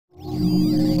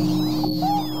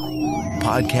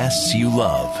podcasts you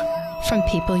love. From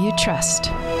people you trust.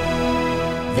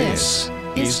 This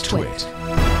is TWiT.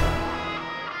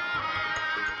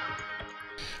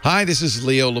 Hi, this is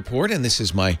Leo Laporte, and this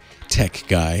is my Tech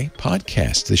Guy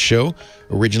podcast. The show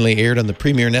originally aired on the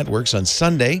Premier Networks on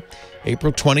Sunday,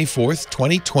 April 24th,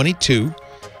 2022.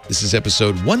 This is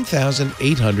episode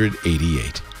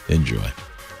 1888. Enjoy.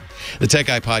 The Tech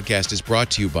Guy podcast is brought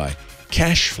to you by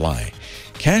CashFly.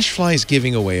 CashFly is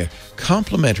giving away a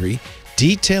complimentary,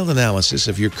 detailed analysis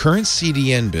of your current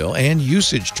CDN bill and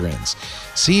usage trends.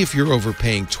 See if you're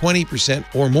overpaying 20%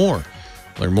 or more.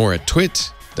 Learn more at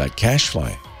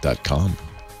twit.cashfly.com.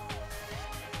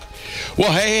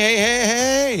 Well,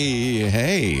 hey,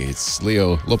 it's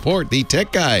Leo Laporte, the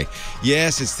Tech Guy.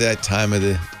 Yes, it's that time of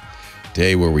the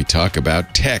day where we talk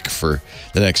about tech for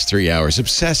the next 3 hours,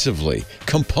 obsessively,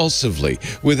 compulsively,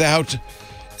 without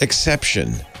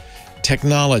exception.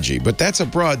 Technology, but that's a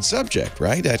broad subject,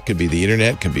 right? That could be the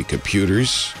internet, could be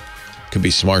computers, could be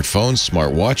smartphones,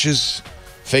 smartwatches,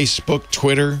 Facebook,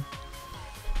 Twitter,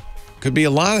 could be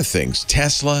a lot of things.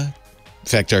 Tesla. In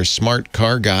fact, our smart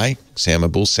car guy,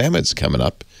 Abuelsamid's coming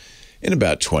up in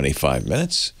about 25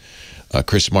 minutes.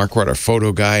 Chris Marquardt, our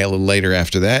photo guy, a little later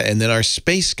after that. And then our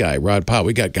space guy, Rod Pyle.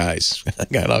 We got guys.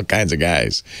 Got all kinds of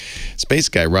guys. Space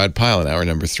guy, Rod Pyle, in hour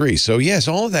number 3. So, yes,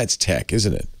 all of that's tech,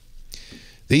 isn't it?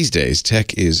 These days,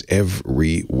 tech is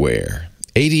everywhere.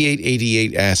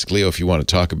 8888, ask Leo if you want to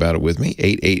talk about it with me.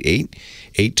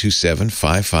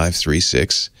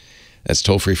 888-827-5536. That's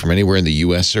toll-free from anywhere in the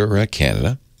U.S. or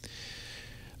Canada.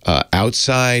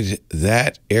 Outside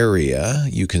that area,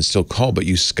 you can still call, but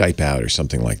use Skype out or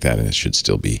something like that, and it should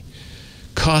still be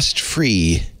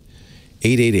cost-free.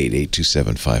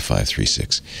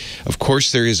 888-827-5536. Of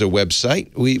course, there is a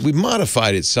website. We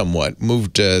modified it somewhat,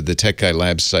 moved the Tech Guy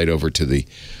Labs site over to the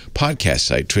podcast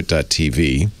site,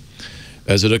 twit.tv,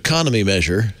 as an economy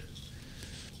measure.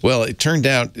 Well, it turned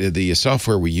out the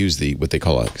software we use, what they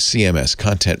call a CMS,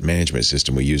 Content Management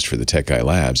System, we used for the Tech Guy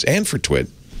Labs and for TWiT.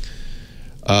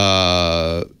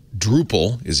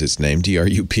 Drupal is its name,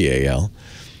 D-R-U-P-A-L.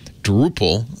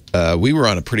 Drupal, we were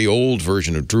on a pretty old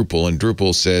version of Drupal, and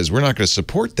Drupal says we're not going to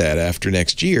support that after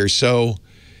next year. So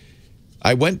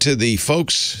I went to the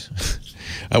folks,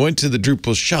 I went to the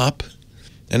Drupal shop,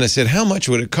 and I said, how much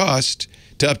would it cost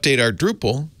to update our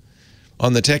Drupal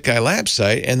on the Tech Guy Lab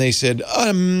site? And they said, just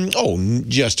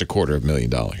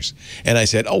 $250,000. And I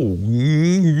said,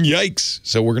 yikes.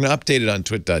 So we're going to update it on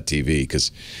twit.tv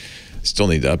because still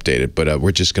need to update it, but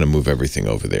we're just going to move everything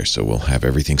over there. So we'll have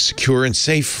everything secure and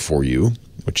safe for you,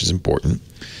 which is important,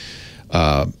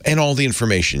 and all the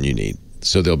information you need.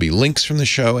 So there'll be links from the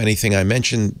show. Anything I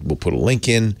mentioned, we'll put a link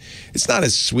in. It's not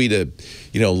as sweet a,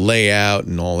 layout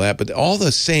and all that, but all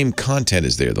the same content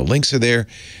is there. The links are there.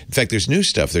 In fact, there's new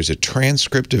stuff. There's a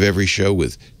transcript of every show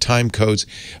with time codes,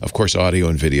 of course, audio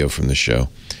and video from the show.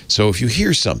 So if you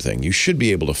hear something, you should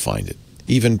be able to find it.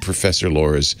 Even Professor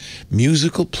Laura's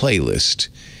musical playlist,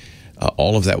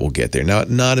 all of that will get there.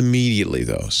 Not immediately,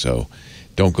 though, so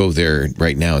don't go there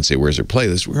right now and say, where's her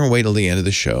playlist? We're going to wait till the end of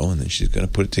the show, and then she's going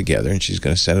to put it together, and she's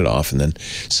going to send it off, and then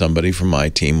somebody from my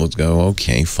team will go,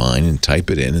 okay, fine, and type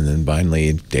it in, and then finally,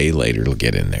 a day later, it'll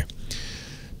get in there.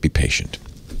 Be patient.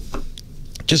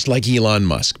 Just like Elon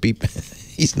Musk.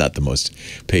 He's not the most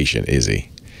patient, is he?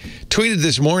 Tweeted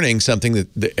this morning something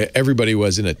that everybody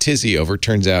was in a tizzy over.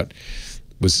 Turns out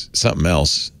was something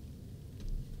else.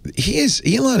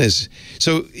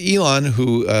 Elon,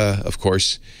 who, of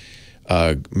course,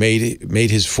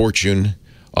 made his fortune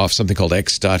off something called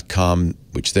X.com,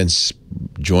 which then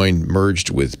merged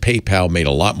with PayPal, made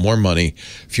a lot more money,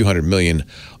 a few $100 million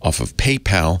off of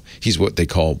PayPal. He's what they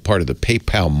call part of the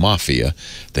PayPal mafia,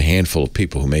 the handful of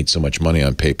people who made so much money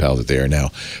on PayPal that they are now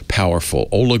powerful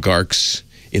oligarchs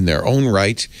in their own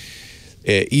right.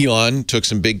 Elon took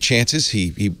some big chances.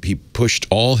 He pushed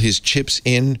all his chips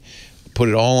in, put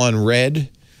it all on red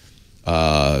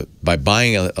by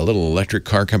buying a little electric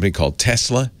car company called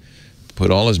Tesla.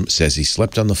 Says he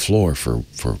slept on the floor for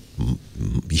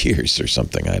years or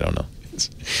something. I don't know.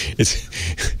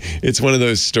 It's one of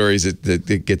those stories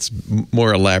that gets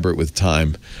more elaborate with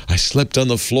time. I slept on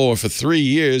the floor for 3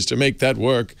 years to make that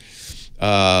work.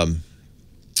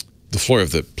 The floor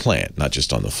of the plant, not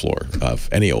just on the floor of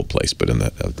any old place, but in the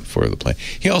floor of the plant.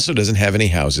 He also doesn't have any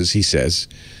houses, he says.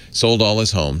 Sold all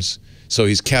his homes, so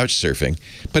he's couch surfing.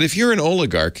 But if you're an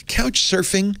oligarch, couch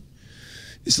surfing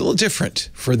is a little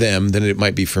different for them than it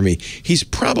might be for me. He's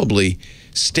probably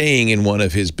staying in one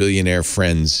of his billionaire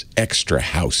friends' extra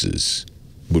houses,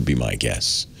 would be my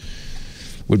guess.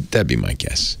 That'd be my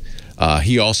guess.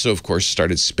 He also, of course,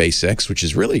 started SpaceX, which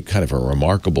is really kind of a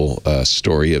remarkable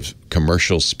story of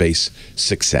commercial space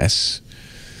success.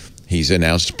 He's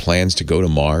announced plans to go to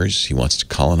Mars. He wants to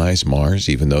colonize Mars,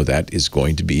 even though that is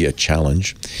going to be a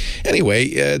challenge.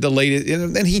 Anyway, the latest,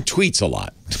 and he tweets a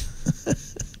lot.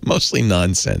 Mostly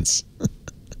nonsense.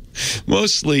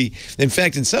 Mostly, in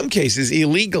fact, in some cases,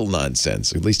 illegal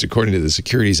nonsense, at least according to the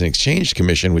Securities and Exchange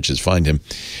Commission, which has fined him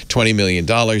 $20 million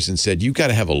and said, you got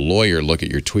to have a lawyer look at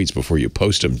your tweets before you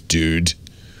post them, dude.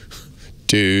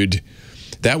 Dude.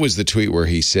 That was the tweet where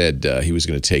he said he was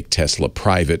going to take Tesla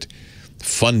private,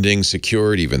 funding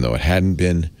secured, even though it hadn't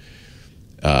been.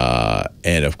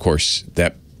 And, of course,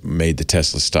 that made the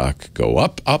Tesla stock go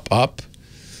up, up, up.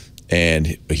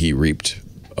 And he reaped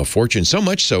a fortune, so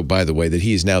much so, by the way, that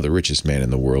he is now the richest man in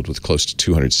the world with close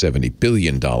to $270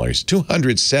 billion.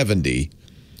 $270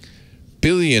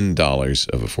 billion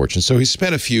of a fortune. So he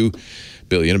spent a few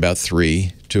billion, about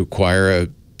 $3, to acquire a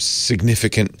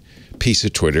significant piece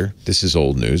of Twitter. This is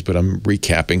old news, but I'm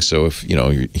recapping. So if, you know,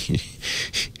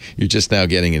 you're just now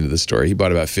getting into the story, he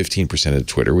bought about 15% of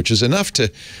Twitter, which is enough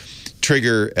to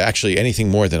trigger, actually anything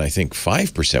more than I think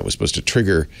 5% was supposed to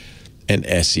trigger an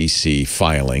SEC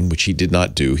filing, which he did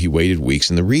not do. He waited weeks.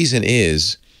 And the reason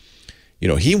is, you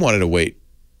know, he wanted to wait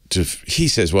to, he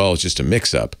says, well, it's just a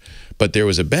mix-up. But there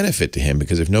was a benefit to him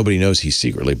because if nobody knows he's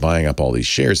secretly buying up all these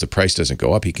shares, the price doesn't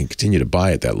go up. He can continue to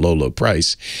buy at that low, low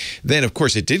price. Then, of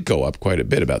course, it did go up quite a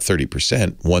bit, about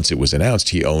 30%. Once it was announced,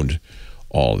 he owned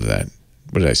all of that.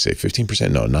 What did I say,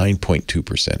 15%? No,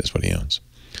 9.2% is what he owns.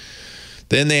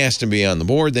 Then they asked him to be on the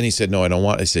board. Then he said, no, I don't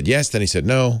want. I said, yes. Then he said,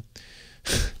 no.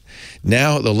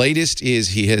 Now, the latest is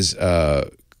he has,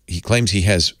 he claims he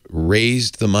has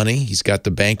raised the money. He's got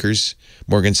the bankers,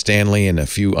 Morgan Stanley and a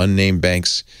few unnamed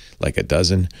banks, like a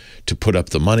dozen, to put up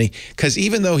the money. Because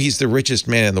even though he's the richest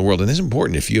man in the world, and this is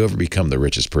important, if you ever become the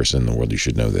richest person in the world, you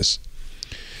should know this.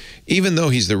 Even though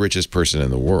he's the richest person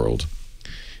in the world,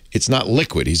 it's not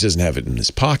liquid. He doesn't have it in his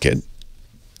pocket.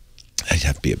 It'd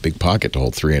have to be a big pocket to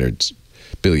hold $300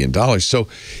 billion. So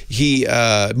he,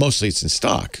 mostly it's in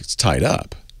stock. It's tied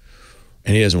up.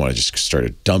 And he doesn't want to just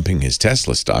start dumping his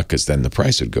Tesla stock because then the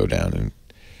price would go down and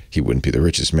he wouldn't be the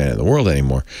richest man in the world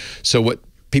anymore. So what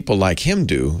people like him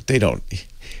do, they don't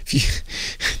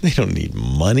need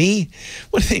money.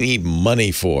 What do they need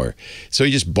money for? So he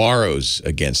just borrows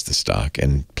against the stock,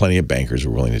 and plenty of bankers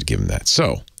are willing to give him that.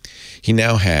 So he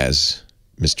now has,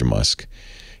 Mr. Musk,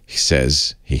 he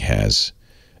says he has,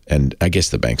 and I guess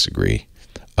the banks agree,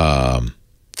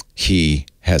 he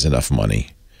has enough money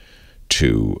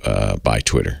to buy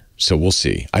Twitter. So we'll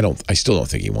see. I still don't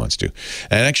think he wants to.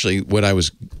 And actually, what I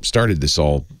started this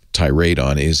all tirade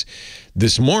on is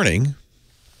this morning,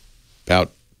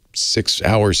 about 6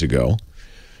 hours ago,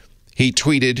 he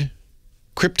tweeted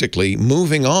cryptically,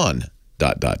 moving on, ...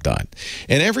 And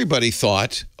everybody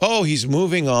thought, oh, he's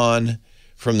moving on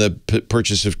from the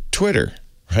purchase of Twitter,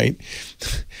 right?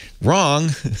 Wrong.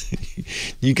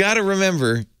 You got to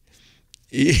remember,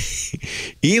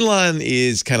 Elon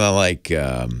is kind of like,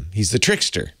 he's the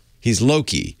trickster. He's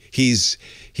Loki. He's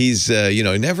you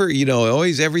know, never, you know,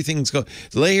 always everything's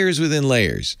layers within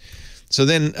layers. So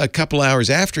then a couple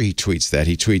hours after he tweets that,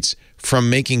 he tweets,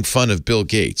 from making fun of Bill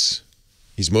Gates.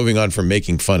 He's moving on from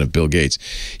making fun of Bill Gates.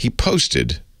 He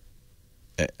posted,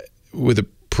 with a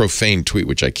profane tweet,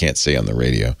 which I can't say on the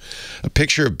radio, a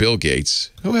picture of Bill Gates,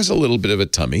 who has a little bit of a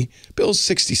tummy. Bill's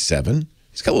 67.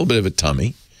 He's got a little bit of a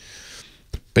tummy.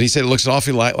 But he said it looks an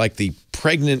awful lot like the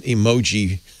pregnant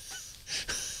emoji,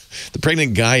 the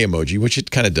pregnant guy emoji, which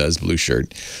it kind of does, blue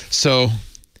shirt. So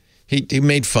he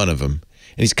made fun of him.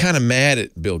 And he's kind of mad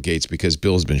at Bill Gates because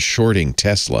Bill's been shorting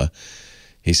Tesla.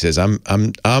 He says, I'm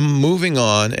moving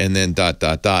on, and then ...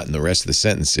 And the rest of the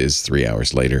sentence is 3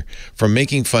 hours later, from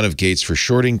making fun of Gates for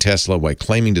shorting Tesla while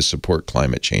claiming to support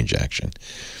climate change action.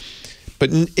 But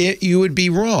you would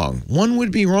be wrong. One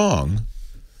would be wrong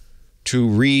to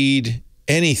read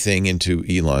anything into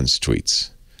Elon's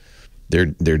tweets.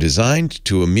 They're designed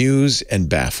to amuse and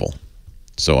baffle.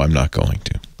 So I'm not going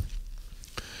to.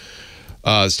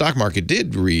 The stock market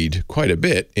did read quite a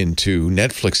bit into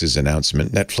Netflix's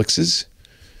announcement.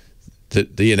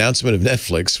 The announcement of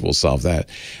Netflix will solve that.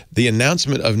 The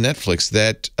announcement of Netflix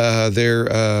that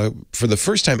their for the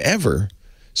first time ever,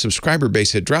 subscriber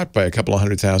base had dropped by a couple of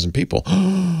 100,000 people.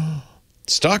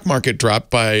 Stock market dropped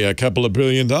by a couple of $1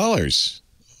 billion.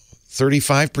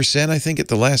 35%, I think, at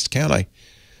the last count. I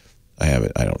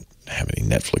don't have any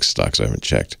Netflix stocks. I haven't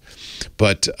checked.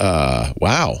 But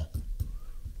wow.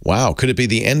 Could it be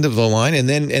the end of the line? And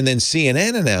then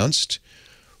CNN announced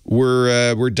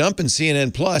we're dumping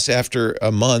CNN Plus after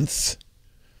a month.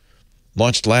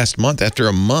 Launched last month after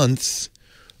a month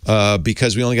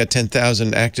because we only got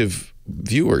 10,000 active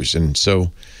viewers. And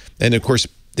of course,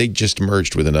 they just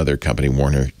merged with another company,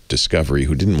 Warner Discovery,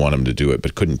 who didn't want them to do it,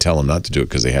 but couldn't tell them not to do it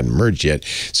because they hadn't merged yet.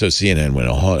 So CNN went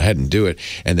ahead and do it.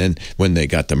 And then when they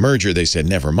got the merger, they said,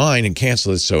 never mind, and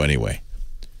canceled it. So anyway,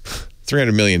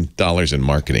 $300 million in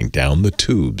marketing down the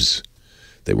tubes.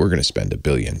 They were going to spend $1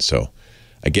 billion. So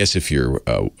I guess if you're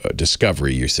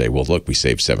Discovery, you say, well, look, we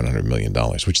saved $700 million,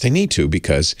 which they need to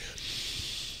because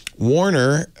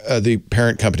Warner, the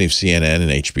parent company of CNN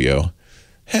and HBO,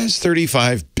 has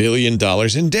 $35 billion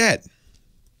in debt.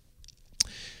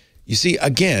 You see,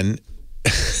 again,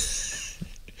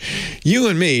 you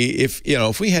and me,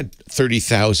 if we had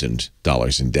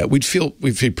 $30,000 in debt, we'd feel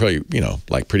probably,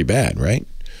 like pretty bad, right?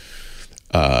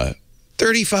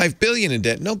 $35 billion in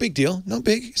debt, no big deal, no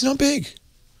big. It's not big.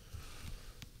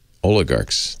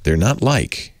 Oligarchs, they're not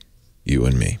like you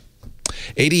and me.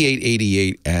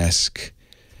 8888 ask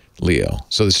Leo.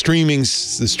 So the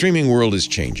streaming world is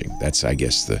changing. That's, I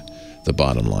guess, the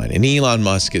bottom line. And Elon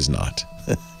Musk is not.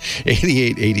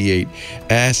 8888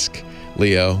 ask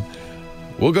Leo.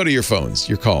 We'll go to your phones,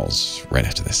 your calls, right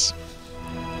after this.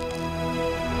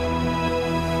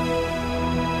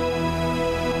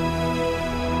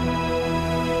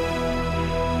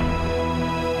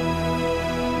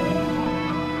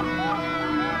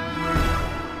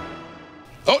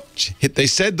 Oh, they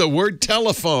said the word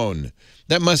telephone.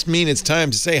 That must mean it's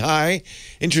time to say hi.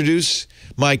 Introduce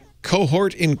my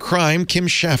cohort in crime, Kim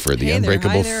Schaffer, the unbreakable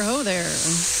hi there, ho there.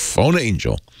 phone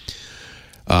angel.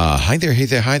 Hi there, hey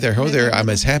there, hi there, ho there. I'm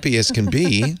as happy as can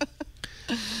be.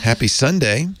 Happy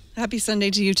Sunday. Happy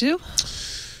Sunday to you too.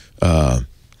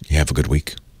 You have a good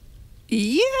week?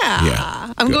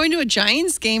 Yeah. I'm going to a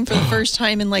Giants game for the first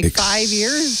time in like 5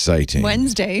 years. Exciting.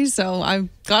 Wednesday, so I've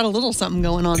got a little something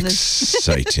going on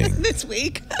Exciting. this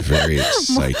week. Very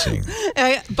exciting.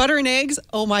 Butter and eggs,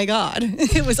 oh my God.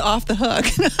 It was off the hook.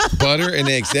 Butter and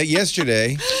eggs. That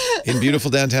yesterday in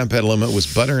beautiful downtown Petaluma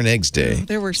was Butter and Eggs Day.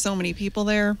 There were so many people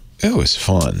there. It was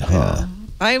fun, huh?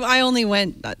 I only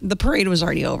went, the parade was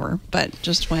already over, but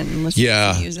just went and listened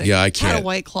to the music. Yeah, I can't. Had a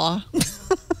White Claw.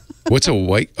 What's a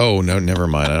white? Oh, no, never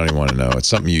mind. I don't even want to know. It's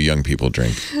something you young people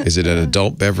drink. Is it an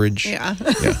adult beverage? Yeah.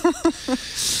 Yeah.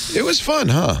 It was fun,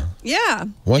 huh? Yeah.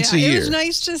 Once a year. It was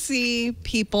nice to see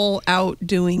people out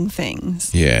doing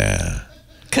things. Yeah.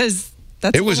 Because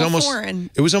that's almost foreign.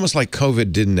 It was almost like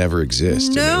COVID didn't ever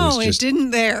exist. No, it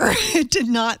didn't there. It did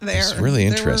not there. It's really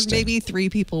interesting. There were maybe 3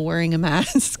 people wearing a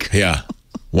mask. Yeah.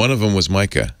 One of them was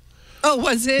Micah. Oh,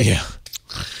 was it? Yeah.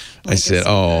 I said,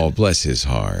 oh, bless his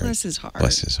heart. Bless his heart.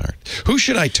 Bless his heart. Who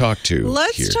should I talk to?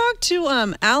 Let's talk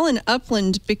to Alan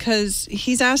Upland because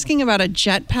he's asking about a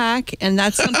jetpack, and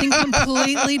that's something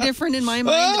completely different in my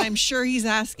mind, and I'm sure he's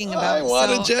asking about. I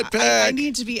want a jetpack. I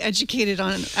need to be educated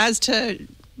on as to,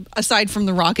 aside from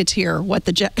the Rocketeer, what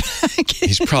the jetpack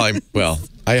is. He's probably, well,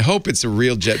 I hope it's a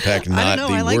real jetpack, not the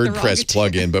WordPress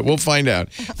plugin, but we'll find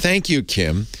out. Thank you,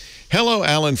 Kim. Hello,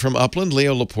 Alan from Upland.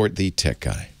 Leo Laporte, the tech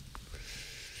guy.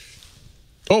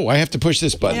 Oh, I have to push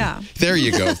this button. Yeah. There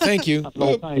you go. Thank you.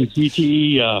 Full-time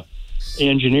CTE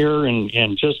engineer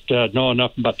and just know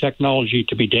enough about technology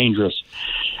to be dangerous.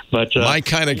 But my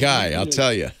kind of guy, I'll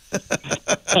tell you.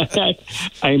 I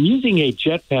am using a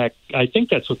jetpack. I think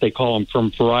that's what they call them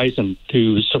from Verizon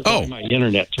to supply my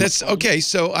internet. That's okay.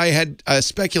 So I had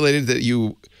speculated that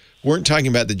you weren't talking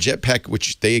about the jetpack,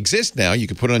 which they exist now. You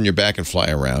can put it on your back and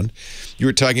fly around. You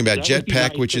were talking about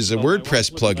Jetpack, which is a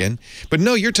WordPress plugin. But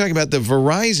no, you're talking about the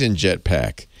Verizon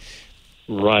Jetpack.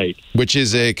 Right. Which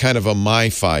is a kind of a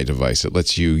MiFi device. It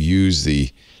lets you use the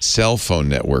cell phone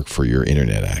network for your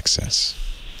internet access.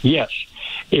 Yes.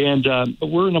 And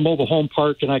we're in a mobile home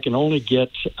park, and I can only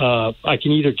get, I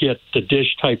can either get the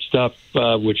dish type stuff,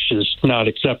 which is not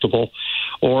acceptable,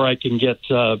 or I can get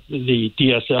the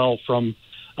DSL from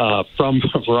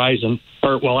Verizon,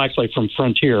 or well, actually from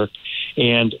Frontier,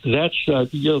 and that's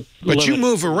But you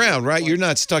move around, right? You're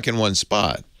not stuck in one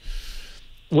spot.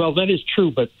 Well, that is true,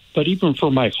 but even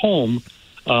for my home,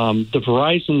 the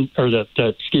Verizon or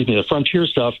the Frontier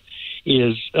stuff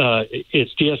is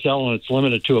it's DSL and it's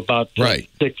limited to about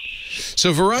 6.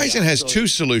 So Verizon has 2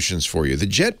 solutions for you. The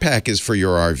Jetpack is for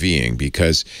your RVing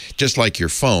because just like your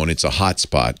phone, it's a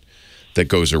hotspot that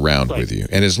goes around with you,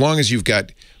 and as long as you've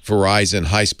got Verizon,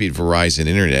 high-speed Verizon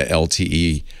internet,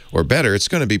 LTE or better, it's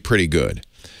going to be pretty good.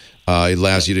 It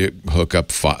allows you to hook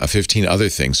up 15 other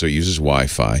things, so it uses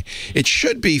Wi-Fi. It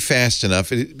should be fast enough.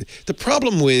 The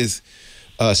problem with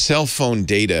cell phone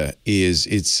data is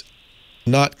it's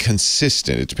not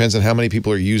consistent. It depends on how many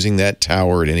people are using that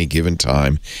tower at any given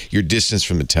time, your distance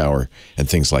from the tower, and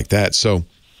things like that. So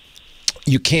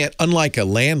You can't, unlike a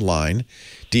landline,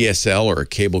 DSL, or a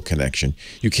cable connection,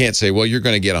 you can't say, well, you're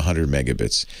going to get 100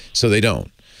 megabits. So they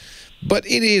don't. But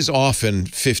it is often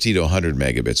 50 to 100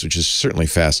 megabits, which is certainly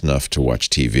fast enough to watch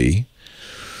TV.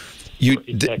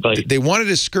 Exactly. They want to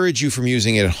discourage you from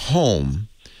using it at home.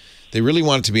 They really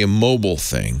want it to be a mobile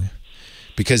thing,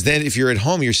 because then if you're at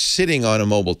home, you're sitting on a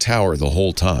mobile tower the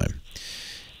whole time.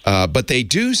 But they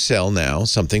do sell now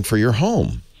something for your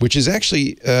home, which is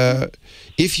actually, especially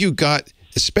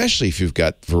if you've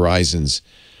got Verizon's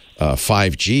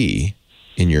 5G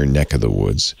in your neck of the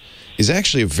woods, is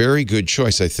actually a very good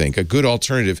choice, I think. A good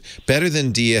alternative, better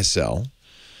than DSL,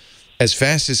 as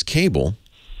fast as cable.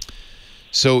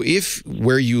 So if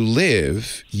where you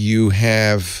live, you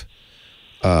have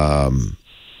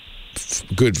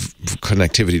good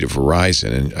connectivity to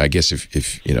Verizon, and I guess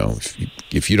if you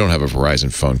don't have a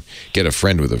Verizon phone, get a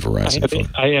friend with a Verizon phone.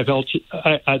 I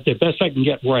have the best I can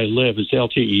get where I live is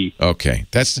LTE. Okay,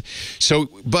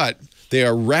 but they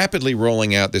are rapidly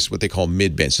rolling out this what they call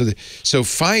mid-band. So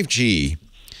 5G,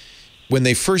 when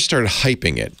they first started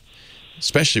hyping it,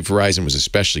 especially Verizon was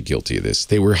especially guilty of this.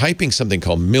 They were hyping something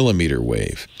called millimeter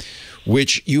wave,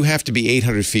 which you have to be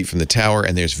 800 feet from the tower,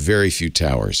 and there's very few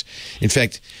towers. In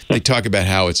fact, they talk about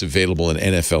how it's available in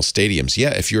NFL stadiums. Yeah,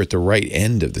 if you're at the right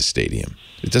end of the stadium.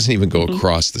 It doesn't even go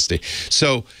across the stadium.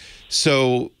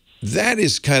 So that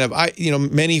is kind of,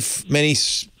 many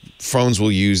phones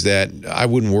will use that. I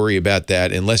wouldn't worry about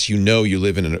that unless you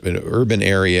live in an urban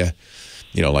area,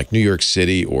 like New York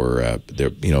City or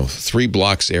 3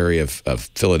 blocks area of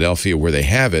Philadelphia where they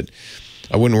have it.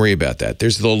 I wouldn't worry about that.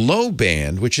 There's the low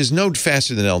band, which is no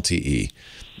faster than LTE,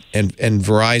 and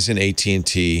Verizon,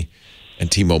 AT&T, and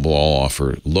T-Mobile all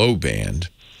offer low band.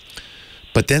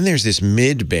 But then there's this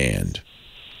mid band,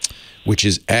 which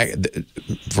is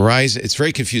Verizon. It's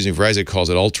very confusing. Verizon calls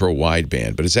it ultra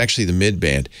wideband, but it's actually the mid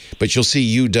band. But you'll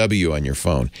see UW on your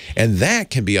phone, and that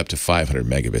can be up to 500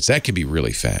 megabits. That can be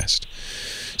really fast.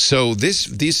 So these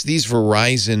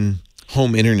Verizon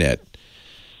home internet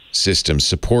systems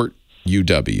support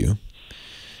UW.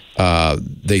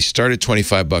 They start at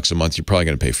 $25 a month. You're probably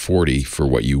going to pay $40 for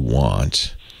what you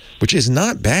want, which is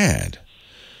not bad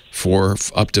for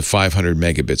up to 500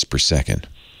 megabits per second.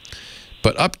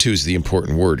 But up to is the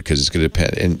important word, because it's going to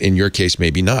depend. In your case,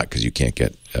 maybe not, because you don't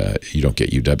get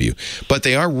UW. But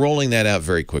they are rolling that out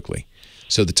very quickly.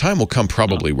 So the time will come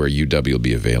probably where UW will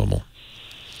be available.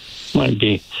 Might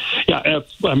be. Yeah,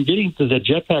 I'm getting to the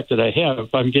jetpack that I have.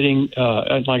 I'm getting,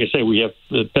 like I say, we have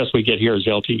the best we get here is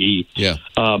LTE. Yeah.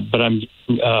 But I'm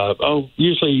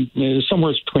usually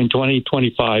somewhere between 20,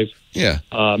 25. Yeah.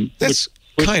 That's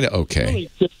kind of okay.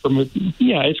 Really good for me.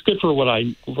 Yeah, it's good for what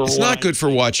I. It's not good for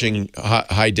watching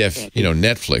high def,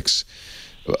 Netflix.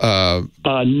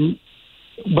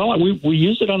 Well, we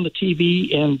use it on the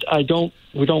TV, and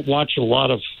we don't watch a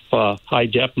lot of high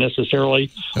def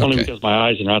necessarily, only because my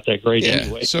eyes are not that great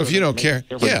anyway. So if you don't care,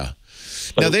 yeah.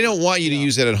 Now, they don't want you to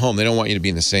use that at home. They don't want you to be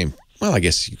in the same. Well, I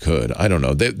guess you could. I don't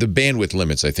know. The bandwidth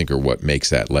limits, I think, are what makes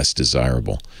that less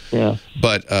desirable. Yeah.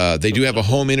 But they do have a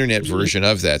home internet version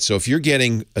of that. So if you're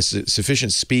getting a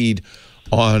sufficient speed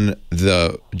on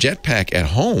the jetpack at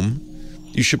home,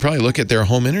 you should probably look at their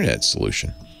home internet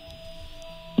solution.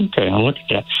 Okay, I'll look at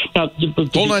that. Now,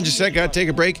 hold on just a sec. Got to take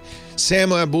a break. Sam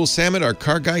Abuelsamid, our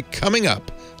car guy, coming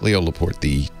up. Leo Laporte,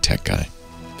 the tech guy.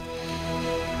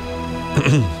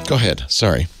 Go ahead.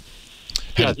 Sorry.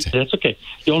 Yeah, that's okay.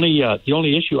 The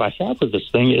only issue I have with this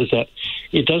thing is that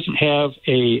it doesn't have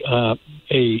a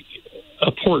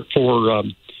port for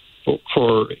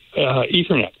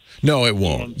Ethernet. No, it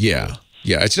won't. Yeah.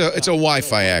 It's a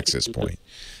Wi-Fi access point.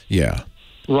 Yeah.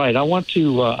 Right. I want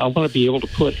to be able to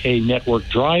put a network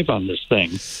drive on this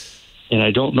thing, and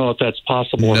I don't know if that's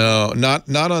possible. No, not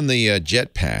on the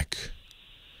jetpack.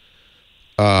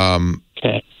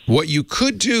 Okay. What you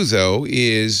could do, though,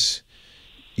 is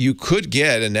you could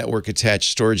get a network-attached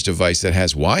storage device that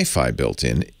has Wi-Fi built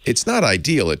in. It's not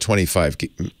ideal at 25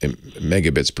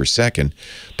 megabits per second,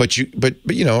 but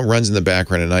it runs in the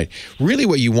background at night. Really,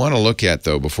 what you want to look at,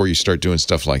 though, before you start doing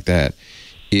stuff like that,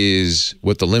 is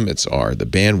what the limits are, the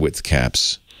bandwidth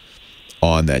caps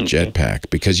on that jetpack,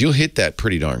 because you'll hit that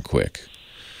pretty darn quick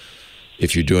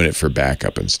if you're doing it for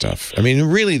backup and stuff. I mean,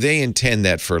 really, they intend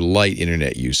that for light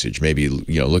internet usage, maybe,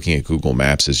 looking at Google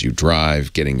Maps as you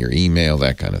drive, getting your email,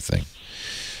 that kind of thing.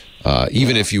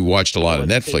 Even if you watched a lot of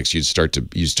Netflix, you'd start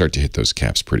to hit those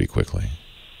caps pretty quickly.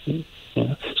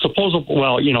 Yeah.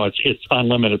 It's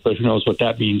unlimited, but who knows what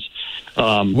that means.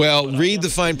 Read the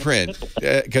fine print,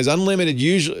 because unlimited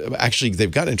actually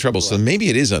they've gotten in trouble, so maybe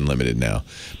it is unlimited now.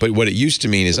 But what it used to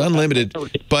mean is unlimited,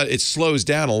 but it slows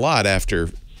down a lot after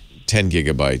 10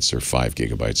 gigabytes or 5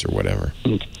 gigabytes or whatever.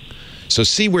 So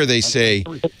see where they say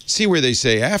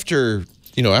after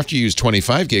you use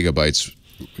 25 gigabytes,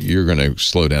 you're going to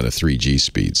slow down to 3G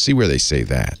speed. See where they say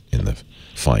that in the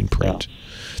fine print. Yeah.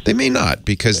 They may not,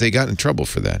 because they got in trouble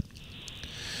for that.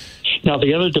 Now,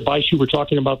 the other device you were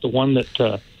talking about, the one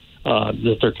that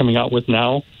they're coming out with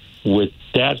now, would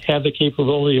that have the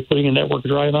capability of putting a network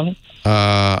drive on it?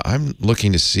 I'm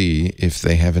looking to see if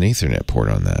they have an Ethernet port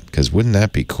on that, because wouldn't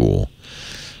that be cool?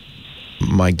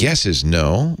 My guess is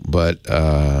no, but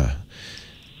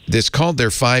it's called their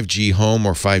 5G Home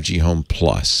or 5G Home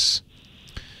Plus.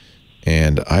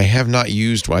 And I have not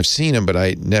used, I've seen them, but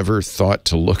I never thought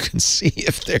to look and see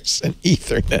if there's an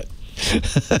Ethernet.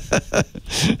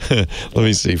 Let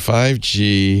me see,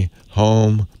 5G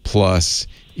Home Plus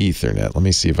Ethernet. Let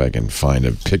me see if I can find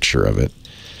a picture of it.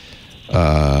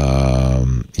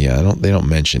 Yeah, they don't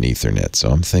mention Ethernet, so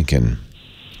I'm thinking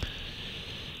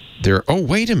oh,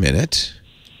 wait a minute.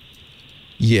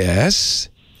 Yes,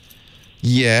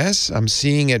 I'm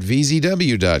seeing at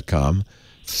vzw.com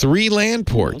 3 LAN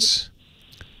ports.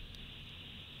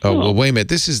 Oh, well, wait a minute.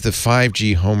 This is the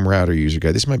 5G home router user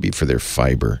guide. This might be for their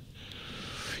fiber.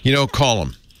 Call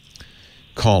them.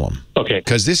 Okay.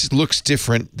 Because this looks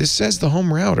different. This says the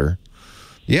home router.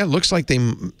 Yeah, it looks like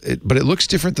but it looks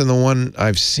different than the one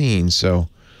I've seen. So,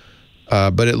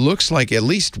 but it looks like at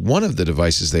least one of the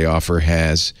devices they offer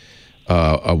has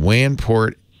a WAN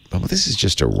port. Oh, this is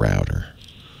just a router.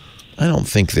 I don't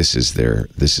think this is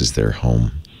their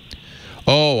home.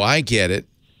 Oh, I get it.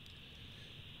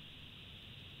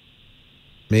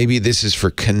 Maybe this is for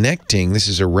connecting. This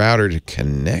is a router to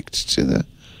connect to the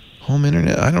home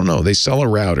internet. I don't know. They sell a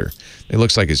router. It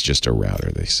looks like it's just a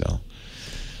router they sell.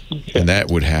 Okay. And that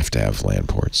would have to have LAN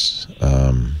ports.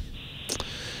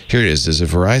 Here it is. There's a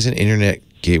Verizon Internet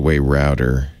Gateway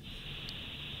router.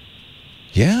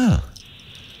 Yeah.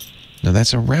 No,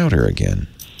 that's a router again.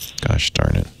 Gosh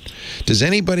darn it. Does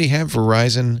anybody have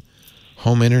Verizon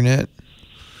home internet?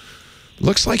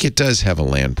 Looks like it does have a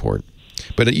LAN port.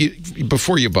 But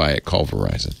before you buy it, call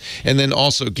Verizon. And then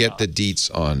also get the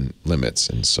deets on limits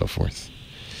and so forth.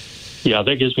 Yeah,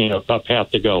 that gives me a path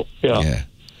to go. Yeah.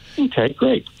 Okay,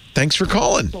 great. Thanks for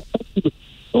calling.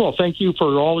 Well, thank you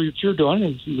for all that you're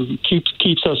doing. It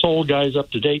keeps us old guys up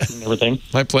to date and everything.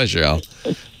 My pleasure, Al.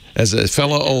 As a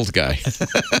fellow old guy.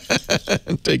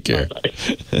 Take care.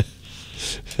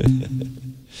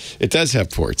 It does have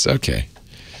ports. Okay.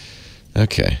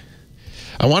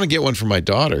 I want to get one for my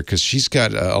daughter because she's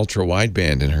got ultra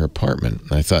wideband in her apartment.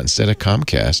 And I thought instead of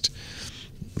Comcast,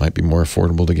 it might be more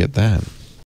affordable to get that.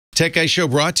 Tech Guy Show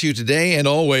brought to you today and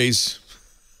always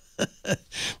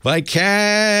by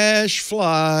CashFly.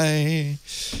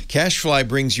 CashFly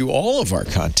brings you all of our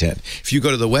content. If you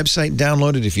go to the website and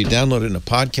download it, if you download it in a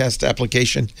podcast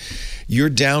application, you're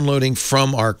downloading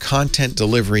from our content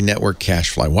delivery network,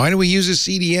 CashFly. Why do we use a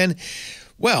CDN?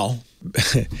 Well,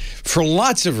 for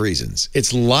lots of reasons.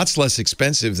 It's lots less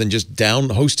expensive than just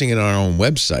hosting it on our own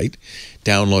website,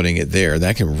 downloading it there.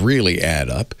 That can really add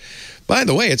up. By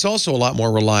the way, it's also a lot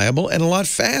more reliable and a lot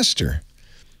faster.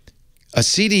 A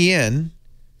CDN,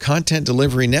 content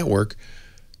delivery network,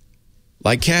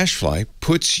 like CashFly,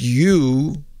 puts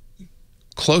you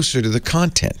closer to the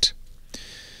content.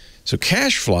 So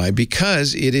CashFly,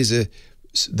 because it is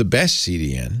the best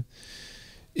CDN,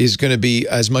 is going to be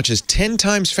as much as 10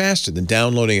 times faster than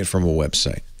downloading it from a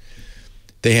website.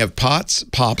 They have pops,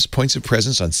 points of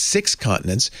presence on 6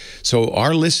 continents, so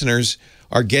our listeners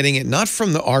are getting it not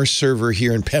from our server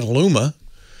here in Petaluma.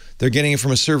 They're getting it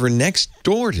from a server next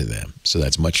door to them, so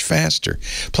that's much faster.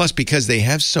 Plus, because they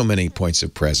have so many points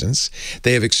of presence,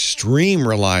 they have extreme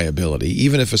reliability.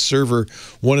 Even if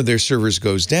one of their servers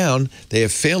goes down, they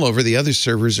have failover. The other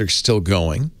servers are still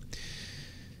going.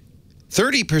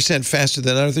 30% faster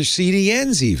than other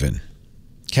CDNs even.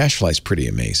 CashFly's pretty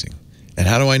amazing. And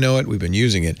how do I know it? We've been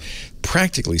using it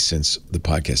practically since the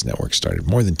podcast network started,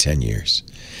 more than 10 years.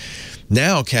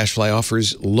 Now CashFly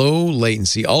offers low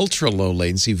latency, ultra low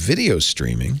latency video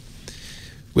streaming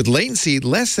with latency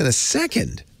less than a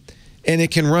second. And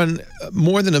it can run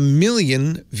more than 1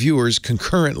 million viewers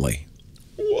concurrently.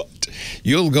 What?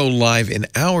 You'll go live in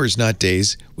hours, not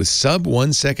days, with sub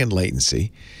 1 second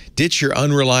latency. Ditch your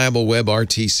unreliable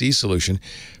WebRTC solution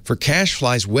for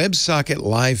CashFly's WebSocket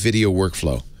live video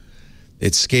workflow.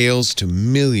 It scales to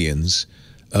millions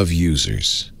of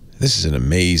users. This is an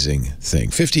amazing thing.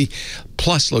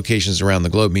 50+ locations around the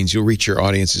globe means you'll reach your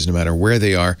audiences no matter where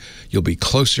they are. You'll be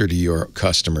closer to your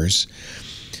customers.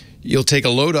 You'll take a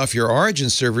load off your origin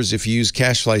servers if you use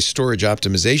CashFly's storage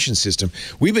optimization system.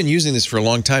 We've been using this for a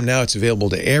long time now. It's available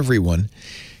to everyone.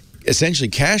 essentially,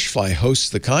 CacheFly hosts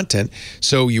the content,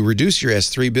 so you reduce your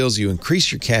S3 bills, you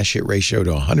increase your cache hit ratio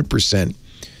to 100%.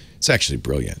 It's actually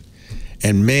brilliant.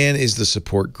 And man, is the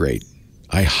support great.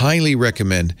 I highly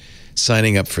recommend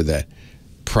signing up for that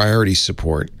priority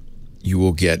support. You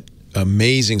will get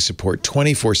amazing support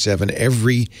 24/7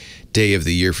 every day of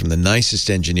the year from the nicest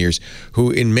engineers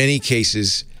who, in many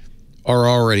cases, are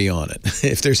already on it.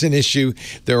 If there's an issue,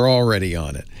 they're already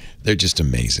on it. They're just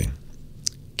amazing.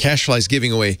 CacheFly is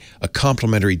giving away a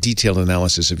complimentary detailed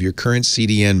analysis of your current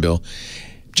CDN bill.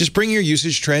 Just bring your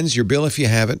usage trends, your bill if you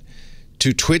have it,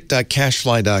 to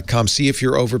twit.cachefly.com. See if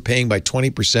you're overpaying by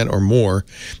 20% or more.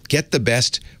 Get the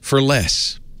best for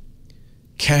less.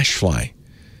 CacheFly,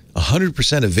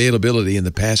 100% availability in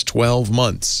the past 12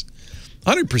 months.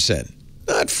 100%.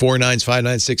 Not 4 nines, 5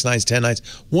 nines, 6 nines, 10 nines.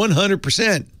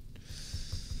 100%.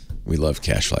 We love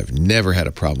CacheFly. I've never had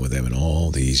a problem with them in all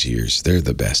these years. They're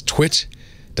the best.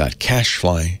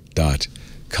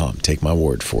 Twit.cachefly.com. Take my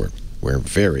word for it. We're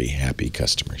very happy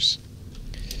customers.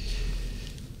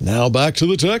 Now back to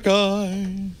the tech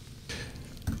guy.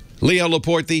 Leo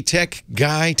Laporte, the tech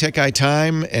guy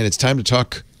time, and it's time to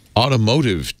talk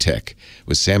automotive tech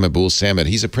with Sam Abuelsamid.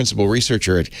 He's a principal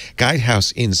researcher at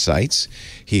Guidehouse Insights.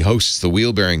 He hosts the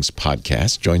Wheel Bearings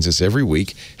podcast, joins us every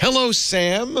week. Hello,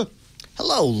 Sam.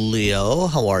 Hello, Leo.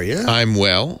 How are you? I'm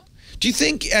well. Do you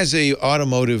think as a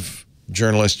automotive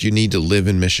journalist you need to live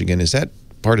in Michigan? Is that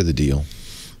part of the deal?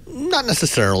 Not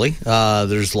necessarily.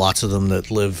 There's lots of them that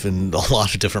live in a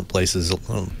lot of different places. A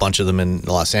bunch of them in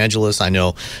Los Angeles. I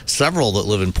know several that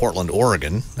live in Portland,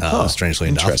 Oregon. Strangely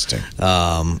enough, interesting.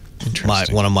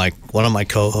 One of my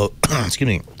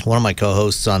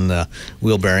co-hosts on the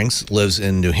Wheel Bearings lives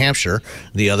in New Hampshire.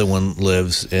 The other one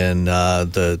lives in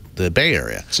the Bay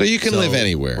Area. So you can live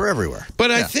anywhere. We're everywhere.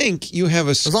 But I think you have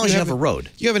as long as you have a road.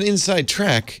 You have an inside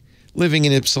track. Living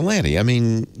in Ypsilanti, I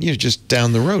mean, you're just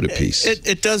down the road a piece.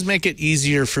 It does make it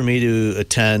easier for me to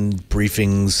attend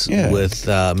briefings with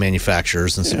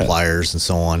manufacturers and suppliers and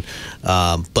so on.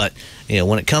 But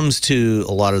when it comes to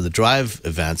a lot of the drive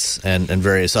events and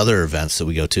various other events that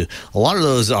we go to, a lot of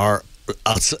those are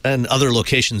in other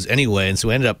locations anyway, and so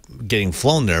we ended up getting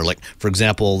flown there. Like, for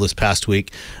example, this past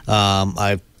week,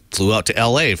 I flew out to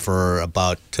L.A. for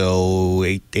about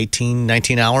 18,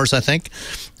 19 hours, I think,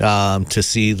 to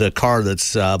see the car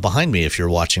that's behind me if you're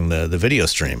watching the video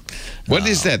stream. What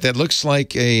is that? That looks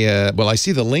like a, well, I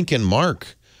see the Lincoln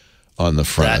Mark on the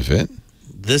front of it.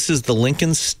 This is the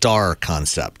Lincoln Star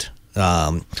concept.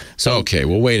 Okay,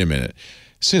 well, wait a minute.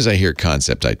 As soon as I hear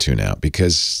concept, I tune out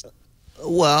because...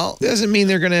 Well, doesn't mean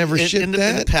they're going to ever ship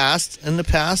that. In the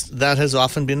past, that has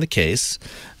often been the case.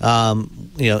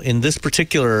 In this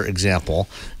particular example,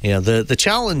 the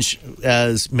challenge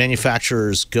as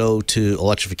manufacturers go to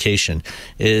electrification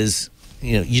is,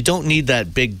 you don't need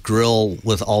that big grill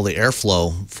with all the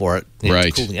airflow for it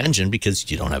to cool the engine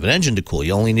because you don't have an engine to cool.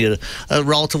 You only need a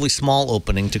relatively small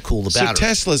opening to cool the battery.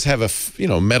 So Teslas have a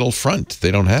metal front.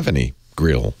 They don't have any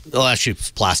grill. Well, actually,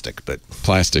 it's plastic, but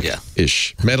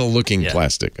plastic-ish, metal-looking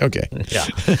plastic. Okay. Yeah.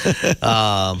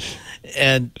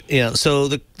 So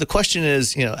the question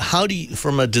is, how do you,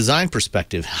 from a design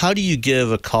perspective, how do you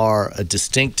give a car a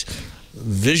distinct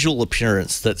visual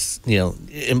appearance that's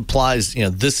implies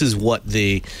this is what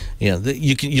you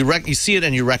see it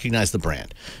and you recognize the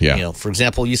brand. For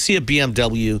example, you see a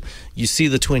BMW, you see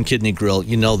the twin kidney grille,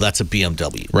 that's a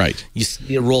BMW. Right. You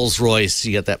see a Rolls Royce,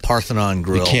 you get that Parthenon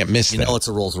grille. You can't miss that. You know it's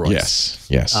a Rolls Royce.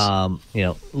 Yes.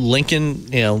 Lincoln,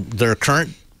 their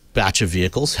current batch of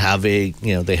vehicles have a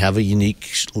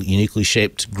uniquely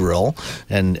shaped grille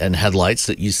and headlights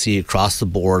that you see across the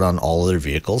board on all of their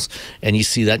vehicles, and you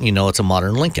see that and it's a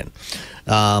modern Lincoln.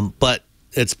 But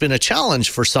it's been a challenge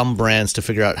for some brands to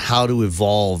figure out how to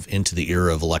evolve into the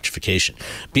era of electrification.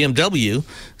 BMW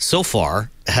so far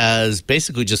has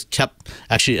basically just kept,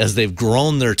 actually, as they've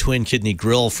grown their twin kidney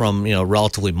grille from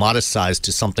relatively modest size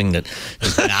to something that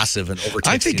is massive and overtakes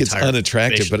I think it's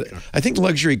unattractive, but I think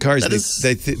luxury cars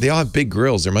they all have big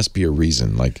grills. There must be a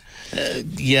reason.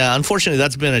 Unfortunately,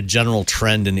 that's been a general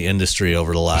trend in the industry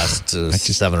over the last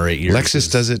 7 or 8 years.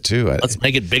 Lexus does it too. Let's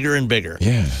make it bigger and bigger.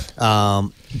 Yeah.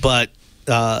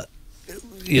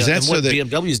 Is that what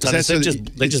BMW's done is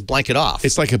they just blank it off.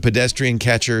 It's like a pedestrian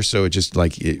catcher, so it just I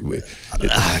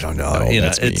don't know.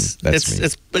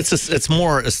 It's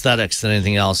more aesthetics than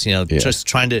anything else. Just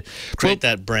trying to create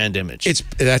that brand image.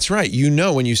 That's right.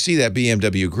 When you see that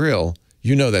BMW grill,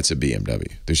 that's a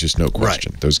BMW. There's just no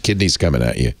question. Those kidneys coming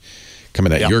at you,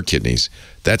 your kidneys.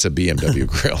 That's a BMW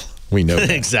grill. We know that.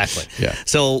 Exactly. Yeah.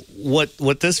 So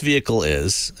what this vehicle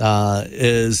is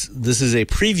this is a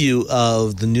preview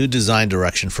of the new design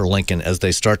direction for Lincoln as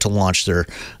they start to launch their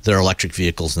electric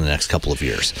vehicles in the next couple of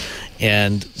years.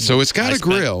 And so it's got a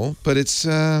grill, but it's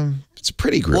a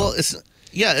pretty grill. Well,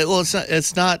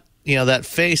 it's not that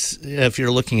face, if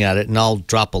you're looking at it, and I'll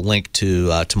drop a link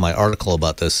to my article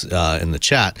about this in the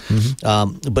chat.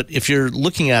 But if you're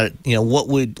looking at it,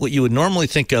 what you would normally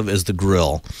think of as the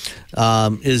grill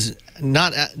is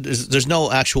not. There's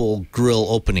no actual grill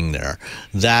opening there.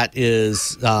 That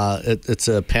is, it's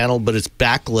a panel, but it's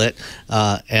backlit,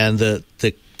 and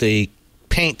the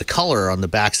paint, the color on the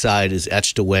backside is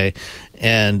etched away,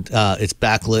 and it's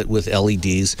backlit with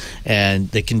LEDs, and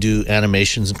they can do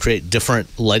animations and create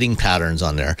different lighting patterns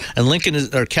on there.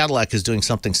 And Cadillac is doing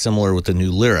something similar with the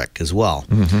new Lyriq as well.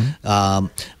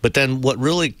 But then what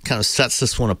really kind of sets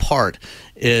this one apart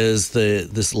is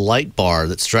this light bar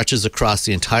that stretches across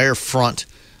the entire front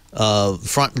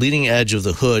leading edge of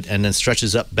the hood, and then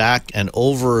stretches up back and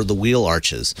over the wheel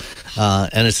arches,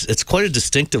 and it's quite a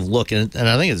distinctive look, and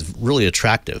I think it's really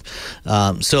attractive.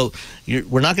 So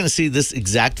we're not going to see this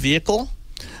exact vehicle,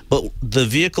 but the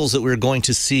vehicles that we're going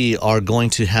to see are going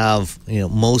to have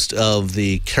most of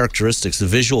the characteristics, the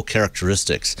visual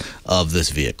characteristics of this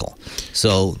vehicle.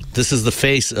 So this is the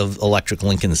face of electric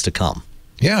Lincolns to come.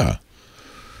 Yeah,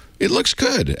 it looks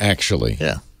good, actually.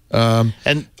 Yeah.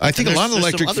 And I think a lot of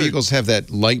electric vehicles have that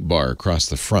light bar across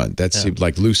the front. That's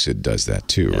like Lucid does that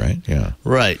too, right? Yeah.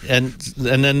 Right. And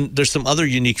then there's some other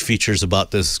unique features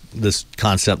about this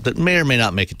concept that may or may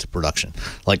not make it to production.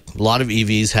 Like a lot of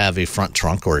EVs have a front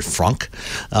trunk or a frunk.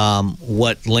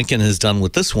 What Lincoln has done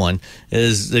with this one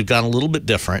is they've gone a little bit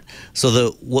different.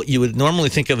 So what you would normally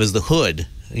think of as the hood,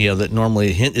 that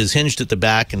normally is hinged at the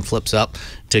back and flips up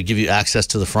to give you access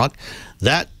to the front,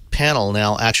 that panel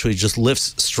now actually just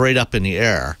lifts straight up in the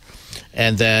air,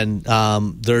 and then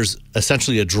there's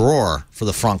essentially a drawer for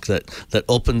the front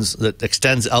that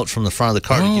extends out from the front of the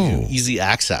car to give you easy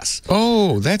access.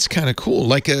 Oh, that's kind of cool,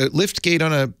 like a lift gate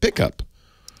on a pickup.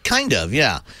 Kind of,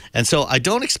 yeah. And so I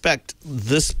don't expect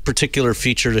this particular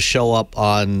feature to show up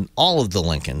on all of the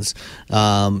Lincolns.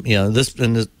 This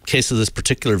in the case of this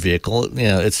particular vehicle,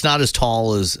 it's not as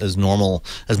tall as normal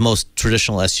as most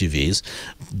traditional SUVs,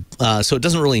 so it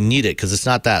doesn't really need it because it's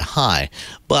not that high.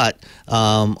 But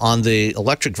on the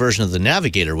electric version of the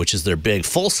Navigator, which is their big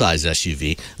full-size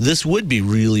SUV, this would be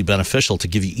really beneficial to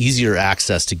give you easier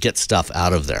access to get stuff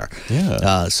out of there.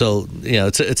 Yeah. So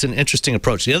it's an interesting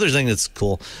approach. The other thing that's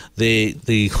cool,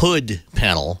 the hood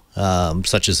panel,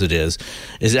 such as it is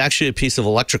actually a piece of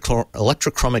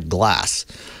electrochromic glass.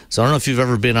 So I don't know if you've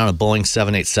ever been on a Boeing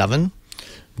 787,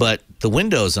 but the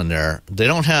windows on there, they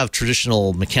don't have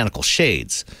traditional mechanical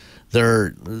shades.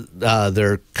 They're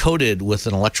coated with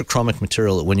an electrochromic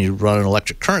material that when you run an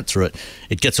electric current through it,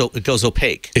 it goes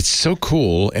opaque. It's so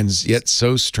cool and yet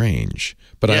so strange,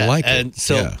 but I like it. And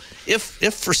so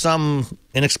if for some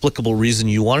inexplicable reason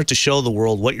you wanted to show the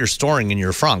world what you're storing in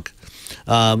your frunk,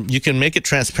 you can make it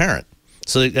transparent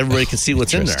so that everybody can see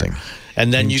what's in there.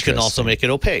 And then you can also make it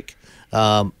opaque.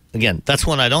 Again, that's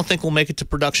one I don't think will make it to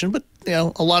production, but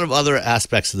a lot of other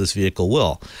aspects of this vehicle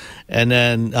will. And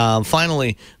then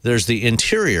finally, there's the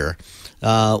interior,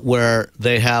 where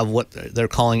they have what they're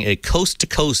calling a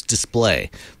coast-to-coast display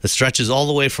that stretches all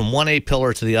the way from one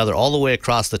A-pillar to the other, all the way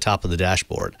across the top of the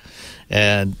dashboard.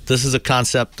 And this is a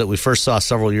concept that we first saw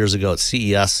several years ago at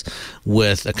CES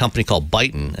with a company called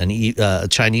Byton, a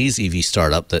Chinese EV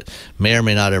startup that may or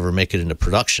may not ever make it into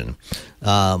production.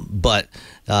 But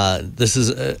this is,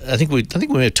 I think we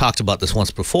may have talked about this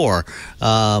once before.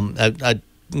 I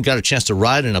got a chance to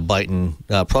ride in a Byton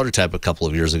prototype a couple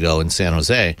of years ago in San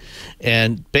Jose,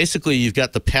 and basically you've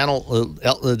got the panel,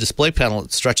 the display panel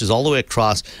that stretches all the way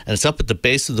across, and it's up at the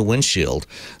base of the windshield,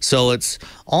 so it's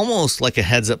almost like a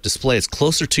heads-up display. It's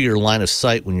closer to your line of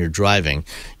sight when you're driving.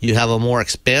 You have a more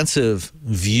expansive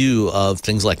view of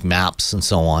things like maps and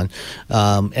so on,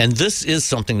 and this is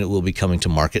something that will be coming to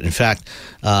market. In fact,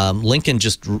 Lincoln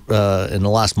just in the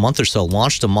last month or so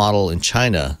launched a model in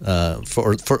China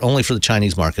only for the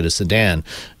Chinese market, a sedan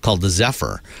called the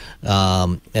Zephyr,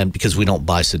 and because we don't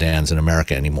buy sedans in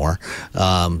America anymore,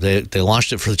 they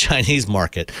launched it for the Chinese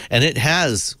market, and it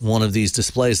has one of these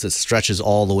displays that stretches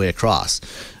all the way across.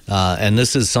 And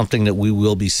this is something that we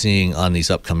will be seeing on these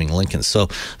upcoming Lincolns. So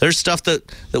there's stuff that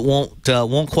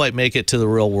won't quite make it to the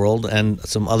real world, and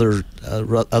some other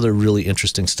really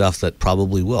interesting stuff that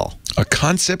probably will. A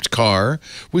concept car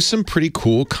with some pretty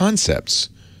cool concepts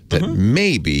that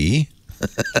maybe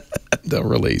they'll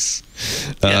release.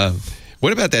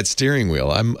 What about that steering wheel?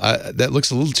 That looks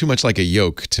a little too much like a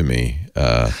yoke to me.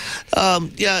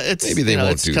 It's maybe they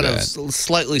won't it's do kind that. of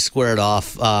slightly squared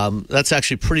off. That's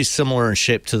actually pretty similar in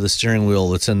shape to the steering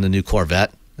wheel that's in the new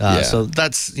Corvette. So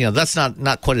that's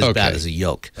not quite as bad as a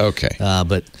yoke. Okay.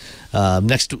 But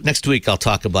next week I'll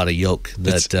talk about a yoke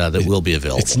that will be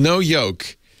available. It's no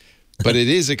yoke, but it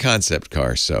is a concept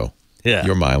car. So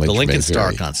your mileage. The Lincoln may Star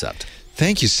vary. concept.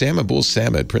 Thank you, Sam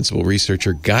Abuelsamid, principal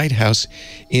researcher, Guidehouse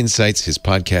Insights. His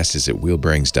podcast is at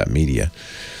wheelbearings.media.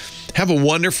 Have a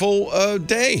wonderful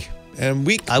day and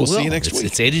week. We'll see you next week.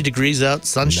 It's 80 degrees out,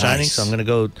 sun's shining, so I'm going to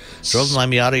go. Drove my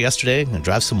Miata yesterday and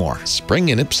drive some more. Spring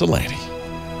in Ypsilanti.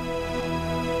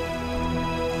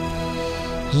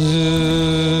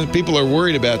 People are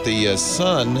worried about the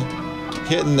sun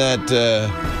hitting that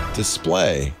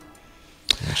display.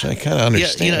 Actually, I kind of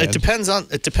understand. Yeah, it depends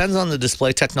on the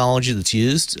display technology that's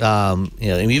used.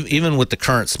 Even with the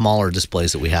current smaller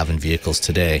displays that we have in vehicles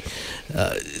today,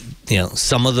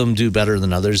 some of them do better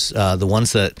than others. The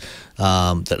ones that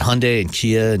Hyundai and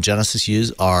Kia and Genesis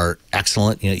use are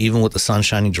excellent. Even with the sun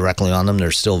shining directly on them,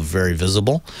 they're still very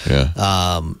visible.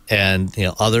 Yeah. And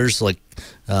others like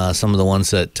some of the ones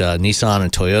that Nissan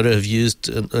and Toyota have used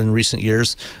in recent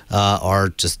years are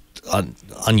just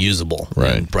unusable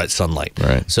in bright sunlight.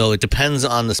 Right. So it depends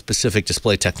on the specific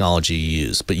display technology you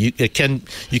use, but you can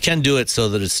do it so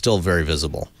that it's still very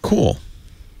visible. Cool.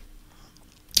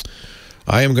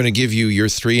 I am going to give you your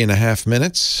 3.5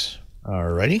 minutes.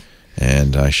 Alrighty.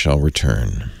 And I shall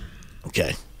return.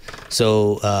 Okay.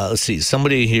 So let's see.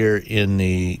 Somebody here in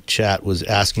the chat was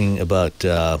asking about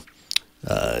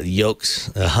yokes.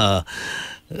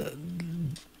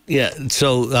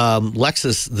 So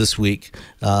Lexus this week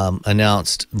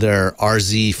announced their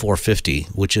RZ450,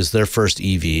 which is their first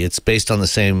EV. It's based on the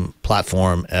same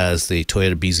platform as the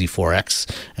Toyota BZ4X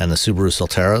and the Subaru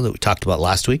Solterra that we talked about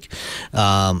last week.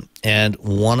 And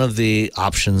one of the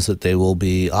options that they will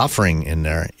be offering in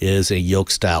there is a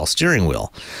yoke-style steering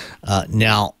wheel.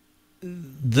 Now,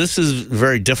 this is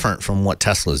very different from what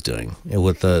Tesla is doing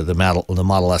with the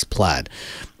Model S Plaid.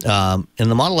 In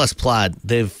the Model S Plaid,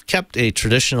 they've kept a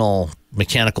traditional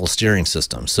mechanical steering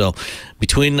system. So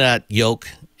between that yoke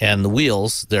and the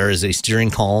wheels, there is a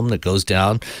steering column that goes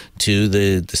down to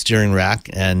the steering rack,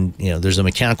 and there's a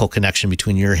mechanical connection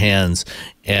between your hands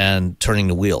and turning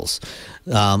the wheels.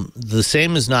 The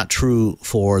same is not true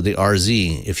for the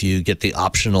RZ if you get the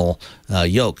optional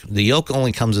yoke. The yoke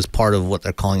only comes as part of what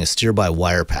they're calling a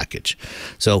steer-by-wire package.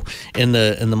 So in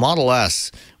the Model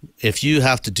S, if you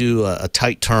have to do a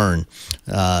tight turn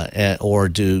or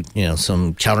do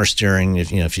some counter steering,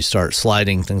 if you start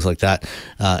sliding, things like that,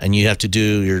 and you have to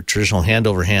do your traditional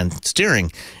hand-over-hand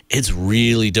steering, it's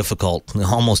really difficult,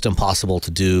 almost impossible to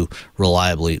do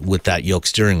reliably with that yoke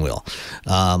steering wheel.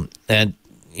 And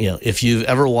if you've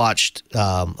ever watched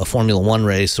a Formula One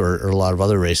race or a lot of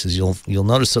other races, you'll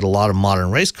notice that a lot of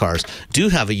modern race cars do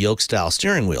have a yoke-style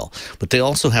steering wheel, but they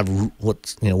also have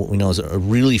what we know is a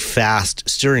really fast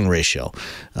steering ratio.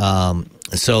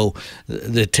 So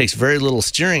it takes very little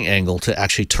steering angle to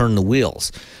actually turn the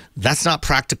wheels. That's not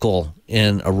practical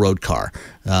in a road car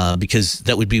because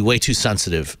that would be way too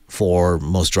sensitive for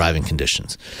most driving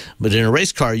conditions. But in a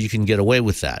race car, you can get away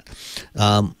with that.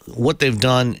 What they've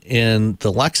done in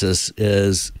the Lexus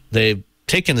is they've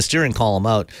taken the steering column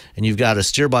out, and you've got a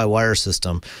steer-by-wire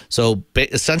system. So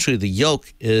essentially, the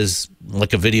yoke is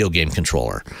like a video game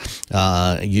controller.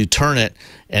 You turn it,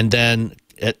 and then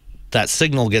that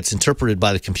signal gets interpreted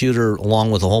by the computer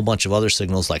along with a whole bunch of other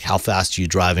signals like how fast are you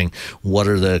driving, what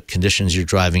are the conditions you're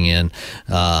driving in,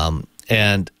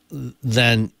 and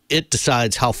then it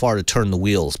decides how far to turn the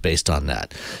wheels based on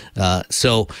that.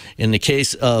 So in the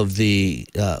case of the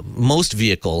most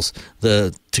vehicles,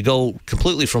 to go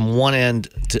completely from one end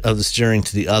of the steering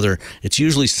to the other, it's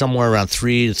usually somewhere around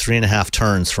 3 to 3.5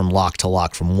 turns from lock to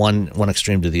lock, from one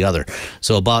extreme to the other.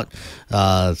 So about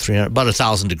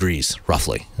 1,000 degrees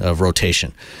roughly of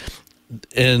rotation.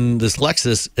 In this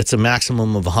Lexus, it's a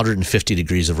maximum of 150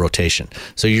 degrees of rotation.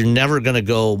 So you're never going to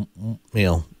go,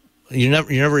 you're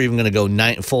never even going to go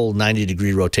full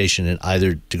 90-degree rotation in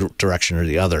either direction or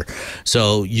the other.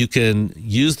 So you can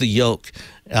use the yoke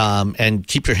and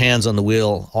keep your hands on the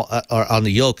wheel or on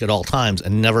the yoke at all times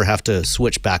and never have to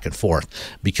switch back and forth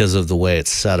because of the way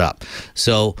it's set up.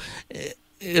 So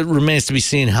it remains to be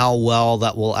seen how well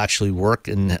that will actually work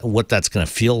and what that's going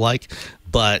to feel like.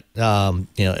 But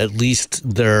at least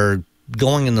they're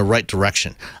going in the right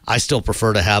direction. I still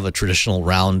prefer to have a traditional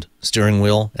round steering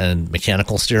wheel and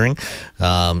mechanical steering.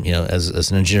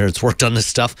 As an engineer that's worked on this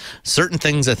stuff, certain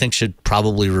things I think should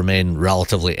probably remain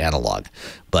relatively analog,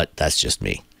 but that's just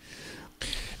me.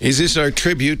 Is this our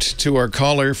tribute to our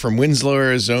caller from Winslow,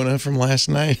 Arizona from last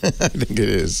night? I think it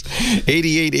is.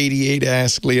 8888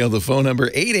 Ask Leo, the phone number,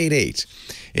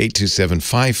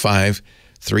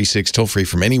 888-827-5536. Toll free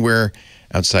from anywhere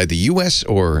outside the U.S.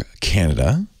 or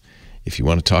Canada. If you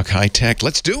want to talk high tech,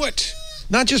 let's do it.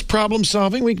 Not just problem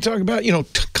solving. We can talk about,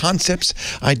 concepts,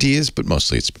 ideas, but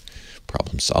mostly it's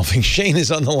problem solving. Shane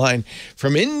is on the line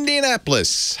from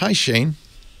Indianapolis. Hi, Shane.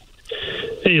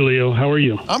 Hey, Leo. How are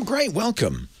you? I'm great.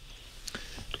 Welcome.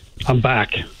 I'm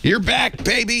back. You're back,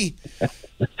 baby.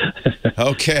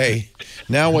 Okay.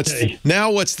 Now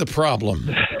what's the problem?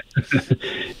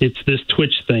 It's this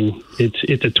Twitch thing.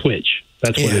 It's a Twitch.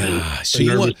 That's what it is. So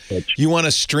you want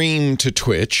to stream to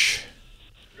Twitch.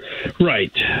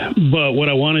 Right. But what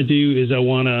I want to do is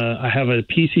I have a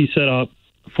PC set up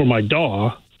for my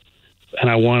DAW, and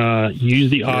I want to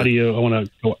use the audio. I want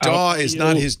to go out. DAW is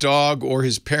not his dog or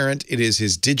his parent. It is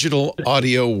his digital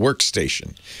audio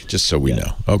workstation, just so we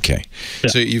know. Okay. Yeah.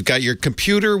 So you've got your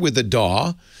computer with the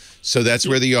DAW, so that's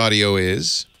where the audio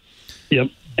is.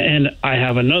 Yep. And I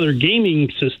have another gaming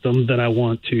system that I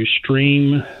want to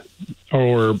stream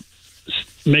or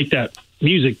make that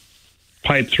music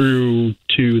pipe through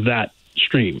to that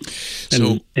stream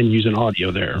and use an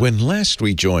audio there. When last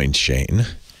we joined Shane,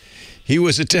 he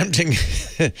was attempting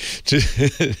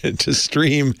to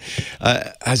stream.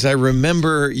 As I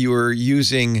remember, you were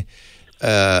using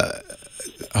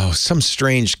some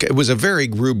strange. It was a very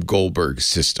Rube Goldberg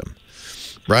system,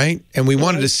 right? And we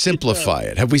wanted to simplify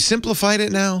it. Have we simplified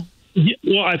it now? Yeah,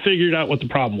 well, I figured out what the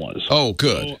problem was. Oh,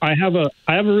 good. So I have a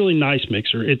really nice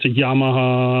mixer. It's a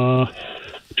Yamaha. I'm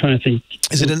trying to think.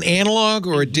 Is it an analog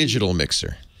or a digital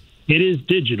mixer? It is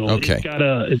digital. Okay.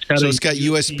 It's got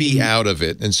USB out of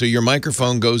it, and so your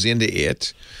microphone goes into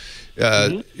it.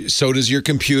 So does your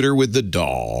computer with the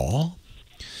DAW.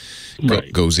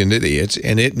 Right. Goes into it,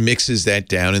 and it mixes that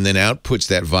down and then outputs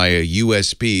that via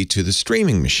USB to the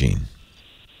streaming machine.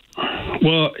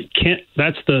 Well,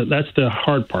 that's the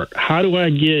hard part. How do I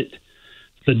get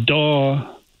the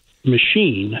DAW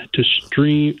machine to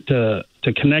stream to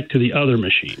connect to the other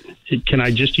machine? Can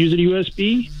I just use a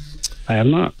USB? I have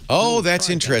not. Oh, that's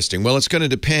interesting. Well, it's going to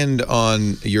depend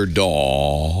on your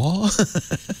DAW.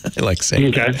 I like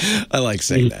saying that. I like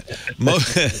saying that.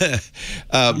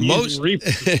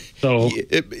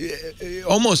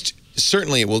 Almost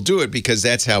certainly it will do it because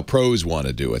that's how pros want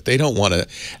to do it. They don't want to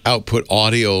output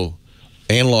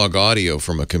analog audio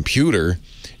from a computer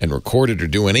and record it or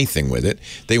do anything with it.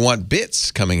 They want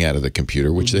bits coming out of the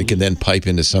computer, which they can then pipe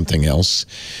into something else,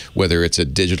 whether it's a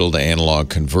digital to analog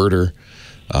converter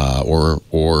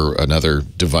or another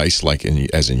device, like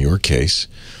as in your case.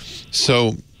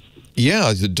 So,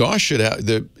 yeah, the DAW should have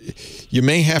you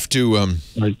may have to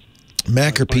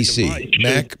Mac or PC,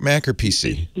 Mac or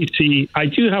PC. PC. I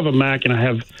do have a Mac, and I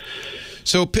have.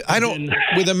 So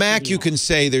with a Mac, you can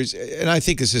say and I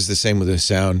think this is the same with a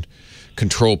sound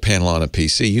control panel on a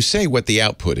PC. You say what the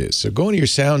output is. So go into your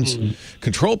sound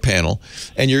control panel,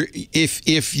 and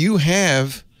if you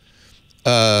have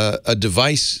a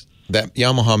device, that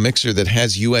Yamaha mixer that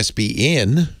has USB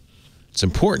in, it's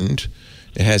important.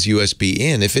 It has USB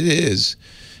in. If it is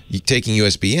taking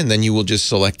USB in, then you will just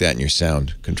select that in your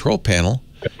sound control panel.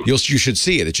 You should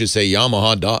see it. It should say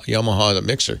Yamaha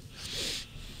mixer.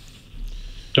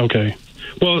 Okay.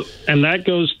 Well, and that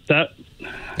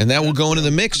will go into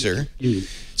the mixer.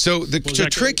 So the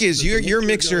trick is your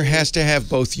mixer has to have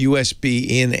both USB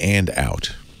in and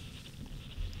out.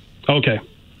 Okay.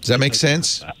 Does that make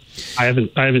sense? I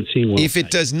haven't seen one. If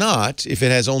it does not, if it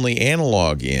has only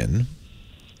analog in,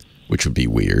 which would be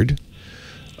weird.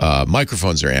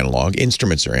 Microphones are analog,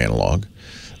 instruments are analog.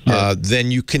 Then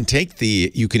you can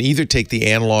either take the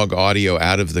analog audio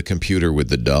out of the computer with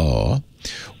the DAW,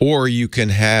 or you can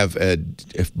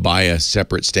buy a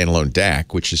separate standalone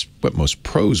DAC, which is what most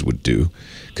pros would do,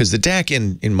 because the DAC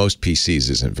in most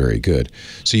PCs isn't very good.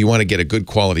 So you want to get a good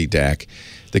quality DAC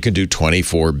that can do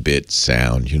 24-bit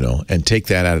sound, and take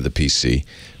that out of the PC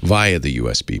via the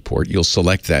USB port. You'll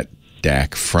select that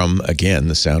DAC from, again,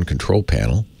 the sound control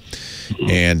panel,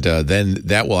 and then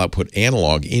that will output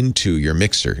analog into your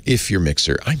mixer.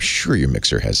 I'm sure your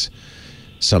mixer has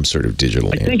some sort of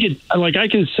digital. I think I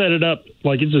can set it up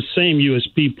like it's the same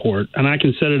USB port, and I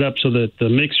can set it up so that the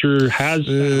mixer has.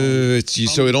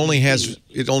 So it only has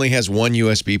one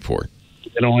USB port.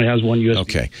 It only has one USB.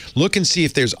 Okay. Look and see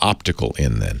if there's optical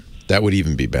in then. That would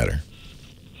even be better.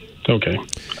 Okay.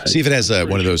 See if it has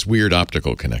one of those weird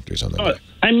optical connectors on the back.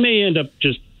 I may end up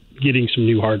just getting some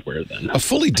new hardware then. A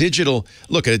fully digital,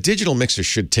 a digital mixer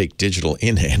should take digital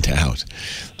in and out.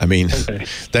 I mean,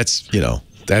 that's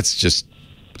just,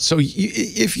 so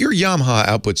if your Yamaha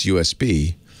outputs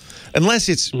USB, Unless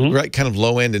it's right kind of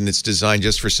low end and it's designed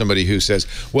just for somebody who says,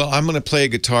 well, I'm going to play a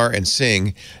guitar and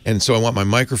sing, and so I want my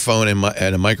microphone and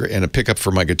a pickup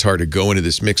for my guitar to go into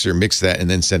this mixer, mix that, and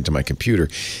then send to my computer.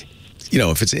 You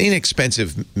know, if it's an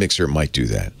inexpensive mixer, it might do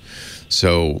that.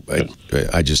 So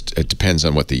it depends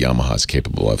on what the Yamaha is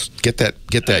capable of. Get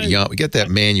that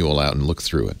manual out and look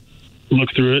through it.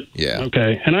 Look through it? Yeah.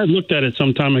 Okay. And I looked at it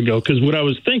some time ago because what I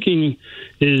was thinking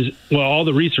is, well, all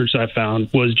the research I found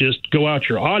was just go out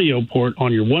your audio port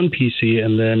on your one PC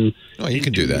and then you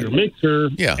can do that. Your mixer,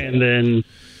 and then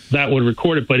that would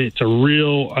record it. But it's a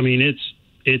real, I mean,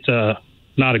 it's a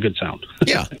not a good sound.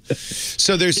 Yeah.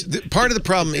 So part of the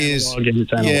problem is,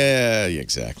 yeah,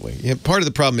 exactly. Yeah, part of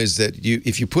the problem is that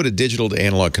if you put a digital to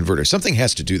analog converter, something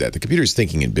has to do that. The computer's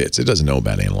thinking in bits. It doesn't know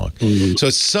about analog. So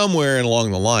it's somewhere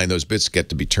along the line, those bits get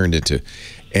to be turned into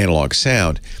analog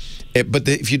sound. But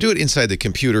if you do it inside the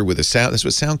computer with a sound, that's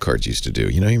what sound cards used to do.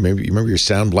 You know, you remember your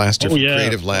Sound Blaster from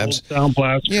Creative Labs? Sound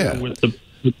Blaster with the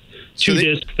two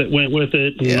discs that went with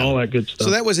it and all that good stuff.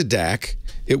 So that was a DAC.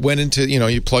 It went into,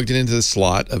 you plugged it into the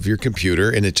slot of your computer,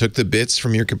 and it took the bits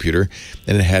from your computer,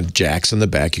 and it had jacks on the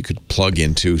back you could plug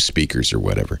into speakers or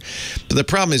whatever. But the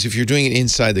problem is if you're doing it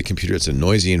inside the computer, it's a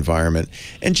noisy environment.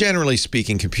 And generally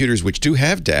speaking, computers which do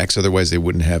have DACs, otherwise they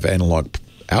wouldn't have analog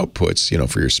outputs,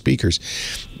 for your speakers,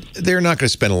 they're not going to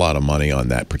spend a lot of money on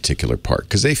that particular part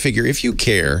because they figure if you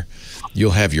care,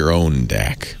 you'll have your own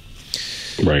DAC.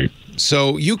 Right.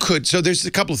 So there's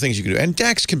a couple of things you can do. And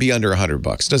DACs can be under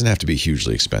 $100. It doesn't have to be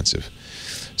hugely expensive.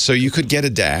 So you could get a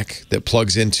DAC that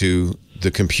plugs into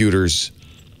the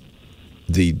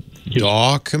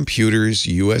DAW computer's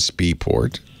USB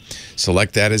port.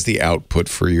 Select that as the output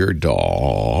for your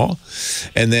DAW.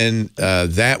 And then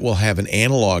that will have an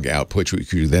analog output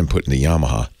which you then put in the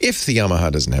Yamaha, if the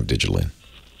Yamaha doesn't have digital in.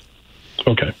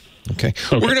 Okay.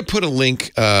 We're going to put a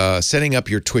link setting up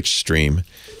your Twitch stream.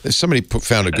 Somebody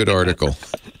found a good article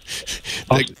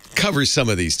that covers some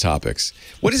of these topics.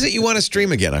 What is it you want to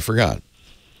stream again? I forgot.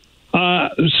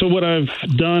 So what I've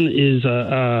done is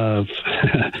I've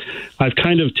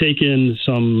kind of taken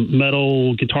some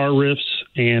metal guitar riffs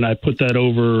and I put that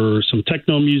over some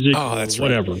techno music. Oh, that's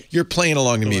whatever. Right. You're playing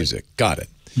along the music. Got it.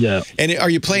 Yeah. And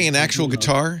are you playing an actual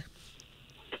guitar?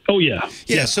 Oh, yeah.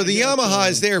 Yeah, so the Yamaha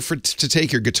is there to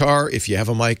take your guitar, if you have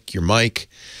a mic, your mic,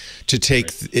 to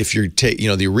take, if you're,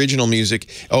 the original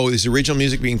music. Oh, is the original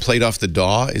music being played off the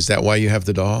DAW? Is that why you have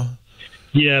the DAW?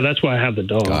 Yeah, that's why I have the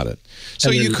DAW. Got it. So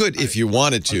you could, if you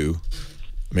wanted to,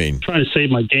 trying to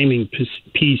save my gaming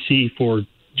PC for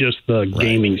just the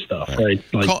gaming stuff, right?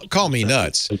 Like, call me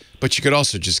nuts, but you could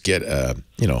also just get, a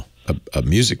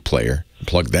music player and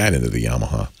plug that into the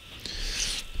Yamaha.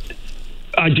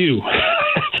 I do.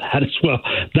 That as well.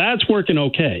 That's working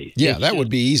okay. Yeah, that would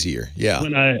be easier. Yeah.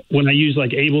 When I use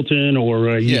like Ableton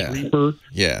or use Reaper.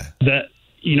 Yeah. That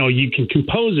you can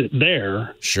compose it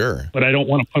there. Sure. But I don't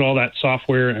want to put all that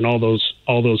software and all those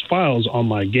files on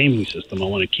my gaming system. I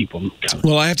want to keep them.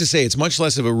 Well, I have to say it's much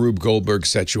less of a Rube Goldberg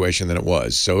situation than it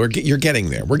was. So you're getting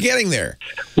there. We're getting there.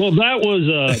 Well, that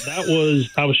was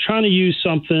I was trying to use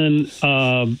something.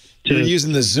 You were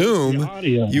using the Zoom.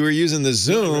 You were using the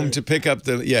Zoom to pick up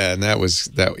the and that was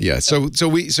that. Yeah. So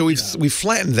we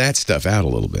flattened that stuff out a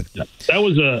little bit. That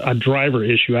was a driver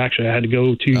issue. Actually, I had to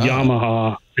go to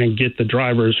Yamaha and get the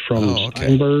drivers from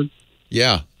Steinberg.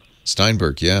 Yeah,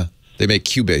 Steinberg. Yeah, they make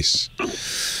Cubase.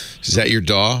 Is that your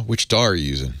DAW? Which DAW are you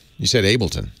using? You said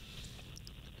Ableton.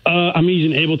 I'm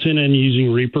using Ableton and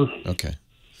using Reaper. Okay.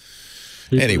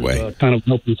 Reaper's, anyway, kind of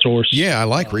open source. Yeah, I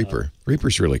like Reaper.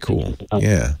 Reaper's really cool.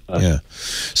 Yeah.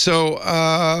 So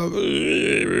I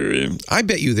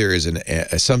bet you there is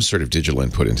some sort of digital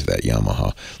input into that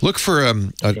Yamaha. Look for a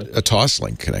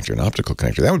Toslink connector, an optical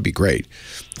connector. That would be great.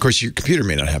 Of course, your computer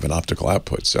may not have an optical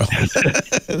output, so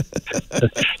that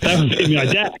would give me a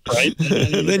DAC, right?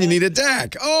 Then you need a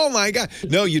DAC. Oh my God!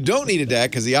 No, you don't need a DAC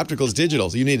because the optical is digital.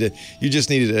 So you just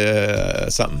need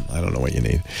something. I don't know what you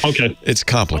need. Okay, it's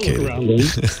complicated.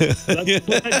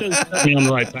 That doesn't set me on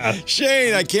the right path.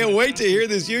 Shane, I can't wait to hear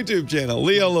this YouTube channel.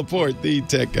 Leo Laporte, the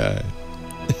tech guy.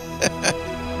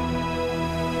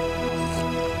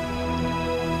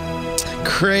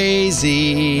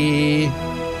 Crazy.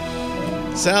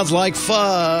 Sounds like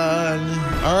fun.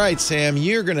 All right, Sam,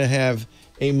 you're going to have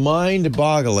a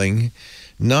mind-boggling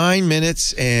 9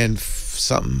 minutes and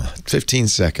 15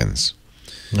 seconds.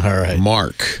 All right.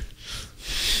 Mark.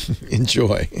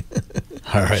 Enjoy.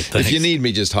 All right, thanks. If you need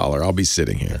me, just holler. I'll be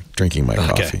sitting here drinking my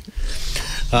coffee.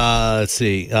 Let's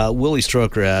see. Willie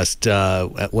Stroker asked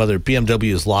whether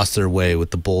BMW has lost their way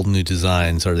with the bold new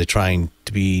designs. Are they trying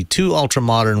to be too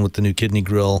ultra-modern with the new kidney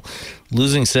grille?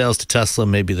 Losing sales to Tesla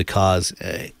may be the cause.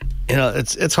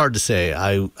 It's hard to say.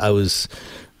 I was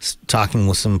talking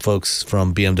with some folks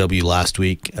from BMW last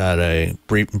week at a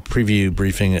preview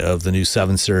briefing of the new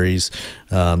 7 Series.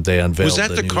 They unveiled. Was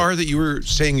that the car that you were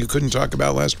saying you couldn't talk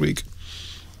about last week?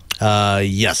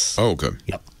 Yes. Oh, good.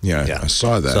 Yep. Yeah, I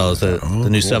saw that. So the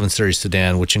new 7 Series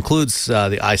sedan, which includes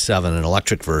the i7, an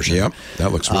electric version. Yep,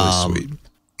 that looks really sweet.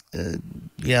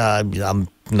 Yeah, I'm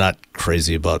not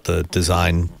crazy about the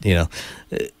design.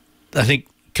 I think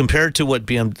compared to what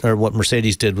what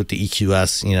Mercedes did with the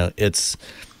EQS, it's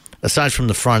aside from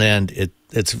the front end,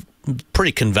 it's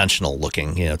pretty conventional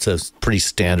looking. It's a pretty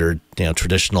standard,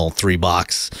 traditional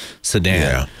 3-box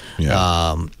sedan.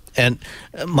 Yeah. And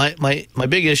my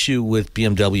big issue with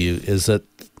BMW is that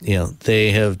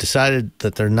they have decided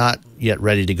that they're not yet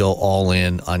ready to go all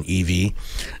in on EV,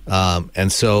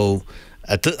 and so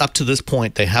up to this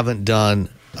point they haven't done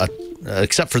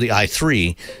except for the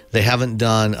i3, they haven't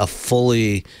done a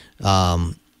fully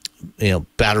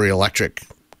battery electric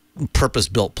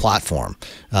purpose-built platform.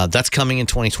 That's coming in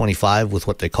 2025 with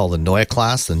what they call the Neue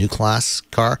Class, the new class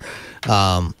car.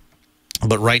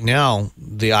 But right now,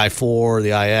 the i4, the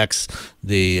iX,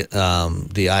 the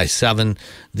i7,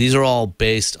 these are all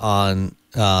based on,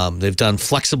 they've done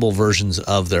flexible versions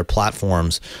of their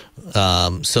platforms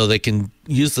so they can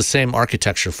use the same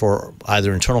architecture for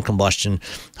either internal combustion,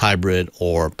 hybrid,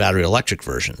 or battery electric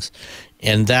versions.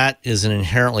 And that is an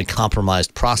inherently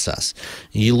compromised process.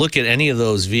 You look at any of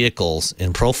those vehicles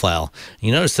in profile,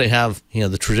 you notice they have,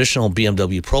 the traditional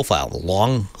BMW profile, the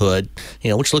long hood,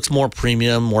 which looks more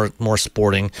premium, more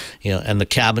sporting, and the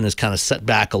cabin is kind of set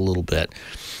back a little bit.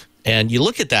 And you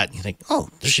look at that and you think, oh,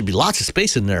 there should be lots of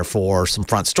space in there for some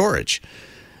front storage.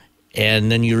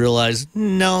 And then you realize,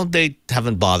 no, they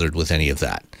haven't bothered with any of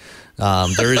that.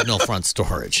 There is no front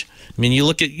storage. I mean, you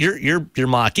look at your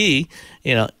Mach-E,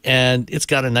 and it's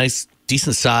got a nice,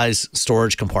 decent size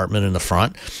storage compartment in the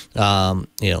front.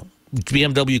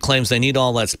 BMW claims they need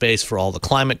all that space for all the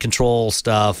climate control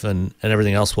stuff and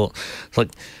everything else. Well, it's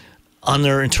like on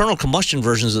their internal combustion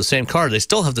versions of the same car, they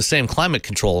still have the same climate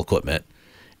control equipment,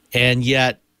 and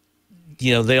yet,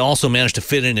 they also managed to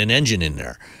fit in an engine in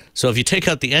there. So if you take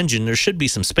out the engine, there should be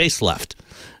some space left.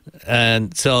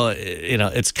 And so,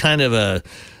 it's kind of a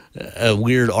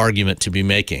weird argument to be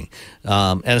making.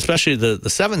 And especially the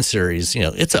 7 Series,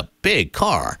 it's a big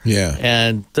car. Yeah.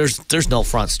 And there's no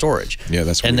front storage. Yeah,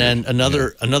 that's And weird.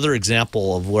 then another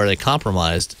example of where they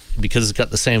compromised, because it's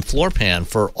got the same floor pan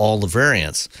for all the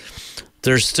variants,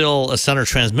 there's still a center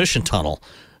transmission tunnel.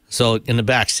 So in the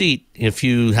back seat, if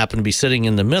you happen to be sitting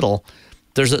in the middle,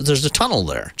 there's a tunnel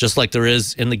there, just like there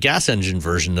is in the gas engine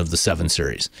version of the 7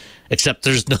 Series, except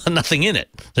there's nothing in it.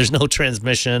 There's no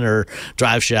transmission or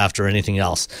drive shaft or anything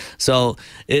else. So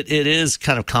it is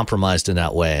kind of compromised in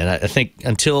that way. And I think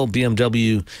until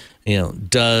BMW,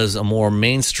 does a more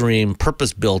mainstream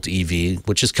purpose-built EV,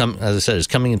 which is as I said, is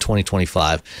coming in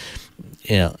 2025,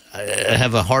 I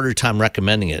have a harder time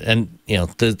recommending it. And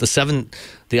the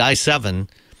i7.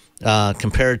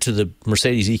 Compared to the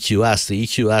Mercedes EQS, the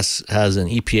EQS has an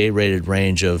EPA-rated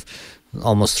range of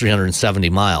almost 370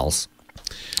 miles.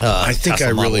 I think Tesla I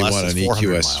really Model S want an is 400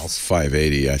 EQS miles.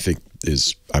 580. I think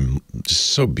I'm just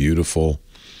so beautiful.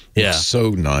 Yeah, It's so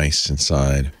nice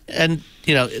inside. and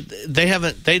I don't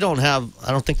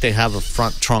think they have a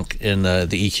front trunk in the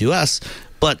EQS.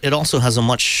 But it also has a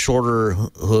much shorter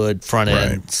hood, front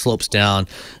end, Right. slopes down.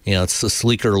 It's a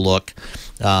sleeker look,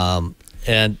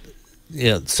 and.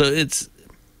 So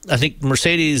I think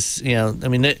Mercedes,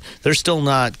 they're still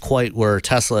not quite where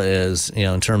Tesla is,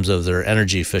 in terms of their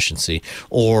energy efficiency,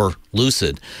 or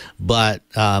Lucid, but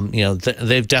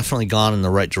they've definitely gone in the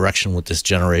right direction with this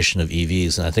generation of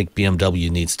EVs, and I think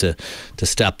BMW needs to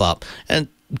step up. And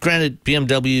granted,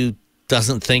 BMW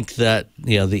doesn't think that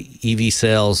the EV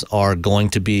sales are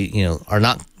going to be they're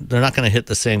not going to hit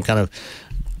the same kind of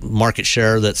market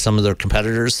share that some of their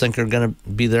competitors think are going to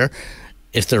be there.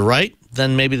 If they're right,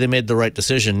 then maybe they made the right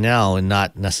decision now and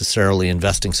not necessarily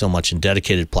investing so much in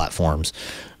dedicated platforms.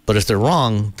 But if they're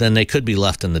wrong, then they could be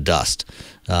left in the dust.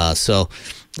 So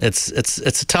it's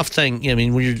a tough thing.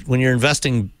 When you're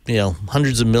investing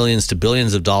hundreds of millions to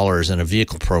billions of dollars in a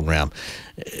vehicle program,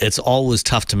 it's always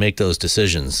tough to make those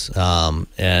decisions.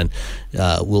 And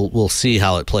we'll see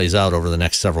how it plays out over the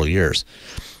next several years.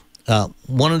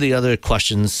 One of the other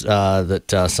questions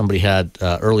that somebody had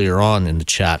earlier on in the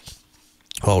chat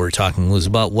while we were talking was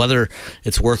about whether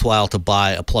it's worthwhile to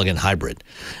buy a plug-in hybrid.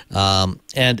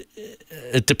 And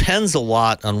it depends a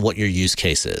lot on what your use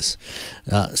case is.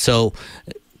 So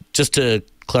just to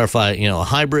clarify, a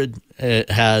hybrid, it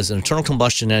has an internal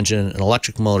combustion engine, an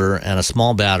electric motor, and a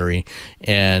small battery,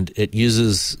 and it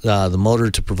uses the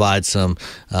motor to provide some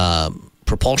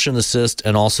propulsion assist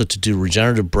and also to do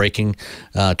regenerative braking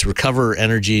to recover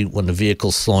energy when the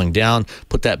vehicle's slowing down,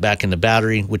 put that back in the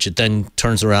battery, which it then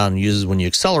turns around and uses when you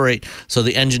accelerate, so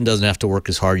the engine doesn't have to work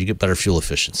as hard. You get better fuel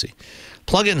efficiency.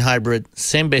 Plug-in hybrid,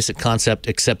 same basic concept,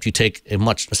 except you take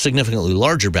a significantly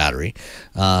larger battery.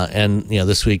 And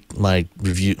this week my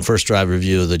first drive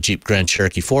review of the Jeep Grand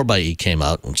Cherokee 4xe came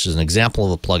out, which is an example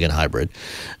of a plug-in hybrid.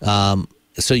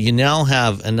 So you now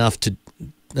have enough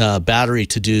battery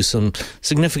to do some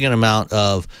significant amount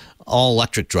of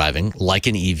all-electric driving, like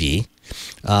an EV.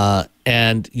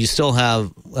 And you still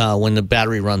have, when the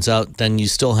battery runs out, then you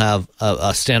still have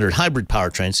a standard hybrid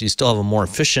powertrain, so you still have a more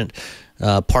efficient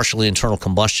partially internal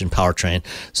combustion powertrain.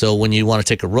 So when you want to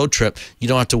take a road trip, you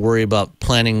don't have to worry about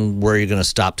planning where you're going to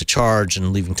stop to charge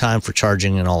and leaving time for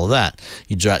charging and all of that.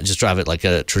 You just drive it like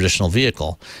a traditional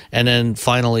vehicle. And then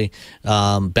finally,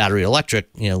 battery electric,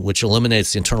 which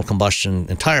eliminates the internal combustion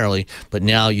entirely, but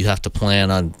now you have to plan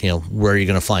on, where you're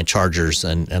going to find chargers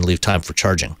and leave time for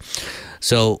charging.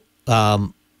 So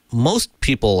most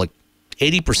people, like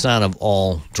 80% of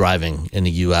all driving in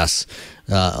the U.S.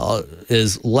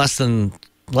 Is less than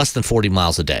 40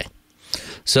 miles a day.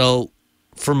 So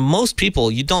for most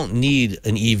people, you don't need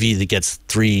an EV that gets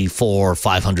 300, 400,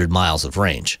 500 miles of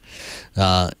range.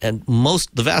 And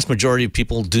the vast majority of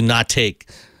people do not take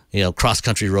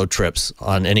cross-country road trips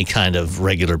on any kind of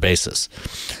regular basis.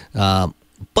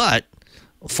 But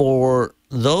for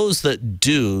those that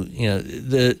do,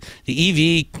 the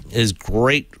EV is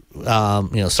great.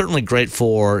 Certainly great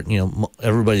for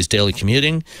everybody's daily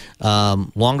commuting.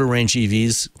 Longer range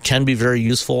EVs can be very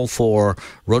useful for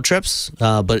road trips,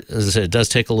 but as I said, it does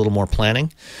take a little more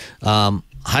planning.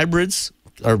 Hybrids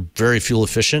are very fuel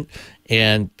efficient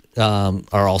and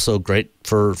are also great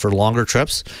for longer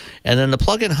trips. And then the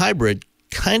plug-in hybrid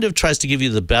kind of tries to give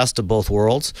you the best of both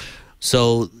worlds.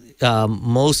 So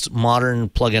most modern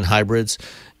plug-in hybrids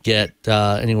get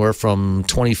anywhere from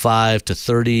 25 to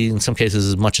 30, in some cases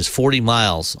as much as 40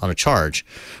 miles on a charge,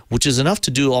 which is enough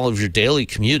to do all of your daily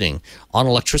commuting on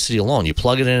electricity alone. You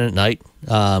plug it in at night,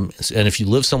 and if you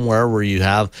live somewhere where you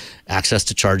have access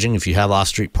to charging, if you have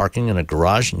off-street parking in a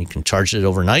garage and you can charge it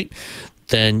overnight,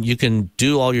 then you can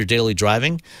do all your daily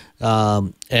driving,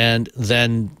 and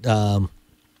then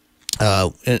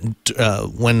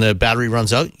when the battery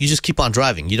runs out, you just keep on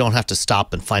driving. You don't have to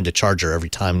stop and find a charger every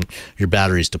time your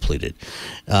battery is depleted.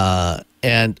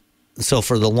 And so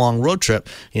for the long road trip,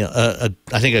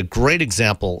 I think a great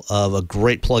example of a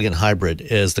great plug-in hybrid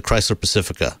is the Chrysler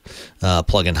Pacifica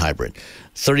plug-in hybrid.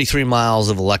 33 miles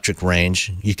of electric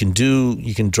range. You can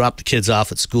drop the kids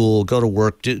off at school, go to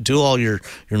work, do all your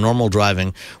normal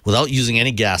driving without using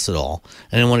any gas at all.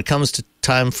 And then when it comes to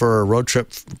time for a road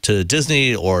trip to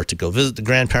Disney or to go visit the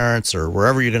grandparents or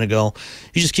wherever you're going to go,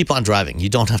 you just keep on driving. You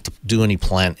don't have to do any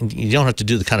plan. You don't have to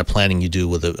do the kind of planning you do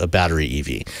with a battery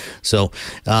EV. So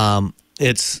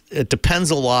it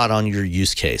depends a lot on your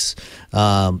use case.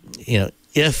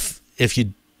 If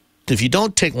you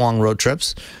don't take long road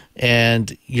trips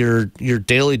and your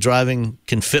daily driving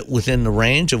can fit within the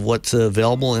range of what's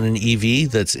available in an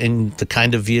EV that's in the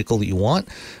kind of vehicle that you want,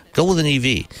 go with an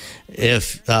EV.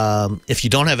 If you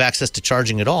don't have access to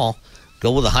charging at all,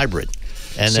 go with a hybrid.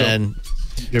 And then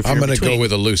I'm going to go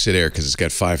with a Lucid Air because it's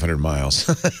got 500 miles.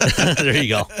 There you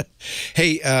go.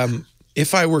 Hey,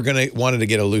 if I wanted to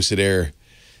get a Lucid Air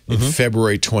in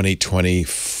February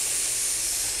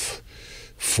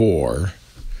 2024,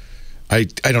 I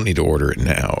don't need to order it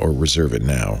now or reserve it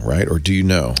now, right? Or do you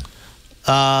know?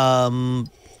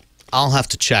 I'll have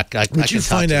to check. Would you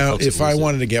find out if I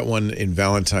wanted to get one in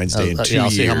Valentine's Day in 2 years?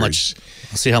 I'll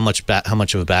see how much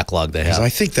of a backlog they have. I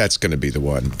think that's going to be the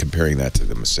one. Comparing that to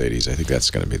the Mercedes, I think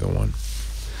that's going to be the one.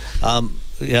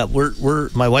 Yeah,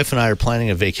 my wife and I are planning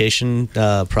a vacation,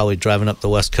 probably driving up the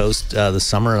West Coast this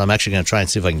summer, and I'm actually going to try and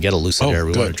see if I can get a Lucid Air.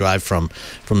 We want to drive from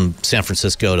San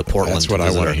Francisco to Portland. That's what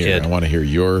I want to hear. I want to hear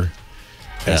your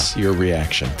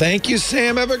reaction. Thank you,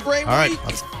 Sam. Have a great week. All right.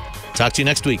 I'll talk to you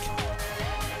next week.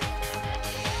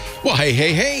 Well,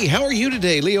 hey, how are you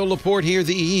today? Leo Laporte here,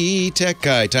 the tech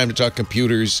guy. Time to talk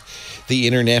computers, the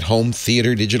internet, home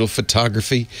theater, digital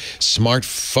photography,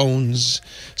 smartphones,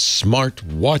 smart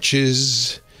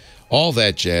watches, all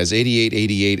that jazz.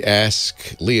 8888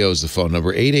 Ask Leo's the phone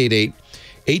number.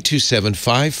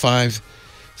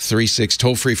 888-827-5536.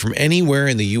 Toll free from anywhere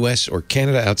in the U.S. or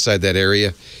Canada outside that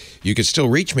area. You can still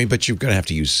reach me, but you're going to have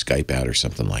to use Skype out or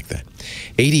something like that.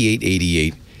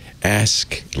 8888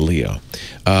 Ask Leo,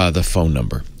 the phone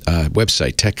number.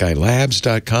 website,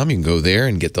 techguylabs.com. You can go there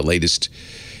and get the latest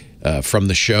from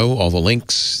the show, all the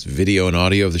links, video and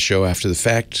audio of the show after the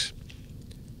fact,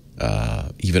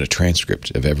 even a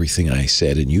transcript of everything I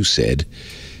said and you said.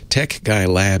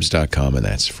 techguylabs.com, and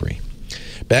that's free.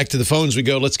 Back to the phones we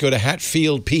go. Let's go to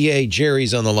Hatfield, PA.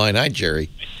 Jerry's on the line. Hi, Jerry.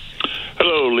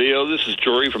 Hello, Leo. This is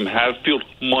Jerry from Hatfield,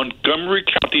 Montgomery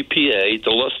County, PA,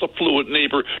 the less affluent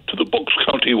neighbor to the Bucks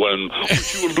County one,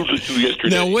 which you alluded to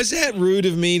yesterday. Now, was that rude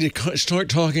of me to start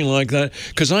talking like that?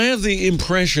 Because I have the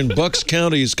impression Bucks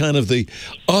County is kind of the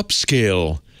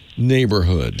upscale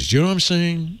neighborhood. Do you know what I'm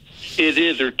saying? It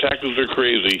is. Their taxes are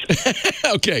crazy.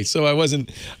 Okay, so I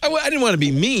didn't want to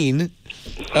be mean.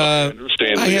 I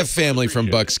understand. I have family from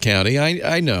Bucks County.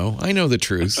 I know the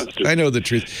truth. I know the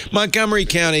truth. Montgomery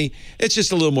County, it's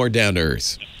just a little more down to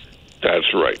earth.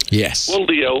 That's right. Yes. Well,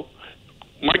 Leo,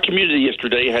 my community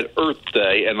yesterday had Earth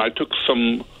Day, and I took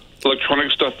some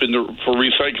electronic stuff for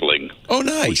recycling. Oh,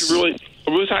 nice.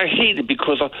 Which I hated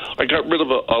because I got rid of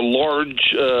a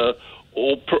large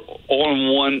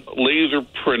all-in-one laser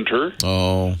printer.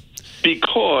 Oh.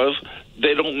 Because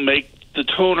they don't make the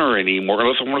toner anymore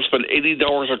unless I want to spend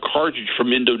 $80 a cartridge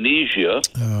from Indonesia.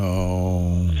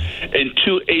 Oh. And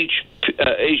 2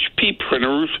 HP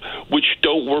printers which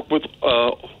don't work with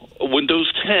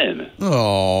Windows 10.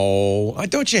 Oh,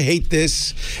 don't you hate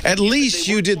this? At least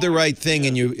you did the right thing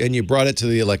and you brought it to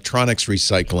the electronics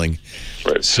recycling.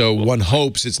 Right. So one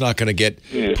hopes it's not going to get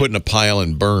put in a pile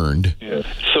and burned. Yeah.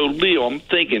 So, Leo, I'm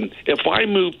thinking, if I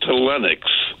move to Linux,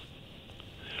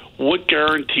 what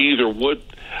guarantees or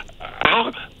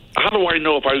how do I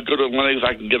know if I go to Linux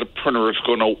I can get a printer that's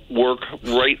going to work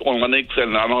right on Linux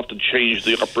and I don't have to change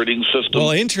the operating system?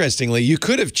 Well, interestingly, you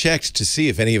could have checked to see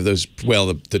if any of those,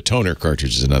 well, the toner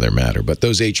cartridge is another matter, but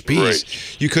those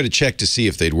HPs, you could have checked to see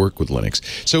if they'd work with Linux.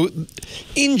 So,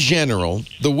 in general,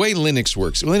 the way Linux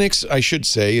works, Linux, I should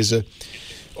say, is a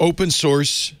open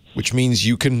source, which means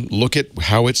you can look at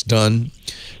how it's done,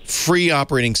 free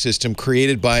operating system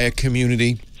created by a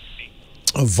community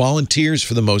of volunteers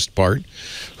for the most part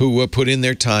who put in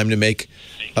their time to make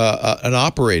an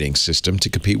operating system to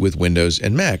compete with Windows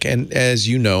and Mac. And as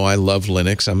you know, I love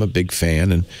Linux. I'm a big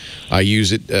fan, and I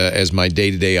use it as my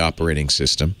day-to-day operating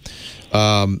system.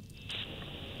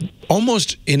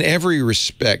 Almost in every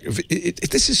respect,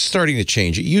 this is starting to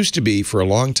change. It used to be for a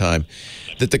long time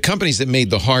that the companies that made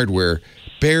the hardware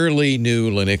barely knew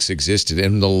Linux existed.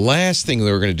 And the last thing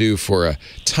they were going to do for a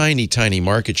tiny, tiny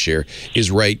market share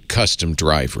is write custom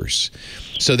drivers.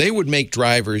 So they would make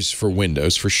drivers for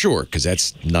Windows for sure, because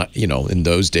that's not, in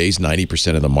those days,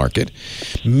 90% of the market.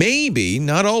 Maybe,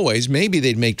 not always, maybe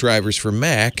they'd make drivers for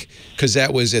Mac, because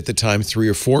that was at the time 3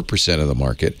 or 4% of the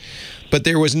market. But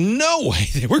there was no way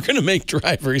they were going to make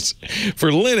drivers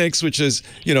for Linux, which is,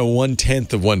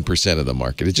 1/10 of 1% of the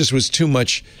market. It just was too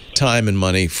much time and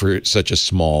money for such a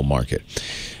small market.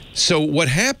 So what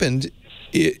happened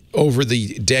over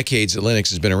the decades that Linux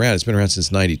has been around, it's been around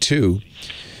since 92,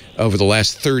 over the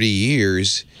last 30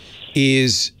 years,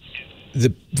 is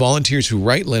the volunteers who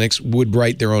write Linux would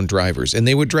write their own drivers. And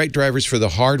they would write drivers for the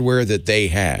hardware that they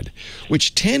had,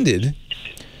 which tended,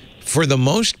 for the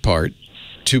most part,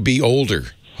 to be older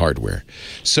hardware.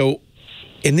 So,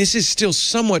 and this is still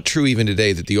somewhat true even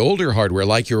today, that the older hardware,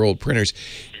 like your old printers,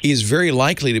 is very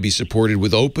likely to be supported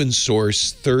with open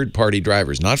source third-party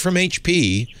drivers. Not from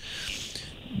HP,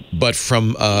 but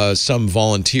from some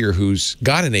volunteer who's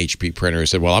got an HP printer and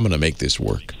said, well, I'm going to make this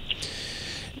work.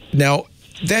 Now,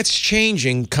 that's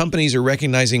changing. Companies are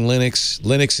recognizing Linux.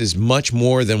 Linux is much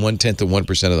more than 1/10 of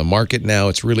 1% of the market now.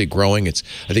 It's really growing. It's,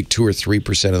 I think, 2 or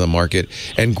 3% of the market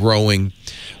and growing.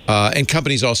 And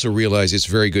companies also realize it's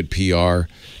very good PR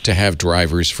to have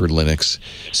drivers for Linux.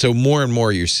 So more and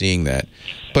more you're seeing that.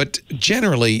 But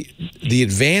generally, the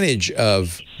advantage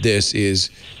of this is,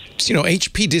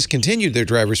 HP discontinued their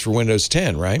drivers for Windows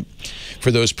 10, right? For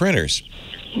those printers.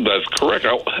 That's correct.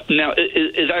 Now,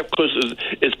 is that because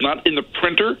it's not in the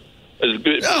printer?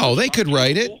 No, they could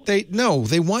write it.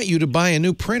 They want you to buy a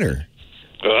new printer.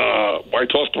 Why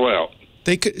toss them out?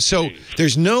 They could. So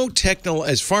there's no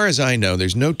as far as I know,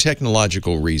 there's no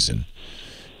technological reason,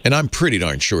 and I'm pretty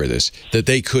darn sure of this, that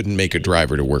they couldn't make a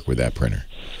driver to work with that printer.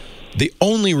 The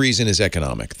only reason is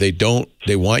economic. They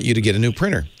want you to get a new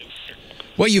printer.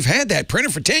 Well, you've had that printer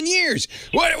for 10 years.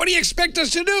 What do you expect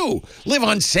us to do? Live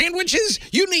on sandwiches?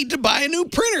 You need to buy a new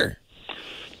printer.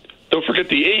 Don't forget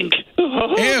the ink.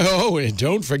 And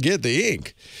don't forget the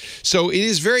ink. So it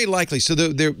is very likely. So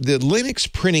the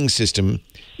Linux printing system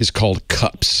is called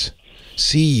CUPS.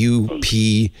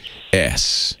 CUPS.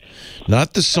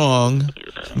 Not the song,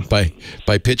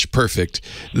 by Pitch Perfect,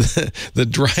 the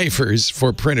drivers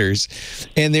for printers,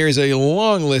 and there is a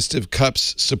long list of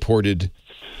CUPS supported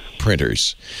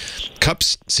printers.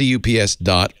 CUPS.org.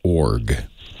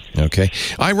 Okay.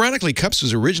 Ironically, CUPS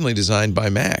was originally designed by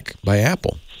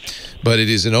Apple, but it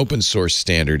is an open source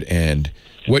standard. And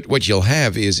what you'll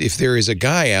have is, if there is a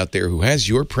guy out there who has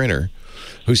your printer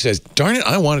who says, darn it,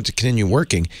 I want it to continue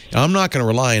working, I'm not going to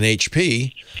rely on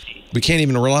HP. We can't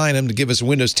even rely on them to give us a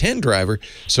Windows 10 driver,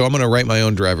 so I'm going to write my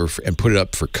own driver and put it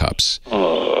up for CUPS.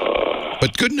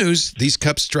 But good news, these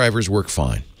CUPS drivers work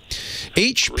fine.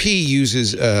 HP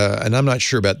uses, and I'm not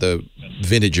sure about the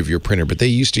vintage of your printer, but they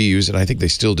used to use, and I think they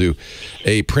still do,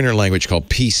 a printer language called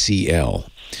PCL.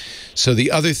 So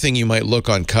the other thing you might look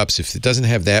on CUPS, if it doesn't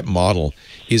have that model,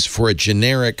 is for a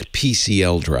generic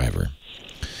PCL driver.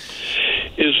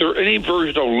 Is there any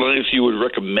version of Linux you would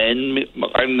recommend?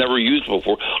 I've never used it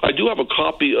before. I do have a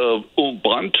copy of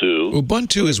Ubuntu.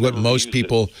 Ubuntu is what most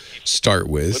people start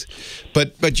with,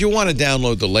 but you'll want to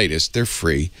download the latest. They're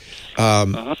free.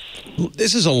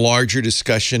 This is a larger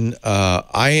discussion.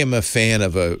 I am a fan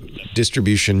of a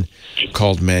distribution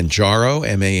called Manjaro,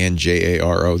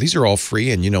 Manjaro. These are all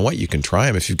free, and you know what? You can try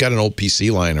them. If you've got an old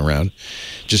PC lying around,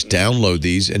 just download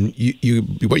these, and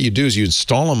what you do is you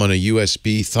install them on a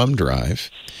USB thumb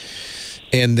drive,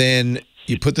 and then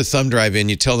you put the thumb drive in,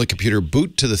 you tell the computer,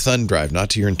 boot to the thumb drive, not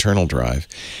to your internal drive,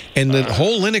 and the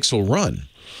whole Linux will run.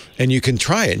 And you can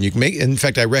try it. And you can make. In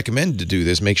fact, I recommend to do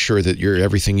this. Make sure that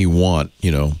everything you want,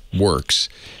 works.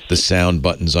 The sound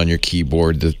buttons on your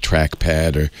keyboard, the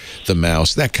trackpad, or the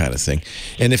mouse, that kind of thing.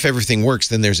 And if everything works,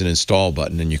 then there's an install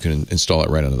button, and you can install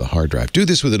it right onto the hard drive. Do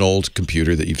this with an old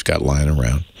computer that you've got lying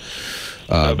around.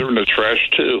 They're in the trash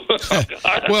too.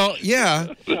 Well, yeah,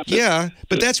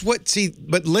 but that's what. See,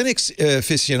 but Linux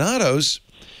aficionados,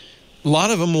 a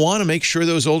lot of them want to make sure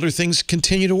those older things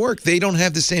continue to work. They don't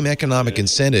have the same economic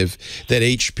incentive that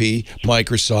HP,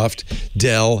 Microsoft,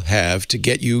 Dell have to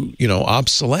get you,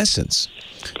 obsolescence.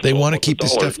 They want to keep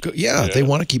this stuff. They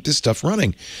want to keep this stuff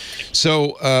running.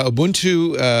 So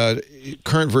Ubuntu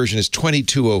current version is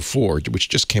 2204, which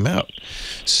just came out.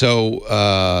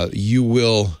 So you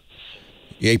will.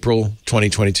 April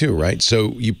 2022, right?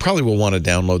 So you probably will want to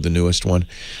download the newest one.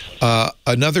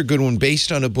 Another good one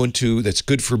based on Ubuntu that's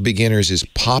good for beginners is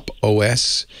Pop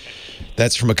OS.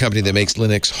 That's from a company that makes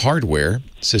Linux hardware,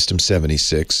 System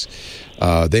 76.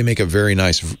 They make a very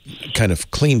nice, kind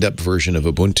of cleaned up version of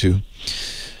Ubuntu.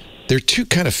 There are two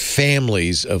kind of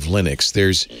families of Linux.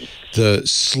 There's the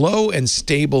slow and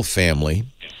stable family,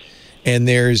 and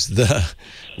there's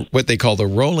what they call the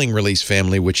rolling release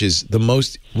family, which is the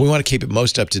most, we want to keep it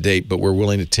most up to date, but we're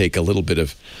willing to take a little bit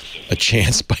of a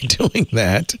chance by doing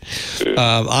that.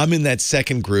 I'm in that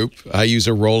second group. I use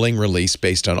a rolling release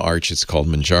based on Arch. It's called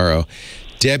Manjaro.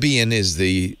 Debian is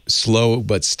the slow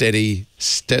but steady,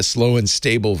 slow and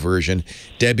stable version.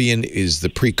 Debian is the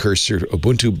precursor.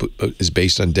 Ubuntu is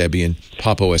based on Debian.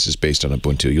 Pop OS is based on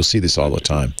Ubuntu. You'll see this all the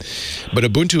time. But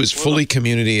Ubuntu is fully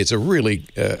community. It's a really,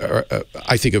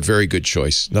 I think, a very good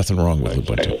choice. Nothing wrong with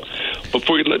Ubuntu.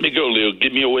 Before you let me go, Leo,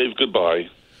 give me a wave goodbye.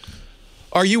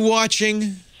 Are you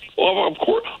watching? Well, of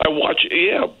course. I watch,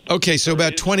 yeah. Okay, so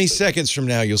about 20 seconds from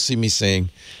now, you'll see me saying,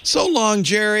 "So long,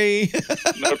 Jerry."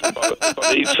 No, about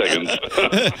 8 seconds.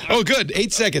 Oh, good.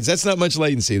 8 seconds. That's not much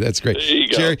latency. That's great. There you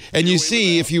go. Jerry, and you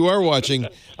see, if you are watching,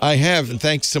 I have, and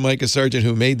thanks to Micah Sargent,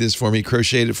 who made this for me,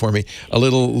 crocheted it for me, a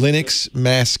little Linux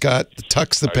mascot,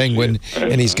 Tux the Penguin,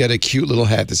 and he's got a cute little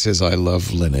hat that says, "I love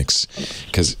Linux,"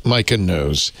 because Micah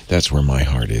knows that's where my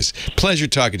heart is. Pleasure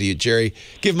talking to you, Jerry.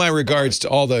 Give my regards to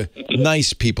all the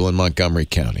nice people in Montgomery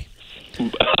County.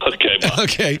 Okay, bye.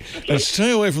 Okay, now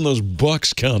stay away from those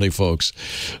Bucks County folks.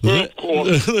 They're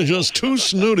just too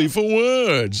snooty for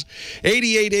words.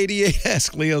 8888,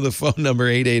 ask Leo the phone number,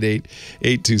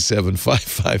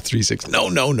 888-827-5536.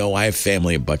 No, I have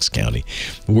family in Bucks County.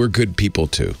 We're good people,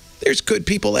 too. There's good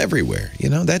people everywhere.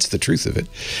 That's the truth of it.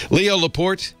 Leo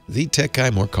Laporte, the tech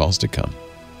guy. More calls to come.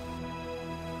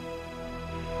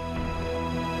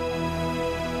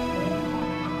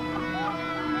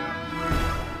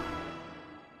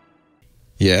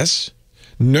 Yes.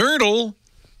 Nerdle.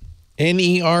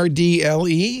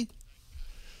 Nerdle.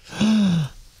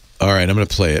 All right, I'm going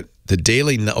to play it. The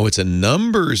daily, it's a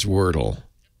numbers wordle.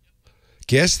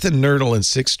 Guess the Nerdle in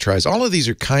 6 tries. All of these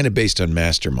are kind of based on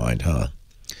Mastermind, huh?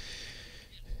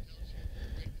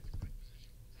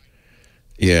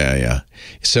 Yeah.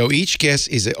 So each guess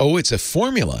is, it's a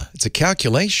formula. It's a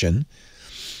calculation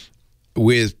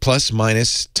with plus,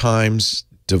 minus, times,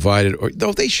 divided, or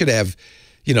though they should have,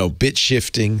 bit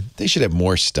shifting. They should have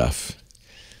more stuff.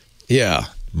 Yeah.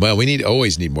 Well, we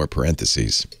always need more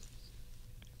parentheses.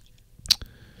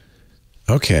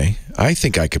 Okay. I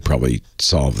think I could probably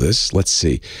solve this. Let's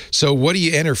see. So what do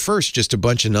you enter first? Just a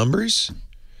bunch of numbers?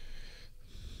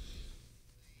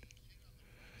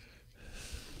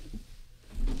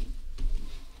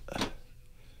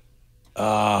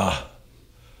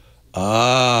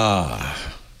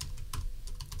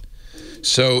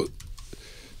 So,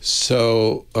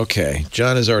 okay.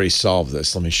 John has already solved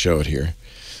this. Let me show it here.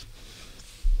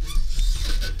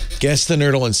 Guess the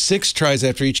nerdle in 6 tries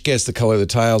after each guess the color of the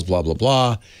tiles, blah, blah,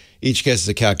 blah. Each guess is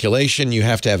a calculation. You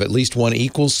have to have at least one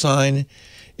equals sign.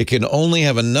 It can only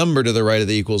have a number to the right of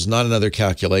the equals, not another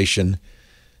calculation.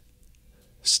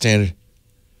 Standard.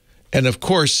 And of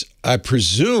course, I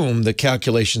presume the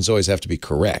calculations always have to be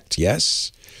correct,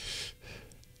 yes?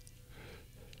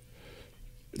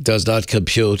 Does not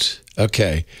compute.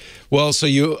 Okay. Well, so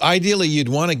ideally you'd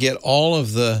want to get all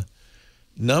of the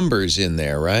numbers in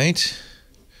there, right?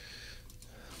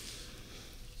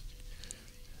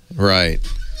 Right.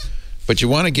 But you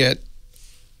want to get,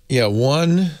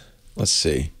 one, let's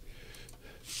see.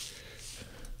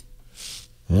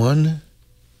 1,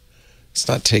 it's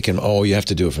not taken, you have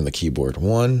to do it from the keyboard.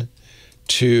 1,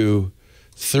 2,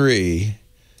 3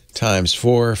 times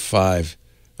 4, 5.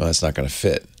 Well, that's not going to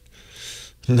fit.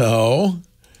 No.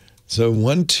 So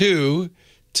 1, 2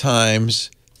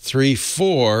 times 3,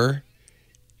 4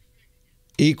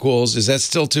 equals, is that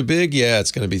still too big? Yeah,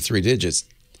 it's going to be 3 digits.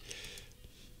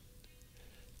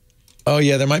 Oh,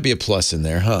 yeah, there might be a plus in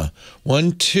there, huh?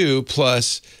 1, 2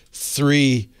 plus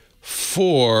 3,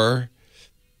 4.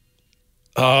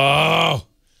 Oh,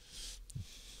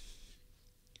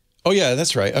 yeah,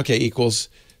 that's right. Okay, equals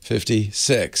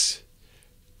 56.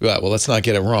 Well, let's not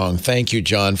get it wrong. Thank you,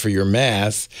 John, for your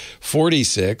math.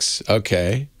 46.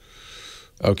 Okay.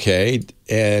 Okay,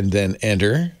 and then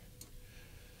enter.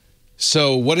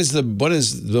 So what does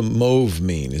the mauve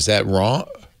mean? Is that wrong?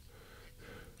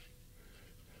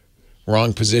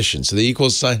 Wrong position. So the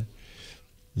equals sign,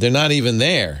 they're not even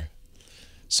there.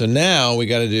 So now we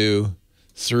got to do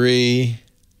 3,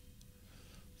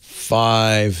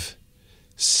 5,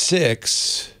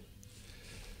 6.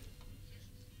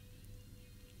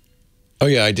 Oh,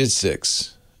 yeah, I did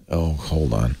 6. Oh,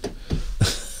 hold on.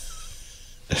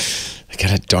 I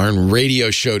got a darn radio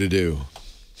show to do.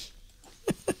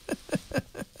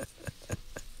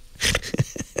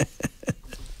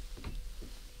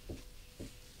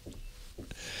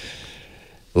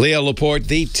 Leo Laporte,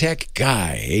 the tech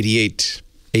guy,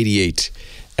 8888.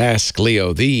 Ask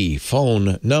Leo, the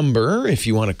phone number, if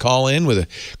you want to call in with a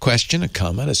question, a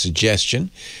comment, a suggestion.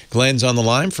 Glenn's on the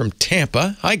line from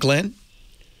Tampa. Hi, Glenn.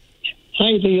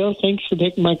 Hi, Leo. Thanks for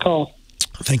taking my call.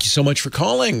 Thank you so much for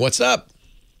calling. What's up?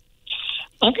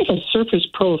 I've got a Surface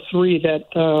Pro 3.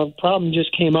 That problem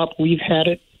just came up. We've had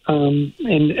it,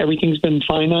 and everything's been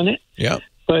fine on it. Yeah.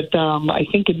 But I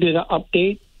think it did an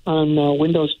update on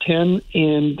Windows 10,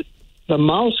 and the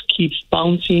mouse keeps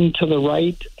bouncing to the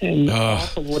right and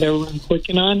off of whatever I'm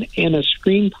clicking on, and a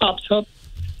screen pops up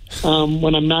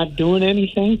when I'm not doing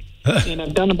anything. And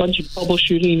I've done a bunch of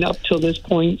troubleshooting up till this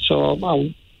point, so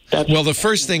well, the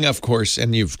first thing, of course,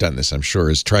 and you've done this, I'm sure,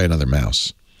 is try another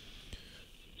mouse.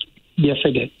 Yes,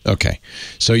 I did. Okay.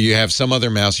 So you have some other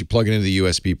mouse, you plug it into the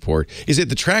USB port. Is it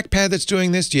the trackpad that's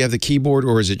doing this? Do you have the keyboard,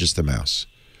 or is it just the mouse?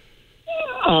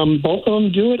 Both of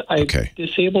them do it. I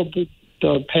disabled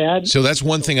the pad. So that's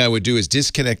one thing I would do, is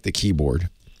disconnect the keyboard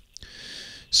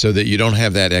so that you don't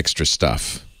have that extra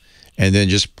stuff. And then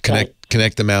just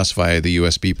connect the mouse via the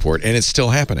USB port, and it's still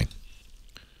happening.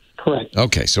 Correct.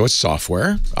 Okay, so it's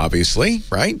software, obviously,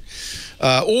 right?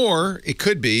 Or it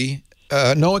could be,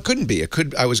 no, it couldn't be.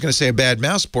 I was going to say a bad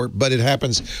mouse port, but it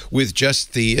happens with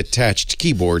just the attached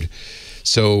keyboard.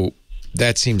 So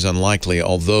that seems unlikely,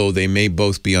 although they may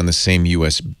both be on the same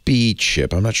USB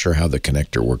chip. I'm not sure how the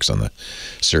connector works on the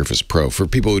Surface Pro. For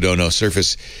people who don't know,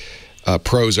 Surface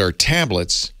Pros are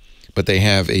tablets, but they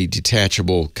have a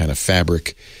detachable kind of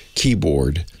fabric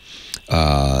keyboard.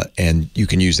 And you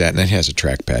can use that, and it has a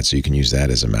trackpad, so you can use that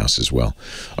as a mouse as well.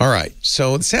 All right,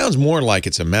 so it sounds more like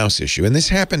it's a mouse issue. And this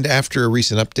happened after a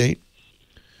recent update?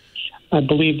 I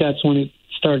believe that's when it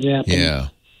started happening. Yeah.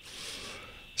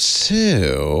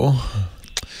 So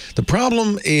the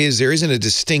problem is there isn't a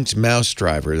distinct mouse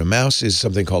driver. The mouse is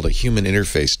something called a human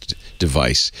interface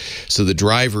device. So the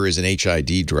driver is an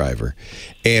HID driver,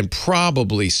 and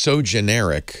probably so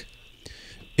generic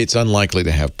it's unlikely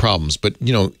to have problems. But,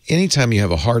 you know, anytime you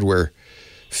have a hardware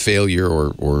failure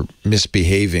or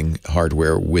misbehaving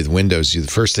hardware with Windows, the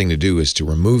first thing to do is to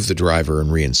remove the driver and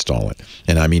reinstall it.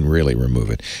 And I mean really remove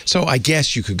it. So I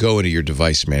guess you could go into your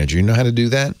device manager. You know how to do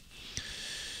that?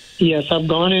 Yes, I've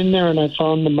gone in there and I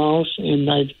found the mouse,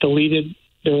 and I've deleted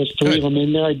There was 3 of them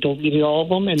in there. I deleted all of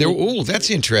them. And that's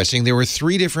interesting. There were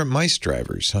 3 different mice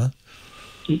drivers, huh?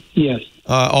 Yes.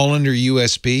 All under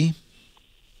USB?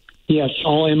 Yes,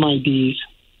 all MIDs.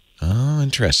 Oh,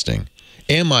 interesting.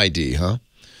 MID, huh?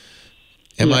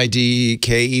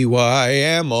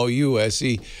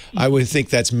 MIDKEYMOUSE. I would think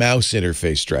that's mouse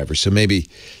interface driver. So maybe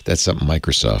that's something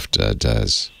Microsoft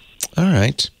does. All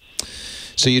right.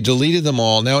 So you deleted them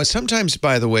all. Now, sometimes,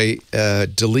 by the way,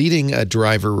 deleting a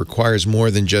driver requires more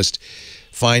than just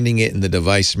finding it in the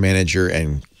device manager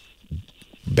and,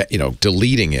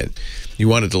 deleting it. You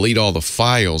want to delete all the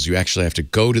files. You actually have to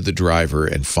go to the driver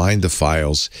and find the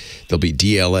files. There'll be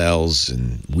DLLs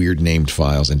and weird named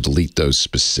files and delete those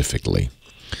specifically.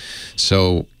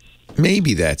 So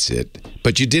maybe that's it.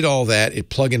 But you did all that. It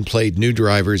plug and played new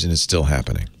drivers, and it's still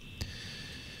happening.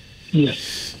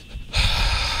 Yes.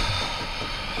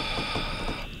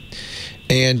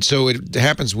 And so it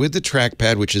happens with the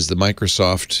trackpad, which is the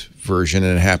Microsoft version,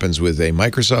 and it happens with a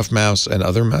Microsoft mouse and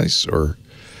other mice, or?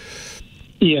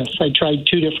 Yes, I tried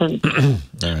 2 different all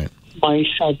right. mice.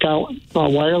 I've got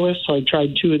wireless, so I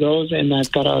tried 2 of those, and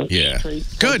I've got a straight.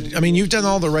 Good. I mean, you've done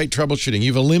all the right troubleshooting.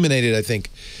 You've eliminated, I think,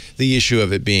 the issue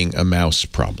of it being a mouse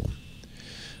problem,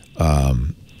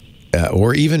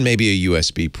 or even maybe a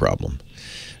USB problem,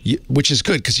 which is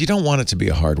good because you don't want it to be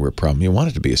a hardware problem. You want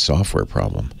it to be a software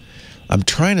problem. I'm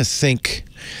trying to think.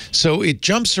 So it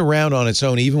jumps around on its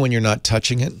own even when you're not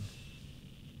touching it?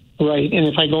 Right. And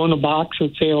if I go in the box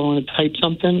and say I want to type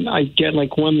something, I get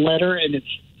like 1 letter and it's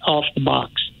off the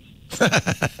box.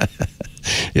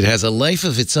 It has a life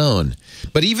of its own.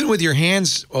 But even with your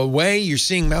hands away, you're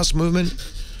seeing mouse movement?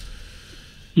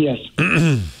 Yes.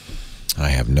 I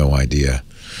have no idea.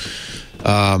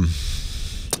 I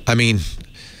mean,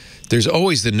 there's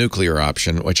always the nuclear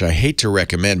option, which I hate to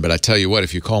recommend, but I tell you what,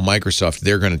 if you call Microsoft,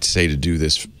 they're going to say to do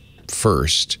this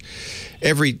first.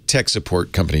 Every tech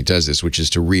support company does this, which is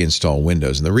to reinstall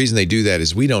Windows. And the reason they do that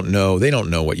is they don't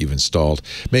know what you've installed.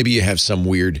 Maybe you have some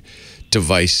weird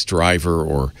device driver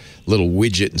or little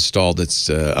widget installed that's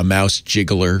a mouse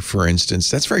jiggler, for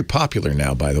instance. That's very popular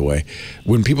now, by the way.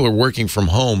 When people are working from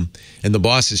home and the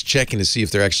boss is checking to see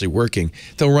if they're actually working,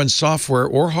 they'll run software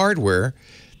or hardware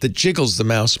that jiggles the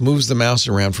mouse, moves the mouse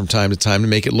around from time to time to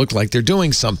make it look like they're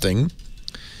doing something.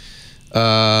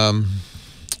 So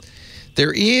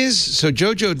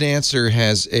JoJo Dancer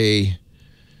has a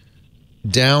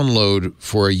download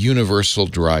for a universal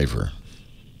driver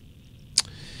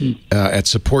at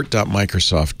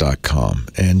support.microsoft.com.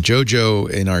 And JoJo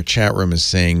in our chat room is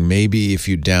saying maybe if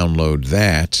you download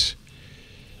that,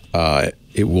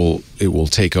 it will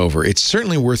take over. It's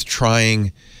certainly worth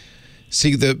trying.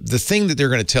 See, the thing that they're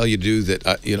going to tell you to do that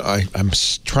I'm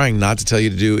trying not to tell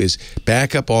you to do is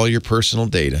back up all your personal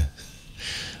data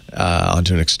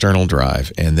onto an external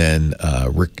drive, and then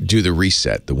do the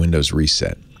reset, the Windows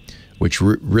reset, which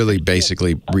really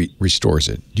basically restores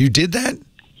it. You did that?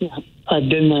 Yeah, I've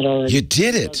done that already. You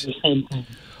did it?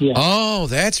 Yeah. Oh,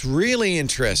 that's really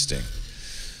interesting.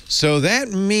 So that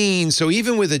means,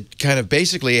 even with a kind of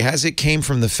basically, as it came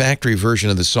from the factory version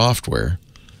of the software,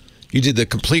 you did the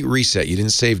complete reset. You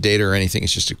didn't save data or anything.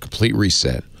 It's just a complete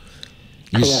reset.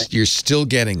 You're still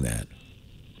getting that.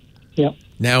 Yep.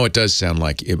 Now it does sound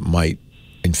like it might,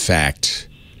 in fact,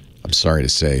 I'm sorry to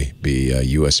say, be a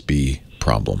USB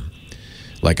problem,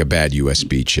 like a bad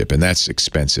USB chip, and that's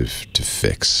expensive to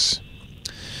fix.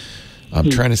 I'm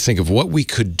trying to think of what we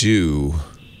could do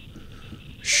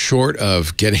short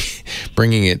of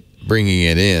bringing it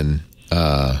in.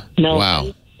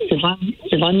 Wow.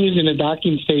 If I'm using a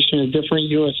docking station, a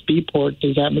different USB port,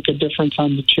 does that make a difference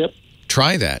on the chip?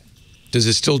 Try that. Does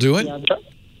it still do it?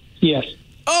 Yes.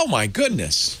 Oh, my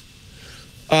goodness.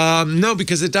 No,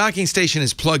 because the docking station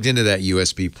is plugged into that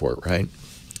USB port, right?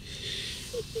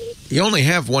 You only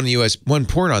have one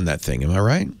port on that thing, am I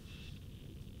right?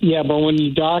 Yeah, but when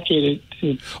you dock it...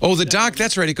 Oh, the dock,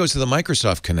 that's right. It goes to the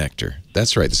Microsoft connector.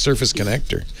 That's right, the Surface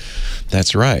connector.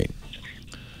 That's right.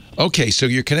 Okay, so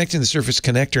you're connecting the Surface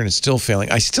connector and it's still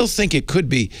failing. I still think it could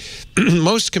be...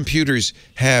 Most computers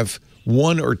have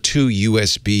 1 or 2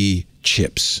 USB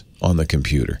chips on the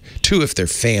computer. 2 if they're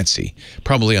fancy.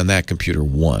 Probably on that computer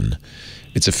 1.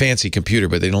 It's a fancy computer,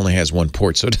 but it only has 1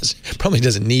 port, so it probably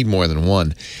doesn't need more than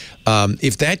 1.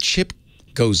 If that chip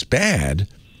goes bad,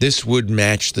 this would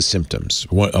match the symptoms.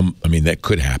 I mean, that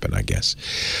could happen, I guess.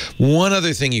 One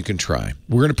other thing you can try.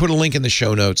 We're going to put a link in the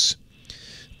show notes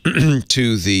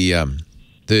to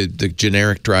the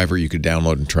generic driver you could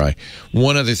download and try.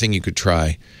 One other thing you could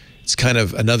try, it's kind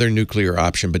of another nuclear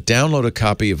option, but download a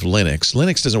copy of Linux.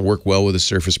 Linux doesn't work well with the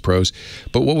Surface Pros,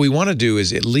 but what we want to do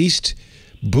is at least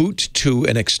boot to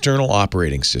an external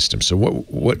operating system. So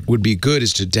what would be good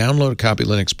is to download a copy of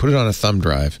Linux, put it on a thumb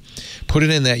drive, put it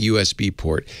in that USB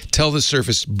port, tell the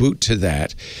Surface boot to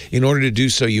that. In order to do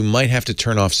so, you might have to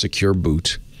turn off secure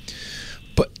boot.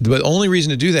 But the only reason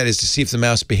to do that is to see if the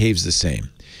mouse behaves the same.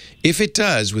 If it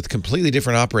does, with completely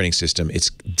different operating system, it's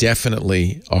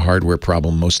definitely a hardware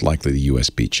problem, most likely the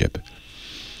USB chip.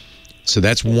 So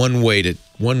that's one way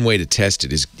to test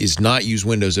it is not use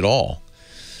Windows at all.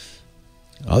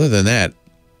 Other than that,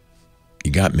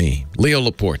 you got me. Leo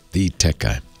Laporte, the tech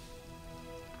guy.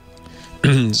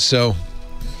 So,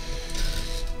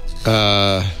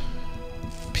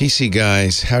 PC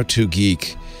Guys, How To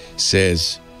Geek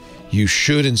says you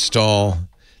should install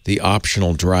the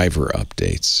optional driver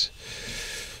updates.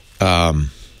 I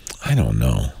don't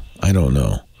know.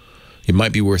 It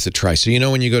might be worth a try. So, you know,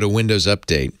 when you go to Windows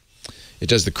Update, it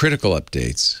does the critical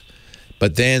updates,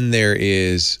 but then there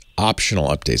is optional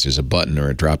updates. There's a button or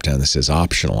a drop-down that says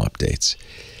optional updates.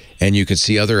 And you can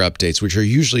see other updates, which are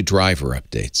usually driver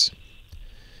updates.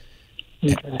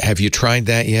 Okay. Have you tried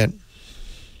that yet?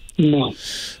 No.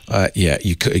 Yeah,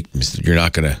 you could. You're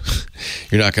not gonna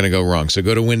go wrong. So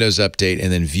go to Windows Update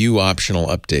and then View Optional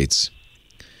Updates,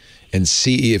 and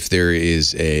see if there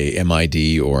is a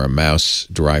MID or a mouse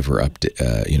driver update,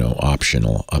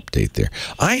 optional update there.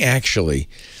 I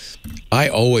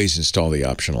always install the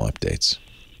optional updates.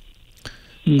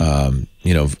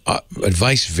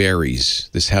 Advice varies.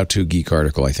 This How To Geek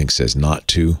article, I think, says not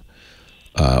to.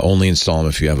 Only install them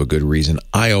if you have a good reason.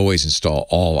 I always install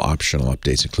all optional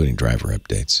updates, including driver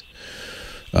updates.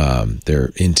 They're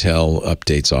Intel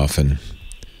updates often.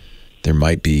 There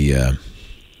might be a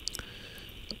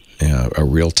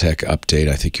Realtek update.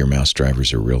 I think your mouse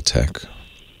drivers are Realtek.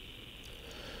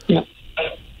 Yeah.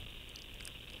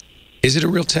 Is it a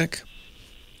Realtek?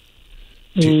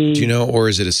 Do you know, or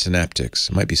is it a Synaptics?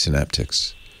 It might be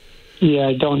Synaptics. Yeah,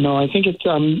 I don't know. I think it's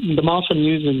the mouse I'm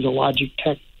using is a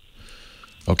Logitech.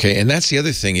 Okay, and that's the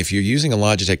other thing. If you're using a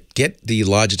Logitech, get the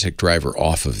Logitech driver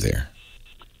off of there.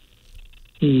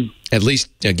 At least,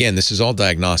 again, this is all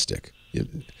diagnostic.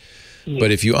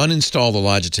 But if you uninstall the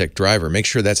Logitech driver, make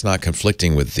sure that's not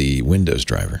conflicting with the Windows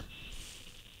driver.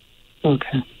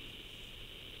 Okay.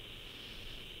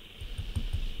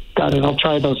 Got it. I'll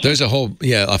try those. There's a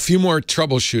few more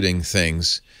troubleshooting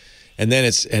things, and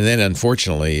then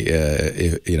unfortunately,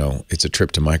 it's a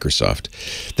trip to Microsoft.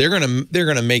 They're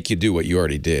gonna make you do what you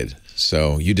already did.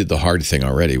 So you did the hard thing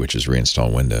already, which is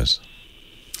reinstall Windows.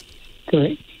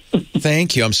 Great.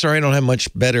 Thank you. I'm sorry I don't have much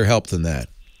better help than that.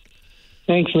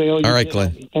 Thanks, Leo. All right,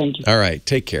 Glenn. Thank you. All right.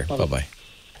 Take care. Bye-bye.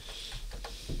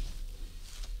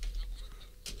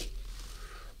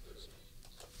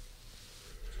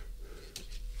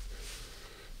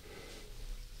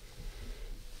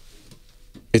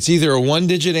 It's either a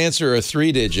 1-digit answer or a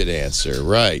 3-digit answer.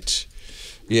 Right.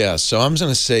 Yeah, so I'm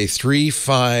going to say 3,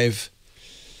 5.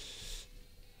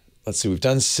 Let's see, we've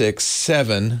done 6,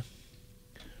 7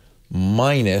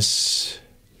 minus,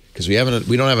 because we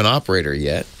don't have an operator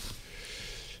yet.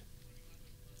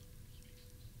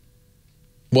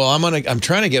 Well, I'm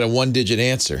trying to get a 1-digit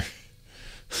answer.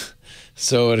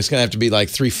 So it's going to have to be like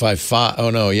 3, 5, 5. Oh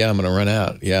no, yeah, I'm going to run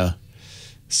out. Yeah.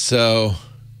 So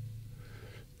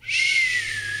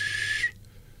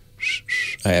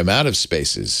I am out of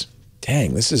spaces.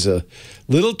 Dang, this is a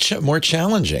little more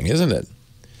challenging, isn't it?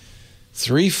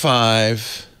 3,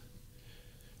 5.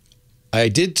 I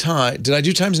did time. Did I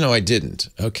do times? No, I didn't.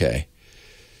 Okay.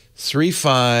 3,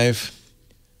 5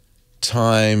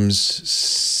 times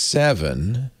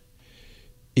 7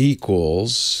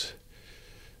 equals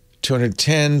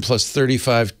 210 plus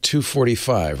 35,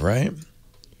 245, right?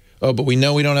 Oh, but we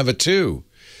know we don't have a 2.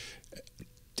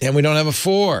 And we don't have a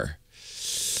 4.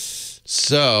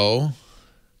 So,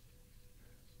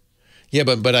 yeah,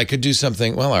 but I could do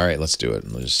something. Well, all right, let's do it.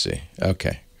 Let's just see.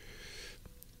 Okay.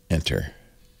 Enter.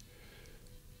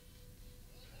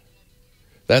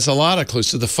 That's a lot of clues.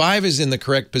 So the 5 is in the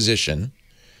correct position,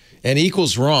 and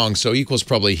equals wrong, so equals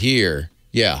probably here.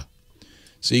 Yeah.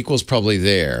 So equals probably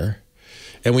there.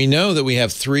 And we know that we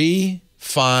have 3,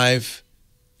 5,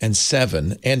 and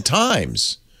 7, and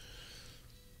times.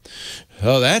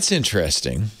 Oh, that's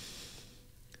interesting.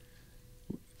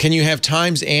 Can you have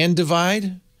times and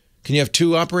divide? Can you have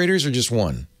 2 operators or just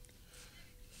 1?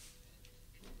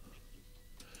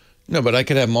 No, but I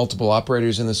could have multiple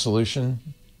operators in the solution.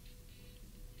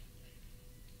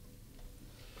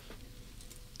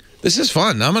 This is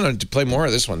fun. I'm going to play more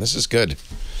of this one. This is good.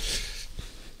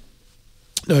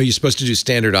 No, you're supposed to do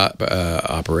standard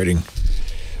operating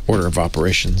order of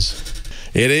operations.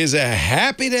 It is a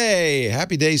happy day.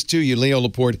 Happy days to you, Leo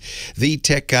Laporte, the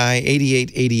tech guy,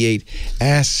 8888.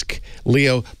 Ask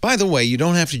Leo. By the way, you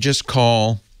don't have to just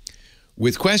call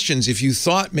with questions. If you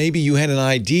thought maybe you had an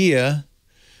idea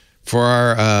for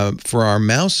our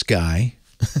mouse guy,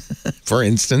 for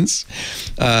instance,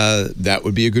 that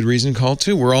would be a good reason to call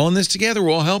too. We're all in this together.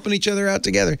 We're all helping each other out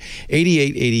together.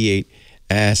 8888.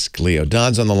 Ask Leo.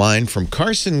 Don's on the line from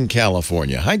Carson,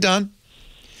 California. Hi, Don.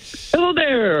 Hello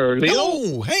there, Leo.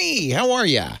 Hello. Hey, how are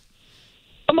ya?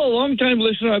 I'm a long-time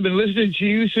listener. I've been listening to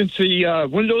you since the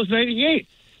Windows 98.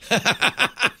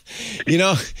 You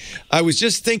know, I was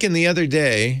just thinking the other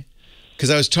day, because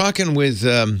I was talking with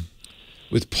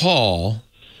Paul,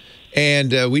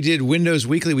 and we did Windows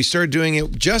Weekly. We started doing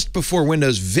it just before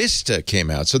Windows Vista came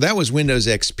out. So that was Windows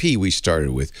XP we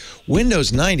started with.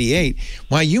 Windows 98,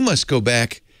 why, you must go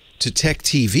back to Tech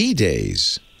TV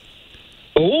days.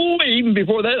 Oh, even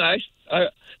before that,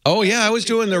 Oh, yeah, I was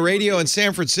doing the radio in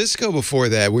San Francisco before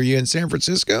that. Were you in San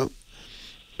Francisco?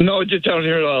 No, just down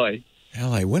here in L.A.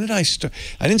 L.A. When did I start?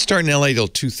 I didn't start in L.A. till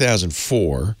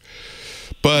 2004.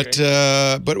 But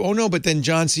but then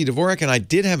John C. Dvorak and I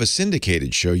did have a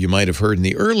syndicated show you might have heard in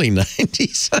the early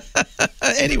 90s.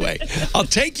 Anyway, I'll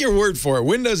take your word for it.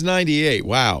 Windows 98.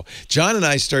 Wow. John and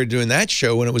I started doing that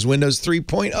show when it was Windows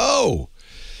 3.0.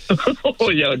 Oh,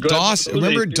 yeah. Good. DOS.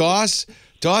 Remember DOS?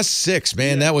 DOS 6,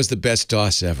 man, that was the best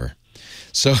DOS ever.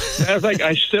 So I was like,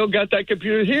 I still got that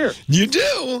computer here. You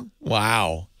do?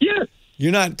 Wow. Yeah.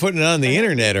 You're not putting it on the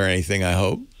internet or anything, I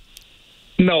hope.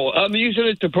 No, I'm using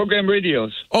it to program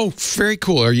radios. Oh, very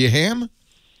cool. Are you ham?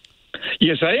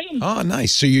 Yes, I am. Oh,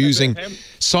 nice. So you're using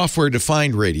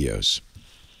software-defined radios.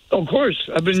 Of course.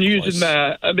 I've been using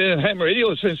I've been ham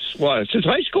radio since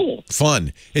high school.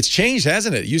 Fun. It's changed,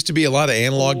 hasn't it? It used to be a lot of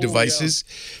analog devices.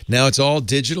 Yeah. Now it's all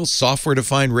digital,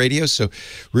 software-defined radio. So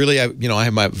really, I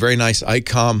have my very nice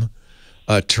ICOM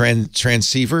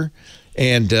transceiver,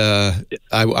 and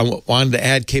I wanted to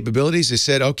add capabilities. They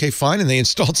said, okay, fine, and they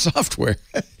installed software.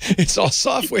 It's all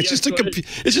software. It's just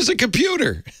a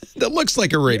computer that looks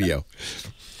like a radio.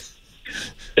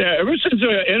 Yeah, ever since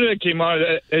the internet came out,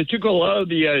 it took a lot of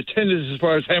the attendance as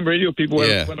far as ham radio people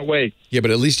went away. Yeah, but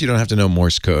at least you don't have to know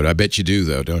Morse code. I bet you do,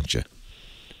 though, don't you?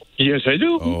 Yes, I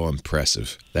do. Oh,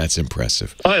 impressive. That's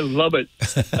impressive. I love it.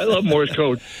 I love Morse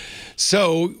code.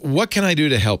 So what can I do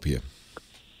to help you?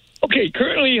 Okay,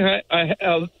 currently I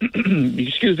have,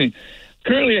 excuse me,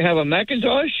 currently I have a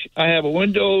Macintosh, I have a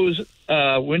Windows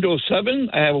 7,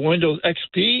 I have a Windows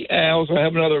XP, and I also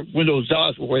have another Windows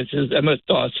DOS, which is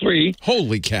MS-DOS 3.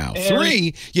 Holy cow.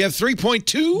 3? You have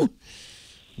 3.2?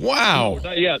 Wow. No,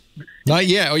 not yet. Not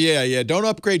yet. Oh, yeah. Don't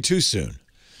upgrade too soon.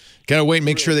 Got to wait and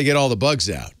make sure they get all the bugs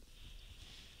out.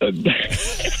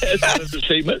 That's an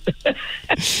understatement.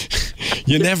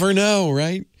 You never know,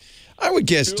 right? I would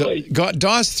guess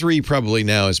DOS 3 probably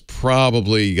now has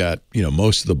probably got,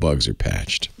 most of the bugs are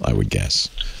patched, I would guess.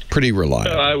 Pretty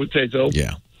reliable. I would say so.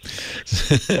 Yeah.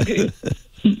 Okay.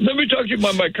 Let me talk to you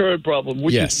about my current problem,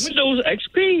 which is Windows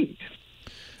XP.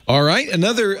 All right.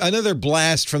 Another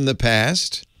blast from the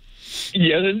past.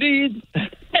 Yes, indeed.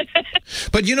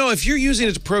 But, if you're using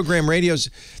it to program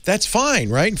radios, that's fine,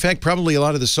 right? In fact, probably a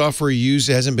lot of the software you use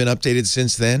hasn't been updated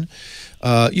since then.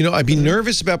 I'd be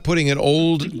nervous about putting an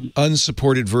old,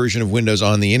 unsupported version of Windows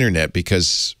on the internet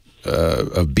because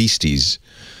of beasties,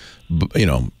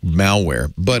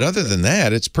 malware. But other than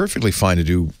that, it's perfectly fine to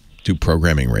do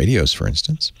programming radios, for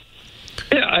instance.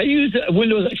 Yeah, I use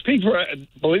Windows XP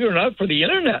believe it or not, for the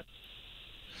internet.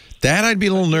 That I'd be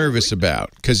a little nervous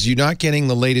about because you're not getting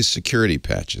the latest security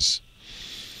patches.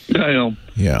 I know.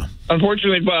 Yeah.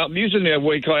 Unfortunately, I'm using the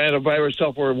way called antivirus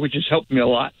software, which has helped me a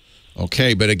lot.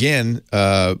 Okay, but again,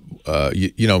 for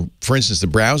instance, the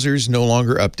browsers no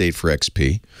longer update for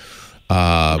XP,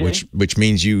 which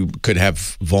means you could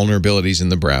have vulnerabilities in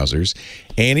the browsers.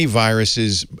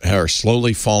 Antiviruses are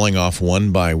slowly falling off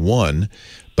one by one,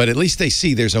 but at least they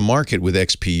see there's a market with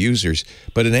XP users.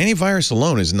 But an antivirus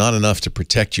alone is not enough to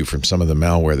protect you from some of the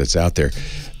malware that's out there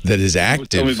that is active.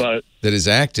 Tell me about it. That is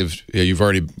active. Yeah, you've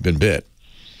already been bit.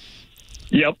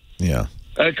 Yep. Yeah.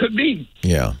 It could be.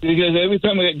 Yeah. Because every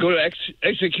time I go to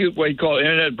execute what you call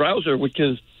internet browser, which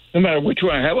is no matter which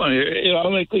one I have on here, it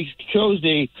automatically shows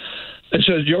it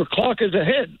says your clock is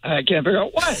ahead. I can't figure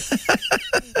out why.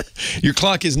 Your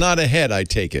clock is not ahead, I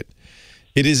take it.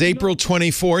 It is April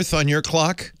 24th on your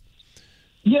clock?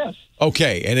 Yes.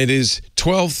 Okay, and it is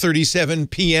 12:37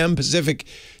 p.m. Pacific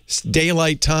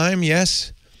Daylight Time,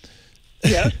 yes?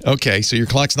 Yes. Okay, so your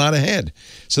clock's not ahead.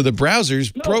 So the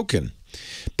browser's broken.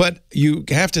 But you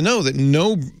have to know that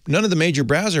none of the major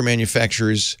browser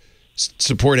manufacturers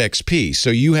support XP. So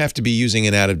you have to be using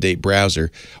an out-of-date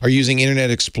browser. Are you using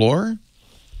Internet Explorer?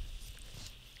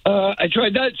 I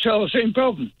tried that, saw the same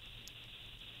problem.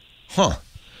 Huh.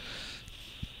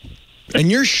 And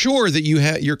you're sure that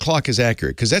your clock is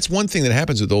accurate? Because that's one thing that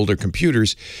happens with older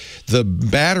computers. The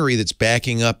battery that's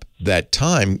backing up that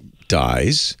time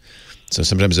dies, so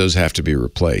sometimes those have to be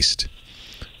replaced.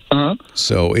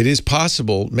 So it is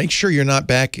possible. Make sure you're not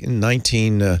back in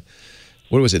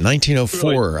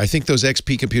 1904. Really? I think those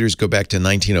XP computers go back to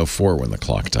 1904 when the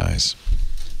clock dies.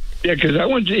 Yeah, because I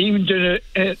went to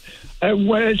I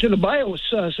went into the BIOS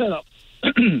setup,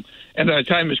 and the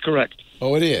time is correct.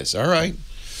 Oh, it is. All right.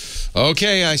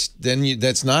 Okay,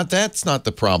 that's not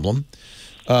the problem.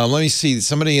 Let me see.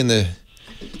 Somebody in the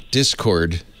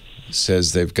Discord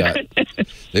says they got an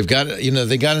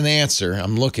answer.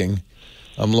 I'm looking.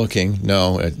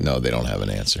 No, they don't have an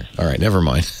answer. All right, never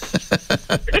mind.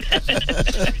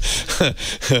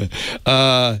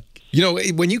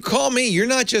 When you call me, you're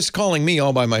not just calling me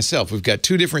all by myself. We've got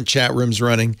 2 different chat rooms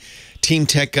running. Team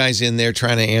Tech guys in there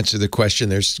trying to answer the question.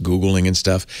 There's Googling and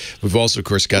stuff. We've also, of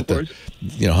course, got the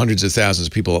hundreds of thousands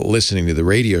of people listening to the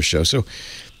radio show. So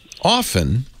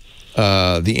often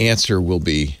the answer will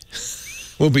be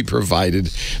provided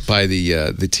by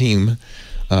the team.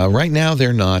 Right now,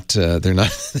 they're not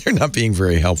being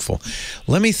very helpful.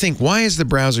 Let me think. Why is the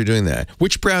browser doing that?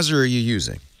 Which browser are you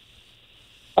using?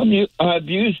 I've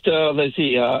used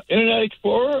Internet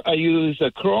Explorer. I use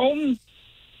Chrome.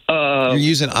 You're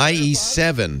using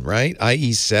IE7, right?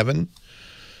 IE7.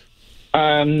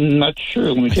 I'm not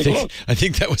sure. Let me take a look. I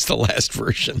think that was the last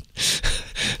version.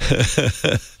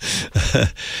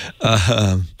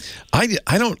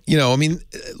 I don't.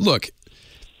 Look,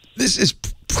 this is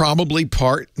probably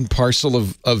part and parcel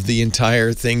of the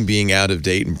entire thing being out of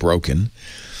date and broken.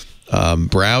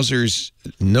 Browsers,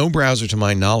 no browser to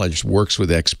my knowledge works with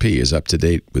XP, is up to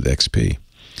date with XP.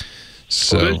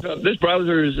 So this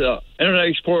browser is Internet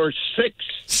Explorer 6.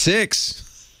 6?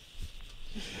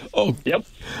 Oh, yep.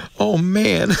 Oh,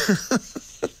 man.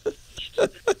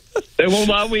 They won't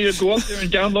allow me to go up there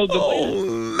and download the Oh,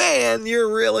 man,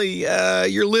 you're really,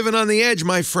 you're living on the edge,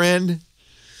 my friend.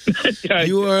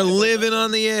 You are living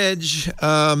on the edge.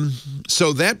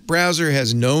 So that browser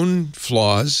has known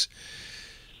flaws.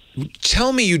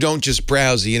 Tell me you don't just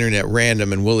browse the internet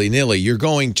random and willy-nilly. You're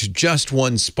going to just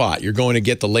one spot. You're going to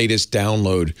get the latest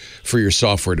download for your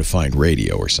software-defined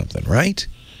radio or something, right?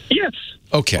 Yes.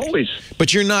 Okay. Always.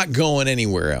 But you're not going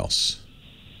anywhere else.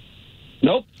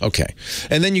 Nope. Okay.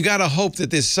 And then you got to hope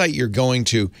that this site you're going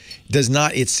to does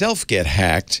not itself get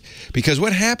hacked, because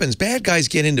what happens, bad guys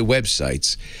get into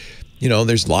websites.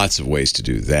 There's lots of ways to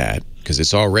do that because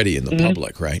it's already in the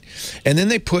public, right? And then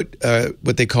they put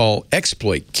what they call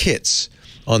exploit kits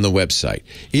on the website.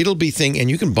 It'll be and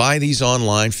you can buy these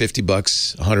online, $50,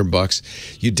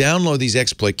 $100. You download these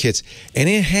exploit kits, and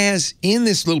it has in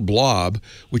this little blob,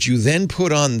 which you then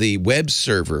put on the web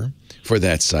server for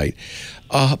that site,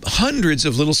 hundreds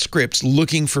of little scripts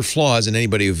looking for flaws in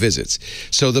anybody who visits.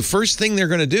 So the first thing they're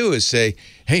going to do is say,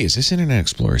 hey, is this Internet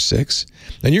Explorer 6?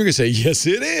 And you're going to say, yes,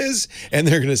 it is. And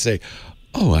they're going to say,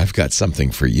 oh, I've got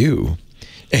something for you.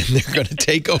 And they're going to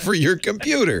take over your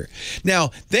computer.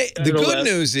 Now, the good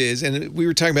news is, and we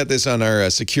were talking about this on our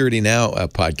Security Now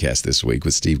podcast this week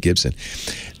with Steve Gibson,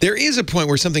 there is a point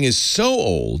where something is so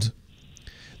old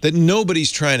that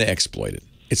nobody's trying to exploit it.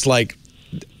 It's like,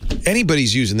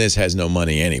 anybody's using this has no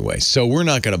money anyway, so we're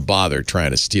not going to bother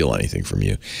trying to steal anything from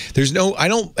you.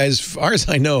 As far as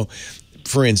I know,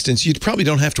 for instance, you probably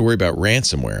don't have to worry about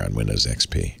ransomware on Windows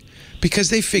XP because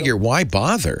they figure, why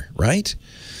bother, right?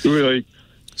 Really?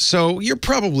 So you're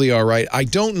probably all right. I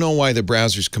don't know why the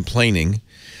browser's complaining.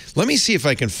 Let me see if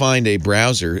I can find a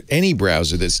browser, any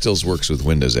browser that still works with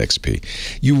Windows XP.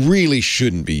 You really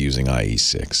shouldn't be using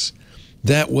IE6.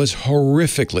 That was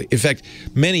horrifically. In fact,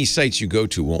 many sites you go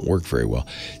to won't work very well.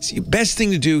 Best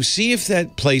thing to do, see if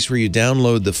that place where you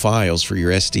download the files for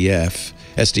your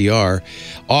SDR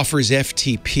offers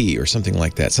FTP or something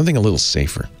like that, something a little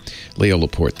safer. Leo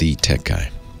Laporte, the tech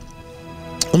guy.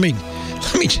 Let me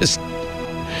just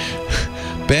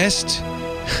best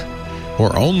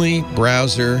or only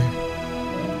browser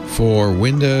for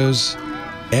Windows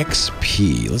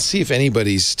XP. Let's see if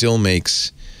anybody still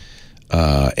makes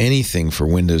anything for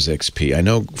Windows XP. I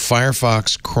know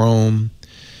Firefox, Chrome.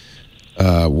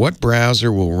 What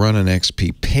browser will run an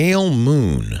XP? Pale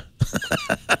Moon.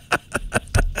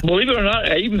 Believe it or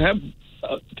not, I even have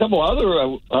a couple other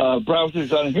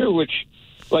browsers on here, which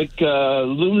like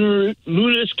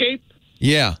Lunarscape.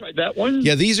 Yeah. Tried that one.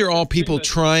 Yeah, these are all people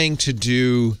trying to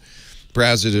do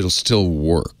browser that'll still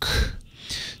work.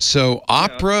 So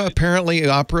Opera, apparently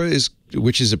Opera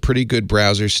which is a pretty good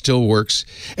browser, still works,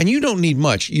 and you don't need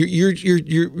much.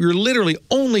 You're literally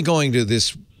only going to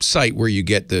this site where you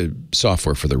get the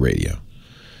software for the radio.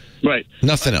 Right.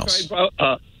 Nothing else.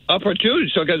 Opera 2,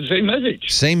 still got the same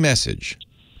message. Same message.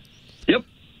 Yep.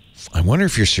 I wonder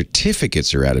if your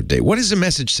certificates are out of date. What does the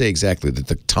message say exactly? That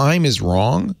the time is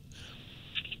wrong?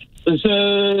 It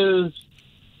says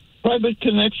private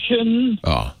connection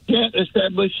can't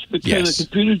establish because the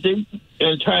computer's date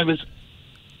and time is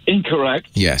incorrect.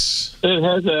 Yes. It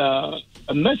has a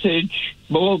message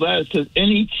below that. It says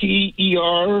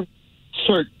NETER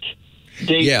cert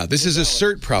date. Yeah, this is a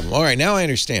cert problem. All right, now I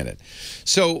understand it.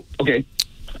 So,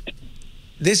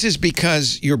 this is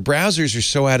because your browsers are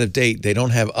so out of date, they don't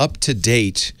have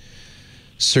up-to-date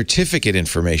certificate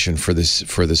information for the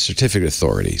certificate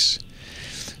authorities.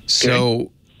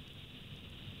 So,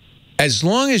 as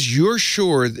long as you're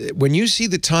sure that when you see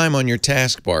the time on your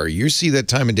taskbar, you see that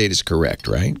time and date is correct,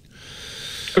 right?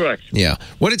 Correct. Yeah.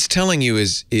 What it's telling you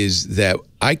is that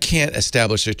I can't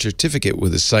establish a certificate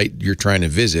with a site you're trying to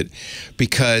visit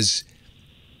because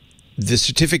the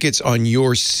certificates on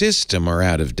your system are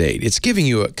out of date. It's giving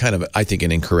you a kind of, I think,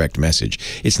 an incorrect message.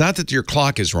 It's not that your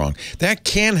clock is wrong. That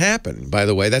can happen, by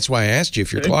the way. That's why I asked you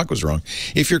if your clock was wrong.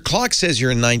 If your clock says you're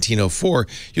in 1904,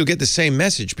 you'll get the same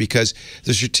message because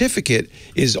the certificate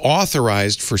is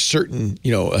authorized for certain,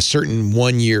 a certain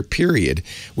 1 year period,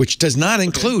 which does not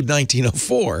include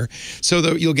 1904. So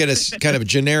you'll get a kind of a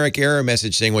generic error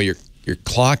message saying, well, your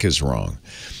clock is wrong.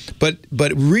 But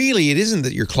really, it isn't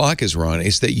that your clock is wrong.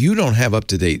 It's that you don't have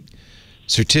up-to-date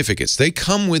certificates. They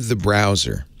come with the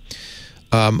browser.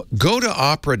 Go to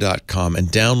opera.com and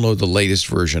download the latest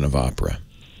version of Opera.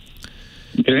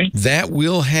 Okay. That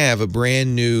will have a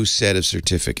brand new set of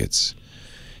certificates.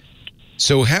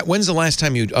 So when's the last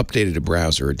time you updated a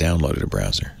browser or downloaded a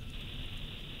browser?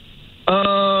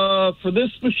 For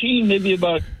this machine, maybe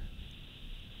about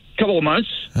couple of months.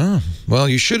 Oh, well,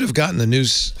 you should have gotten the new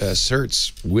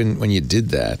certs when you did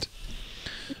that.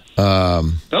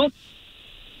 No.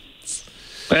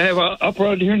 I have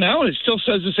Opera here now, and it still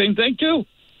says the same thing, too.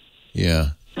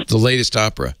 Yeah. The latest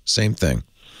Opera, same thing.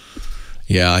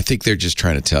 Yeah, I think they're just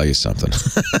trying to tell you something.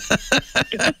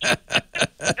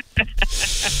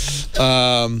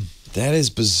 That is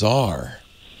bizarre.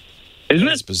 Isn't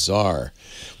it? It's bizarre.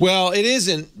 Well, it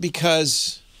isn't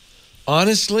because,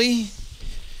 honestly,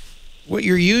 what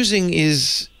you're using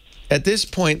is, at this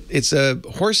point, it's a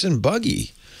horse and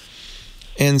buggy.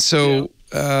 And so,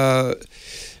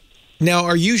 now,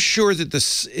 are you sure that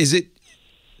does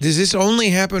this only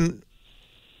happen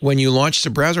when you launch the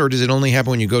browser, or does it only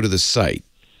happen when you go to the site?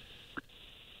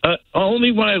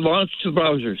 Only when I launch the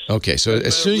browsers. Okay, so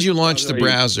as soon as you launch the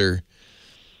browser,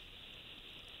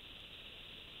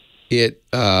 it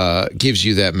gives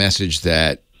you that message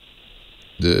that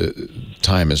the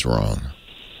time is wrong.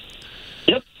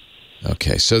 Yep.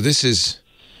 Okay, so this is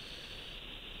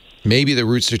maybe the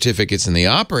root certificates in the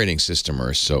operating system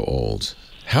are so old.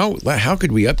 How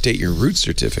could we update your root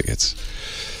certificates?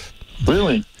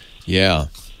 Really? Yeah.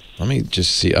 Let me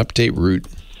just see. Update root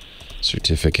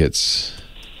certificates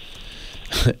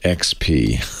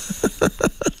XP.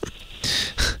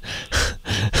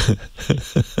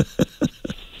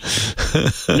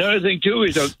 Another thing too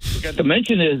is I forgot to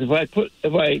mention is if I put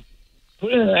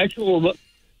in an actual.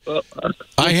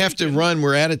 I have to run.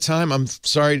 We're out of time. I'm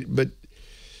sorry, but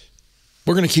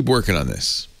we're going to keep working on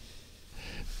this.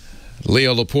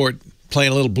 Leo Laporte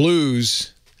playing a little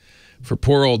blues for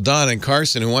poor old Don and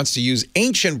Carson, who wants to use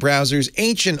ancient browsers,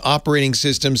 ancient operating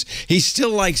systems. He still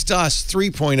likes DOS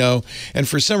 3.0, and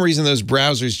for some reason those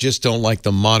browsers just don't like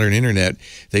the modern internet.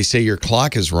 They say your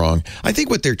clock is wrong. I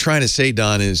think what they're trying to say,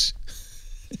 Don, is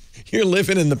you're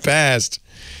living in the past.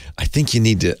 I think you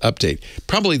need to update.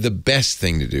 Probably the best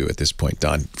thing to do at this point,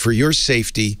 Don, for your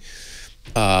safety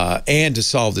and to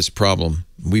solve this problem.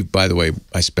 By the way,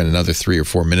 I spent another 3 or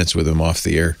 4 minutes with him off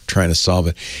the air trying to solve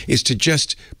it, is to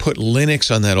just put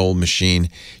Linux on that old machine.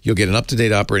 You'll get an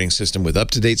up-to-date operating system with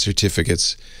up-to-date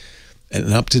certificates and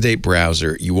an up-to-date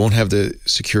browser. You won't have the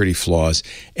security flaws.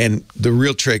 And the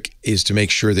real trick is to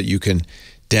make sure that you can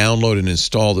download and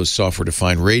install those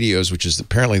software-defined radios, which is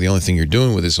apparently the only thing you're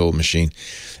doing with this old machine.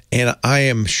 And I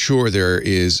am sure there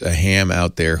is a ham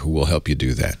out there who will help you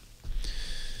do that.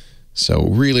 So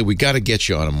really, we got to get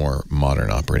you on a more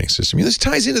modern operating system. This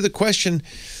ties into the question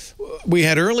we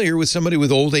had earlier with somebody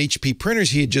with old HP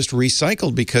printers he had just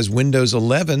recycled because Windows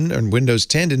 11 and Windows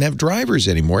 10 didn't have drivers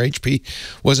anymore. HP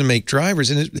wasn't make drivers.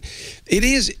 And it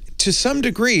is, to some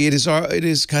degree, it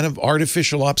is kind of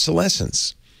artificial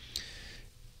obsolescence.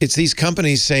 it's these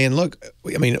companies saying, look,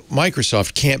 I mean,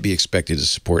 Microsoft can't be expected to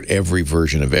support every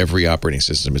version of every operating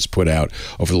system it's put out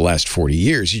over the last 40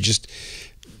 years.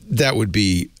 That would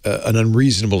be an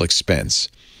unreasonable expense.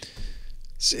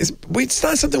 It's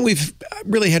not something we've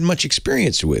really had much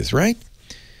experience with, right?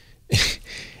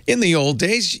 In the old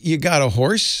days, you got a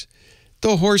horse.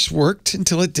 The horse worked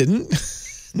until it didn't.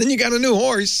 Then you got a new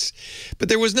horse. But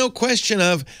there was no question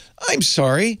of, I'm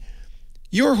sorry,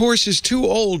 your horse is too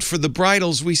old for the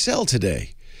bridles we sell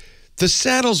today. The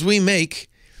saddles we make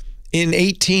in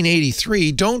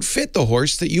 1883 don't fit the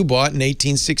horse that you bought in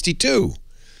 1862.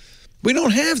 We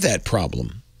don't have that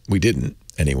problem. We didn't,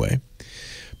 anyway.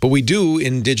 But we do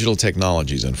in digital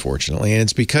technologies, unfortunately. And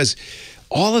it's because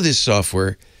all of this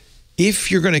software,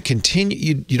 if you're going to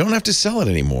continue, you don't have to sell it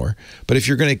anymore. But if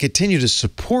you're going to continue to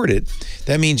support it,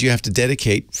 that means you have to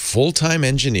dedicate full-time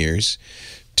engineers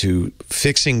to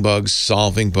fixing bugs,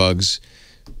 solving bugs,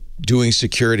 doing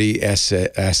security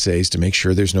assays to make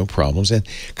sure there's no problems. And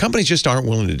companies just aren't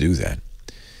willing to do that.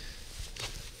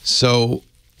 So,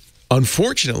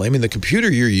 unfortunately, I mean, the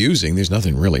computer you're using, there's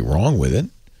nothing really wrong with it,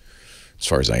 as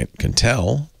far as I can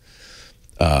tell.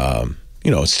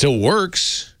 It still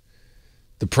works.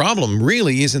 The problem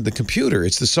really isn't the computer.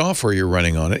 It's the software you're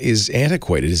running on it is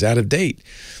antiquated, is out of date.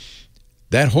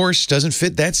 That horse doesn't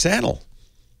fit that saddle.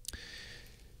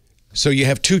 So you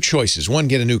have two choices. One,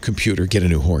 get a new computer, get a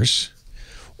new horse.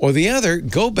 Or the other,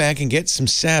 go back and get some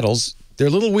saddles. They're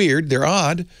a little weird, they're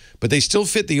odd, but they still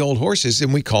fit the old horses,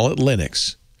 and we call it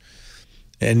Linux.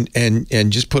 And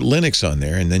just put Linux on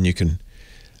there, and then you can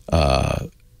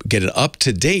get it up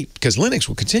to date, because Linux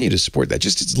will continue to support that.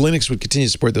 Just as Linux would continue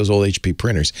to support those old HP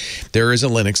printers, there is a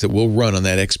Linux that will run on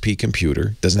that XP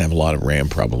computer. Doesn't have a lot of RAM,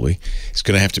 probably. It's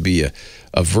going to have to be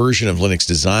a version of Linux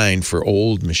designed for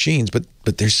old machines, but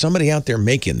there's somebody out there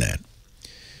making that.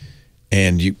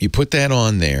 And you put that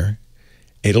on there,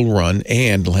 it'll run,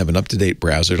 and it'll have an up-to-date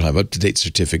browser, it'll have up-to-date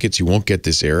certificates, you won't get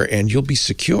this error, and you'll be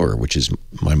secure, which is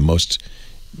my most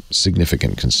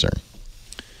significant concern.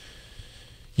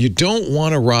 You don't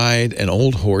want to ride an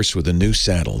old horse with a new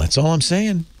saddle. That's all I'm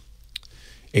saying.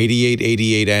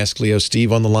 8888 Ask Leo.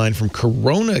 Steve on the line from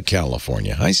Corona,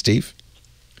 California. Hi, Steve.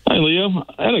 Hi, Leo.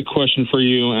 I had a question for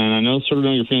you, and I know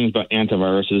your feelings about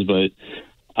antiviruses, but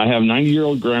I have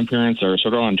 90-year-old grandparents that are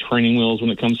sort of on training wheels when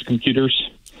it comes to computers.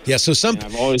 Yeah,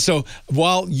 so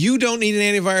while you don't need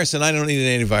an antivirus and I don't need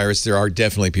an antivirus, there are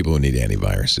definitely people who need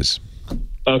antiviruses.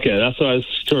 Okay, that's what I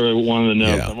sort of wanted to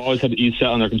know. Yeah. I've always had ESET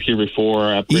on their computer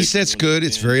before. ESET's good.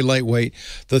 It's very lightweight.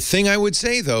 The thing I would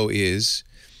say, though, is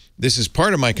this is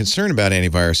part of my concern about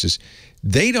antiviruses.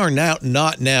 They are not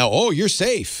now, oh, you're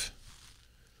safe.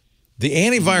 The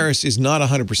antivirus is not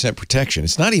 100% protection.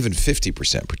 It's not even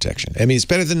 50% protection. I mean, it's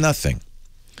better than nothing.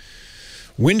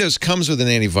 Windows comes with an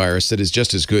antivirus that is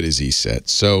just as good as ESET.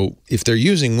 So if they're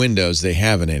using Windows, they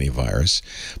have an antivirus.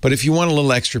 But if you want a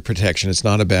little extra protection, it's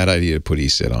not a bad idea to put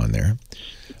ESET on there.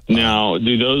 Now,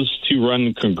 do those two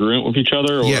run congruent with each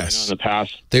other? Or yes. In the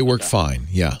past? They work fine,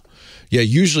 yeah. Yeah,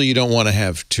 usually you don't want to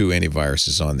have two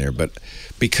antiviruses on there. But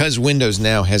because Windows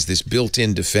now has this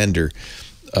built-in Defender,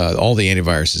 all the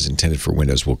antiviruses intended for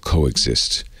Windows will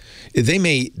coexist. They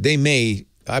may,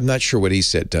 I'm not sure what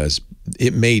ESET does.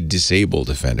 It may disable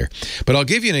Defender. But I'll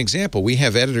give you an example. We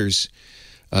have editors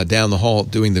down the hall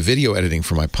doing the video editing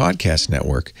for my podcast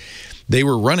network. They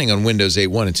were running on Windows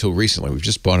 8.1 until recently. We've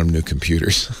just bought them new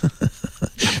computers.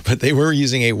 But they were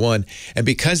using 8.1. And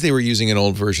because they were using an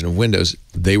old version of Windows,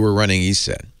 they were running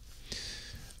ESET.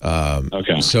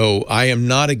 Okay. So I am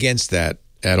not against that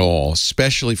at all,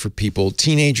 especially for people,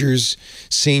 teenagers,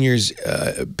 seniors,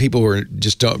 people who are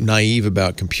just naive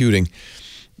about computing.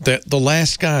 The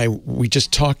last guy we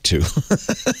just talked to,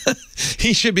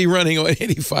 he should be running an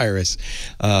antivirus.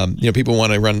 People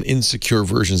want to run insecure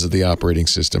versions of the operating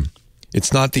system.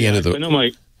 It's not the end of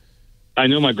the... I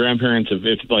know my grandparents, if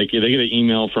they get an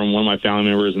email from one of my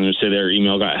family members and they say their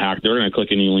email got hacked, they're going to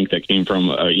click any link that came from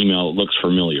an email that looks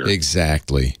familiar.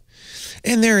 Exactly.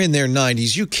 And they're in their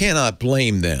 90s. You cannot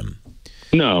blame them.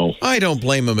 No. I don't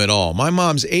blame them at all. My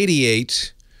mom's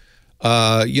 88.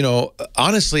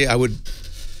 Honestly, I would...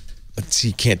 Let's see,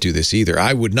 you can't do this either.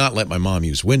 I would not let my mom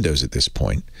use Windows at this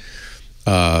point.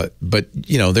 But,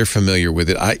 they're familiar with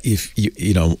it.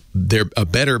 A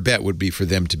better bet would be for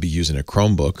them to be using a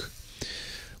Chromebook,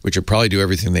 which would probably do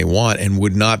everything they want and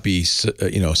would not be,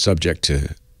 subject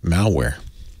to malware.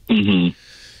 Mm-hmm.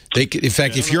 In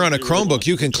fact, if you're on a Chromebook,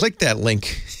 you can click that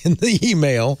link in the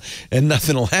email and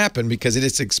nothing will happen because it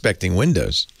is expecting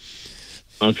Windows.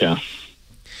 Okay.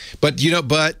 But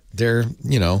they're,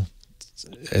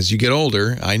 as you get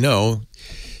older, I know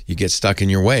you get stuck in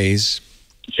your ways.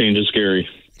 Change is scary.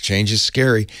 Change is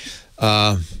scary.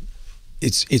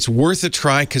 It's worth a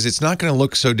try because it's not going to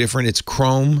look so different. It's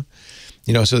Chrome,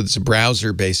 so it's a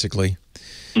browser basically.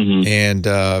 Mm-hmm.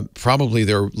 And probably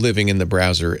they're living in the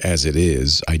browser as it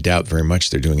is. I doubt very much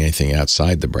they're doing anything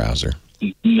outside the browser.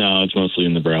 No, it's mostly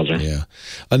in the browser. Yeah.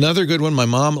 Another good one, my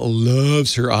mom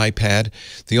loves her iPad.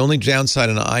 The only downside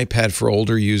on an iPad for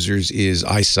older users is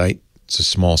eyesight. It's a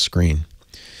small screen.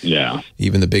 Yeah.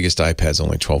 Even the biggest iPad's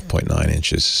only 12.9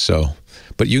 inches. So,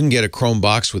 but you can get a Chrome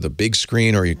box with a big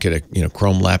screen, or you get a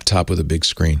Chrome laptop with a big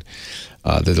screen.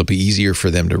 That'll be easier for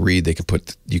them to read.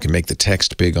 You can make the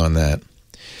text big on that.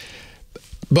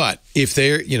 But if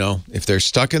they're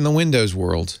stuck in the Windows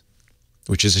world,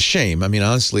 which is a shame. I mean,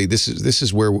 honestly, this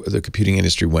is where the computing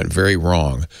industry went very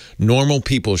wrong. Normal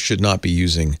people should not be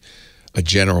using a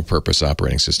general purpose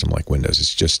operating system like Windows.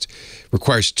 It's just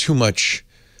requires too much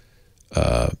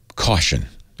caution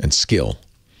and skill.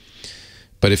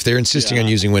 But if they're insisting on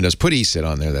using Windows, put ESET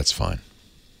on there. That's fine.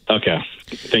 Okay.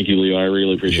 Thank you, Leo. I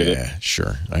really appreciate it. Yeah,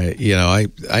 sure.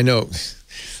 I know.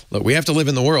 Look, we have to live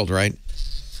in the world, right?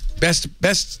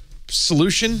 Best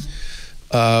solution.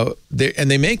 And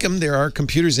they make them. There are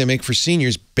computers they make for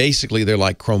seniors. Basically, they're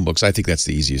like Chromebooks. I think that's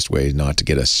the easiest way not to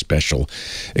get a special,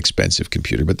 expensive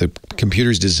computer. But the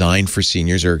computers designed for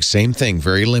seniors are the same thing,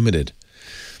 very limited.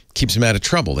 Keeps them out of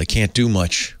trouble. They can't do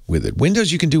much with it.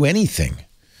 Windows, you can do anything.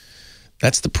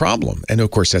 That's the problem. And,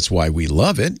 of course, that's why we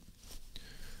love it.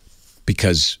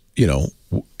 Because,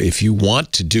 if you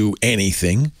want to do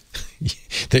anything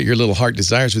that your little heart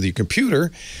desires with your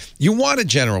computer, you want a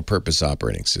general purpose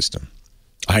operating system.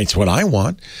 It's what I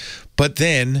want. But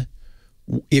then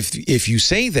if you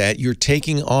say that, you're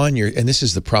taking on and this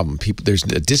is the problem. There's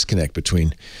a disconnect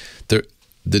between the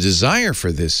desire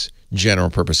for this general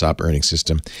purpose operating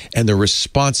system and the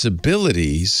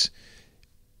responsibilities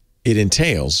it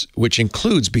entails, which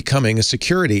includes becoming a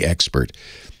security expert,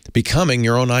 becoming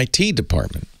your own IT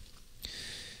department.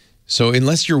 So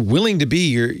unless you're willing to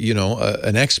be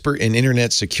an expert in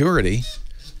internet security,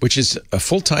 which is a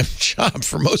full-time job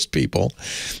for most people,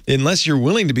 unless you're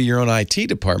willing to be your own IT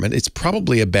department, it's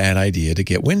probably a bad idea to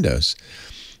get Windows.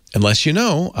 Unless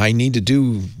I need to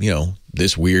do,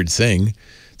 this weird thing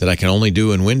that I can only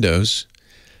do in Windows.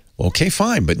 Okay,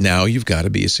 fine, but now you've got to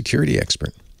be a security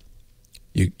expert.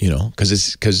 Because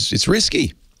it's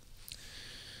risky.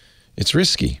 It's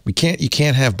risky. You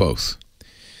can't have both.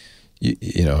 You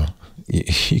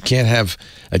can't have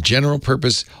a general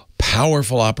purpose,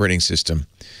 powerful operating system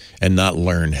and not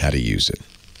learn how to use it.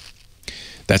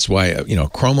 That's why,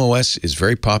 Chrome OS is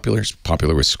very popular. It's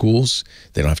popular with schools.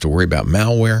 They don't have to worry about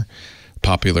malware.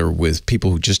 Popular with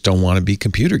people who just don't want to be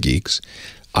computer geeks.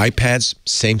 iPads,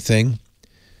 same thing.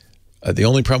 The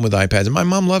only problem with iPads, and my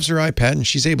mom loves her iPad and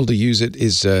she's able to use it,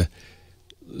 is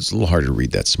it's a little harder to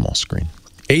read that small screen.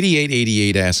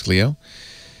 8888 Ask Leo.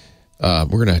 We're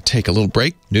going to take a little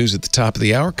break. News at the top of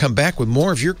the hour. Come back with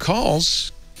more of your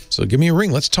calls. So give me a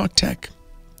ring. Let's talk tech.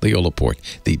 Leo Laporte,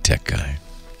 the tech guy.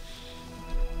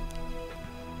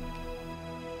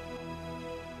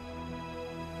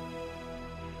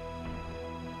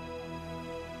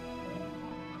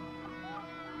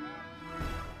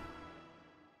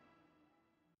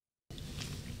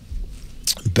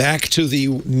 Back to the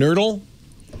Nerdle.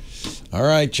 All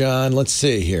right, John, let's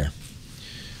see here.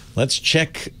 Let's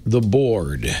check the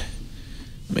board.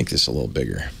 Make this a little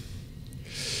bigger.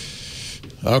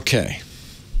 Okay.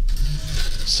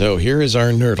 So here is our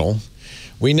Nerdle.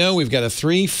 We know we've got a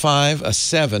 3, 5, a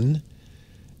 7.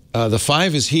 The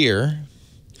 5 is here.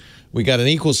 We got an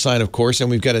equal sign, of course, and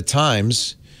we've got a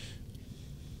times.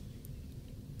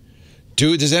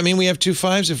 Does that mean we have 2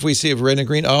 5s if we see a red and a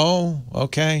green? Oh,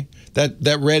 okay.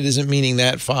 That red isn't meaning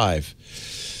that 5.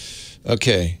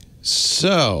 Okay.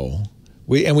 So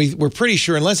we're pretty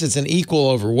sure, unless it's an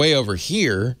equal way over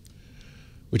here,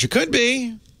 which it could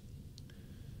be.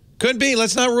 Could be.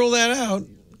 Let's not rule that out.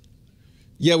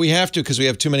 Yeah, we have to because we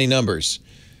have too many numbers.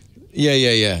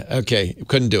 Yeah. Okay.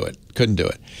 Couldn't do it.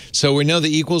 So we know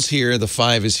the equal's here. The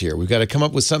 5 is here. We've got to come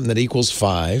up with something that equals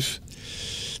 5.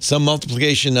 Some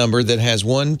multiplication number that has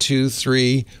 1, 2,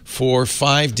 3, 4,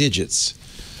 5 digits.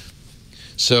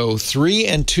 So 3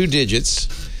 and 2 digits.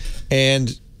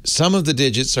 And some of the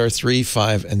digits are 3,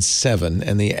 5, and 7.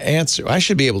 And the answer, I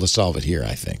should be able to solve it here,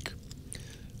 I think.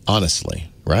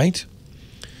 Honestly, right?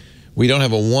 We don't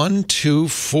have a 1, 2,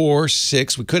 4,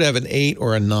 6. We could have an 8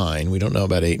 or a 9. We don't know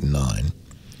about 8 and 9.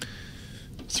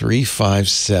 3, 5,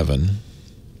 7.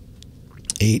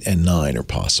 8 and 9 are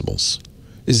possibles.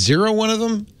 Is 0 one of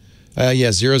them? Yeah,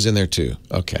 0's in there too.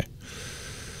 Okay.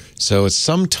 So it's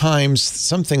sometimes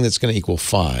something that's going to equal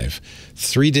 5.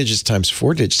 3 digits times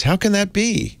 4 digits. How can that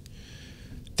be?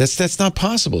 That's not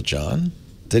possible, John.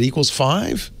 That equals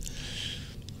 5?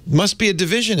 Must be a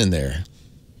division in there.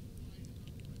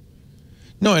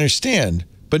 No, I understand.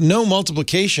 But no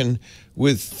multiplication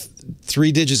with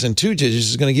 3 digits and 2 digits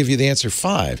is going to give you the answer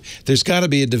 5. There's got to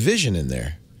be a division in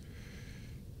there.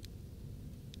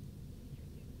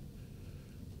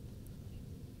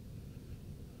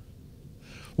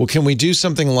 Well, can we do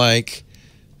something like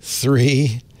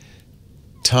 3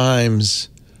 times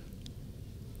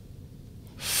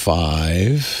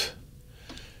 5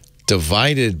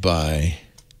 divided by...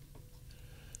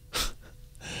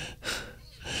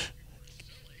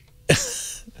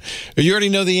 You already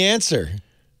know the answer.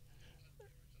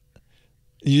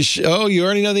 You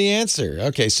already know the answer.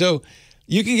 Okay, so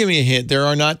you can give me a hint. There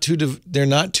are not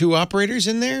two operators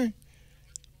in there?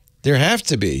 There have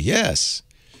to be, yes.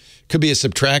 Could be a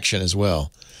subtraction as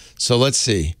well. So let's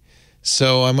see.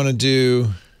 So I'm going to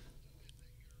do...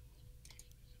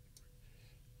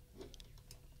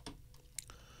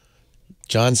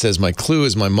 John says, my clue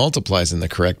is my multiplies in the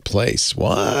correct place.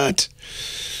 What?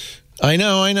 I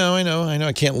know.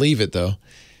 I can't leave it, though.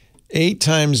 8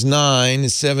 times 9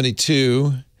 is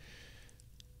 72.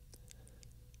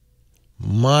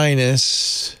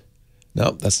 Minus...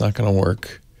 Nope, that's not going to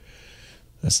work.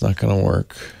 That's not going to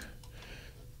work.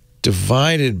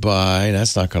 Divided by...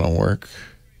 That's not going to work.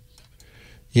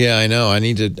 Yeah, I know. I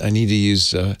need to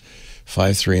use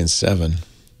 5, 3, and 7.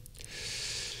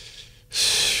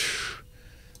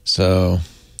 So...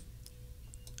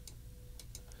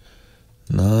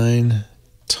 9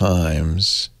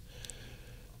 times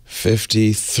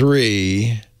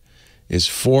 53 is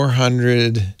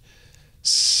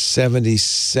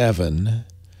 477.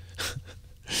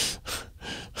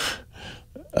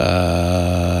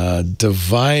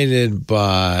 Divided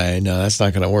by... No, that's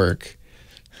not going to work.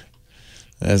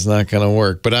 That's not going to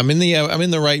work. But I'm in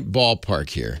the right ballpark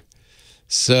here.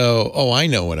 So, I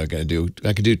know what I'm going to do.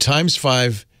 I could do times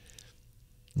 5.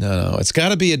 No, it's got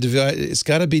to be it's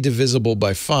got to be divisible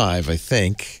by 5, I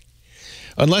think.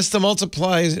 Unless the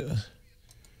multiply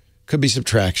could be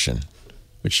subtraction,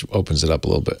 which opens it up a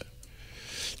little bit.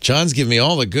 John's giving me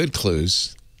all the good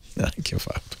clues. I give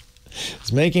up.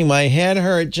 It's making my head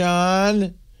hurt,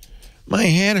 John. My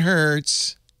head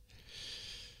hurts.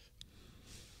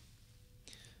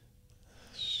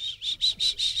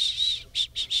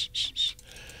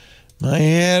 My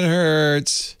head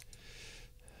hurts.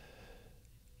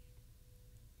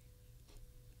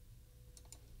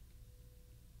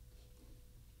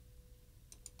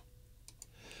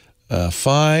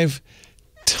 Five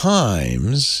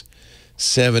times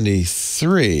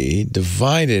 73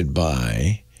 divided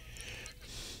by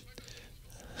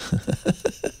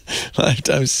 5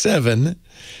 times 7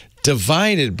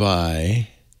 divided by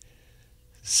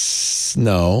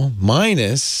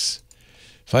minus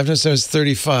 5 times 7 is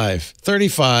 35.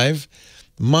 35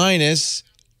 minus,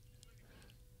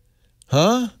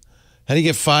 How do you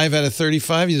get 5 out of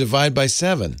 35? You divide by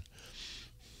 7.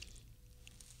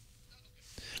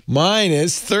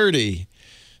 Minus 30.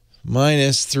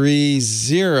 Minus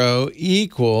 30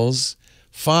 equals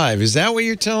 5. Is that what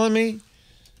you're telling me?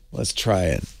 Let's try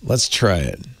it. Let's try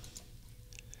it.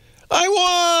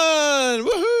 I won!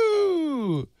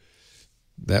 Woohoo!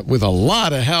 That with a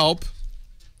lot of help.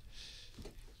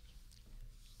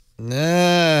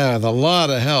 Nah, with a lot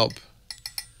of help.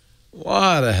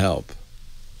 Lot of help.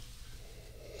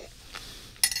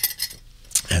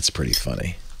 That's pretty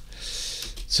funny.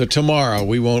 So tomorrow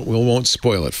we won't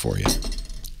spoil it for you.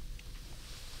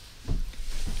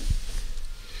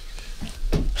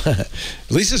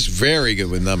 Lisa's very good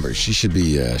with numbers. She should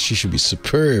be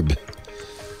superb.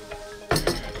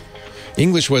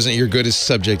 English wasn't your goodest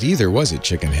subject either, was it,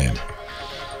 Chickenhead?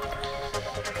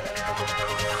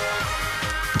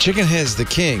 Chickenhead's the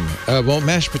king. Well,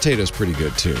 mashed potatoes pretty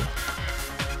good too.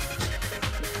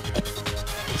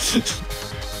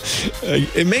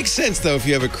 It makes sense, though, if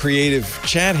you have a creative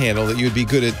chat handle that you would be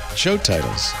good at show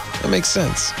titles. That makes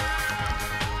sense.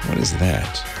 What is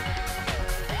that?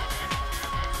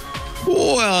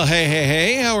 Well,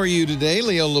 hey, how are you today?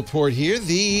 Leo Laporte here,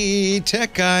 the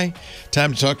tech guy.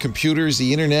 Time to talk computers,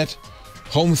 the internet,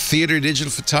 home theater,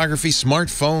 digital photography,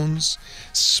 smartphones,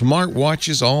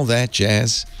 smartwatches, all that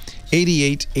jazz.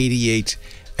 8888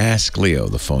 Ask Leo,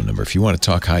 the phone number, if you want to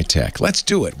talk high tech. Let's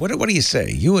do it. What do you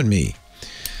say? You and me.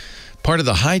 Part of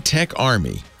the high-tech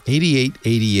army,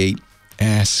 8888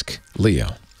 Ask Leo.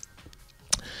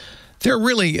 There are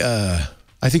really, I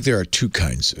think there are two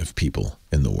kinds of people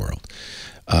in the world.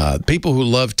 People who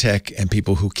love tech and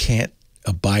people who can't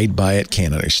abide by it,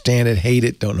 can't understand it, hate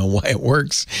it, don't know why it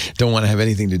works, don't want to have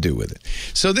anything to do with it.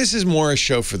 So this is more a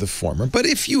show for the former. But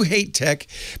if you hate tech,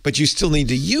 but you still need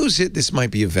to use it, this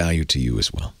might be of value to you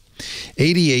as well.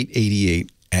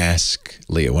 8888 Ask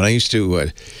Leo. When I used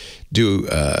to do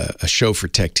a show for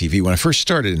Tech TV, when I first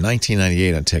started in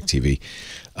 1998 on Tech TV,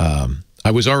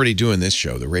 I was already doing this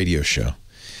show, the radio show.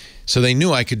 So they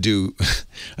knew I could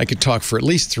talk for at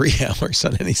least 3 hours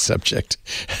on any subject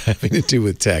having to do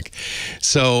with tech.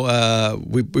 So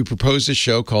we proposed a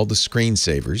show called The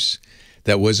Screensavers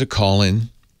that was a call-in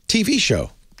TV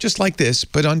show, just like this,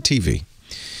 but on TV.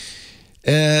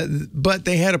 But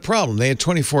they had a problem. They had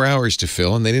 24 hours to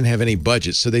fill, and they didn't have any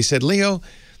budget. So they said, Leo,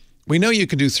 we know you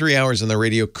can do 3 hours on the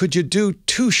radio. Could you do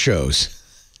 2 shows?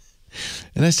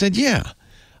 And I said, yeah,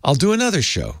 I'll do another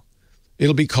show.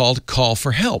 It'll be called Call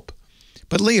for Help.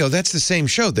 But, Leo, that's the same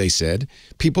show, they said.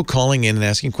 People calling in and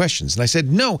asking questions. And I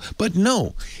said, no,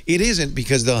 it isn't,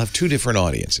 because they'll have 2 different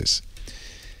audiences.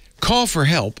 Call for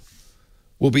Help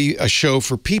will be a show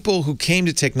for people who came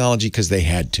to technology because they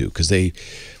had to, because they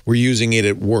were using it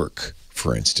at work,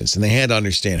 for instance, and they had to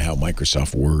understand how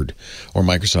Microsoft Word or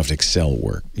Microsoft Excel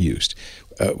worked.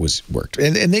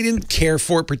 And they didn't care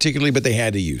for it particularly, but they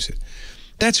had to use it.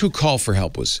 That's who Call for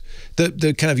Help was,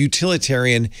 the kind of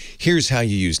utilitarian, here's how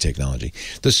you use technology.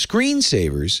 The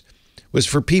Screensavers was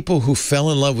for people who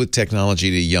fell in love with technology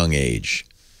at a young age.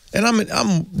 And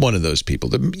I'm one of those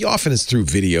people. Often it's through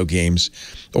video games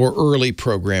or early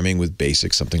programming with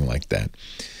BASIC, something like that,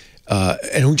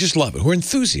 and who just love it, who are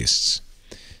enthusiasts.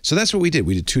 So that's what we did.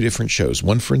 We did 2 different shows,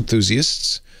 one for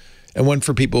enthusiasts and one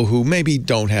for people who maybe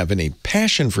don't have any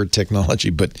passion for technology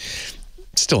but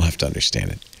still have to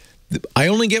understand it. I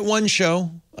only get one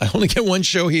show. I only get one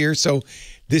show here, so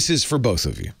this is for both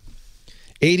of you.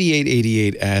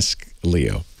 8888 Ask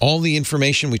Leo. All the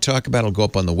information we talk about will go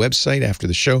up on the website after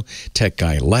the show,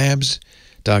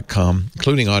 techguylabs.com,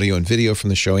 including audio and video from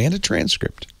the show and a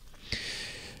transcript.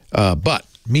 But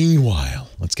meanwhile,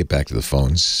 let's get back to the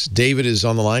phones. David is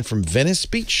on the line from Venice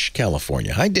Beach,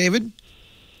 California. Hi, David.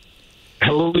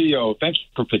 Hello, Leo. Thanks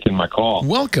for picking my call.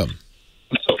 Welcome.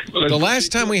 The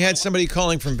last time we had somebody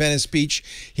calling from Venice Beach,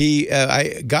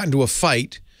 I got into a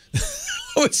fight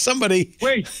with somebody.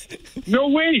 Wait.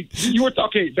 You were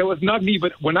okay. That was not me,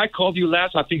 but when I called you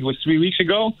last, I think it was 3 weeks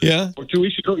ago. Yeah. Or 2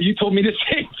 weeks ago, you told me the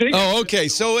same thing. Oh, okay.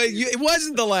 So it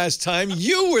wasn't the last time.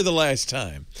 You were the last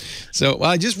time. So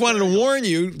I just wanted to warn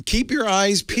you, keep your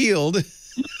eyes peeled.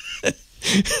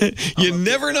 You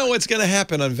never know what's going to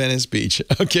happen on Venice Beach.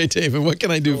 Okay, David, what can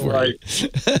I do for you?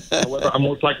 However, I'm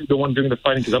most likely the one doing the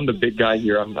fighting because I'm the big guy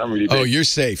here. I'm really big. Oh, you're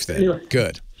safe then. Anyway.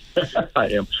 Good. I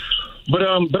am. But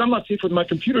I'm not safe with my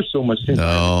computer so much.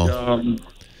 No.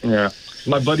 Yeah.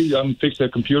 My buddy fixed a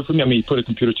computer for me. I mean, he put a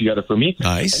computer together for me.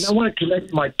 Nice. And I want to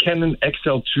connect my Canon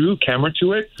XL2 camera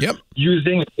to it. Yep.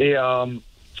 Using a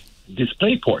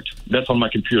display port that's on my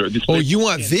computer. You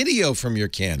want video from your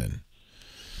Canon?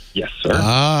 Yes, sir.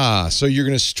 Ah, so you're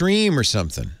going to stream or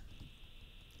something?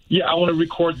 Yeah, I want to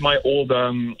record my old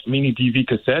mini DV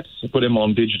cassettes and put them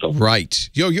on digital. Right.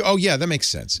 Oh, yeah, that makes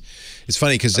sense. It's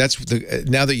funny because that's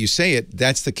now that you say it,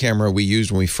 that's the camera we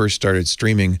used when we first started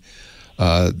streaming.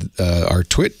 Our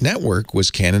TWiT network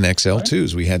was Canon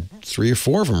XL2s. We had 3 or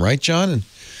 4 of them, right, John? And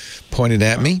pointed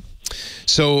at me.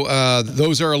 So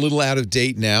those are a little out of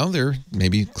date now. They're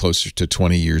maybe closer to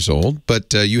 20 years old.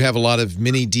 But you have a lot of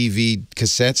mini DV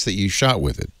cassettes that you shot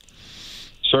with it.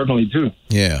 Certainly do.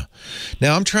 Yeah.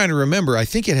 Now, I'm trying to remember. I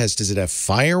think does it have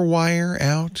Firewire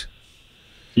out?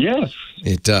 Yes.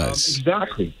 It does.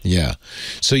 Exactly. Yeah.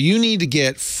 So you need to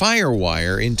get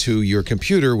Firewire into your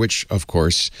computer, which, of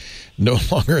course, no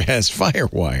longer has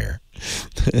Firewire.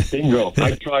 Bingo.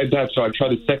 I tried that. So I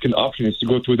tried the second option is to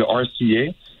go through the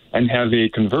RCA and have a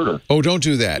converter. Oh, don't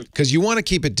do that, because you want to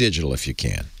keep it digital if you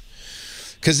can.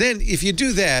 Because then if you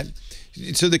do that,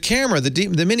 so the camera,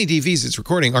 the mini DVs it's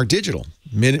recording are digital,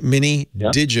 mini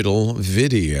digital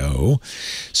video.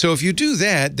 So if you do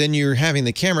that, then you're having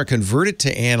the camera convert it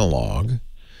to analog,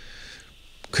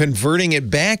 converting it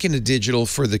back into digital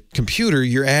for the computer.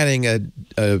 You're adding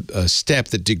a step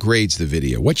that degrades the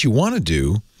video. What you want to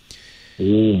do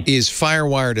is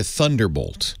Firewire to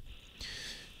Thunderbolt.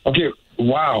 Okay.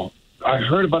 Wow. I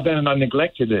heard about that and I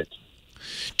neglected it.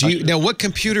 Now, what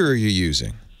computer are you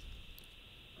using?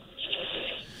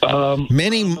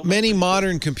 Many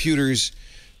modern computers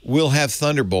will have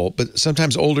Thunderbolt, but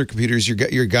sometimes older computers,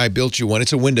 your guy built you one.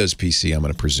 It's a Windows PC, I'm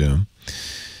going to presume.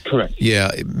 Correct.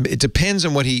 Yeah, it depends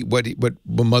on what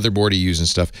motherboard he uses and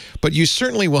stuff. But you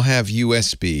certainly will have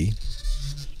USB.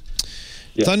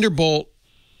 Yeah. Thunderbolt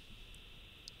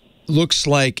looks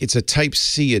like it's a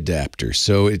Type-C adapter.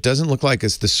 So it doesn't look like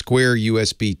it's the square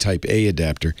USB Type-A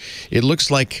adapter. It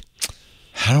looks like,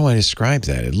 how do I describe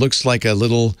that? It looks like a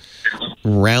little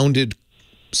rounded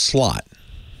slot.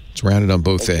 It's rounded on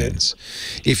both ends.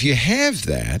 If you have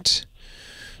that,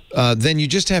 then you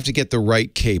just have to get the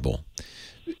right cable.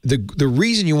 The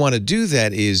reason you want to do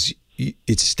that is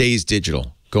it stays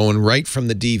digital, going right from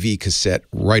the DV cassette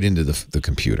right into the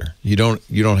computer. You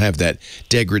don't have that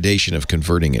degradation of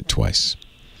converting it twice.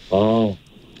 Oh.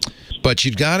 But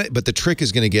you got it. But the trick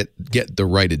is going to get the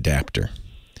right adapter.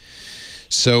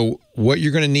 So what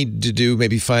you're going to need to do,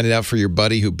 maybe find it out for your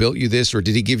buddy who built you this, or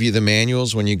did he give you the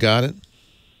manuals when you got it?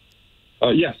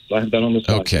 Yes, I have that on the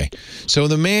side. Okay. So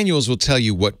the manuals will tell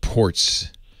you what ports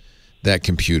that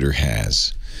computer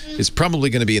has. It's probably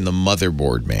going to be in the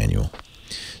motherboard manual.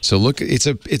 So look, it's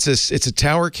a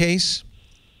tower case?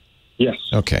 Yes.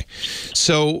 Okay.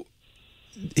 So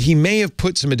he may have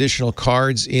put some additional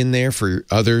cards in there for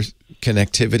other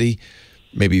connectivity,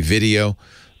 maybe video.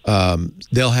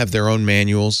 They'll have their own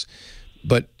manuals,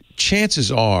 but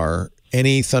chances are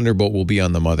any Thunderbolt will be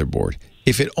on the motherboard.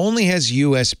 If it only has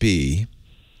USB,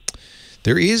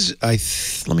 there is,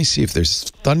 let me see if there's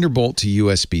Thunderbolt to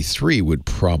USB 3 would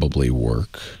probably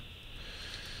work.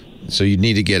 So you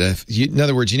need to get in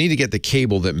other words, you need to get the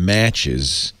cable that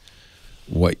matches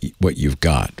what you've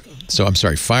got. So I'm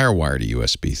sorry, Firewire to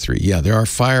USB 3. Yeah, there are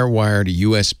Firewire to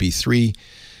USB 3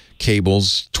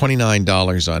 cables,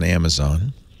 $29 on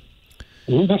Amazon.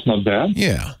 Well, that's not bad.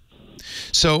 Yeah.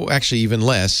 So actually even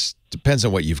less, depends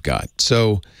on what you've got.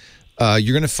 So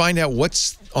you're going to find out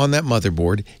what's on that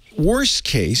motherboard. Worst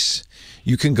case,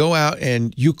 you can go out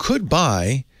and you could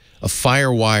buy a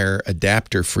Firewire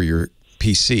adapter for your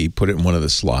PC, put it in one of the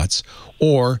slots,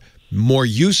 or more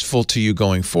useful to you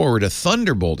going forward, a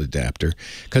Thunderbolt adapter,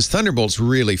 because Thunderbolt's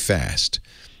really fast,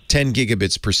 10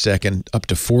 gigabits per second, up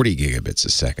to 40 gigabits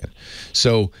a second.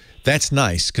 So that's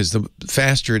nice because the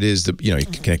faster it is, you can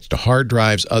connect it to hard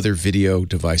drives, other video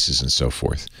devices, and so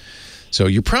forth. So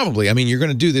you're probably, you're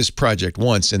going to do this project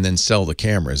once and then sell the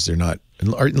cameras. They're not,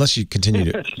 unless you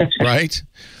continue to, right?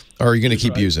 Or are you going to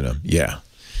keep using them? Yeah.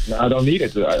 No, I don't need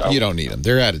it. You don't need them.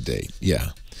 They're out of date. Yeah.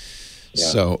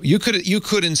 So you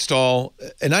could install,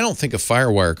 and I don't think a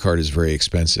Firewire card is very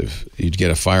expensive. You'd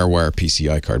get a Firewire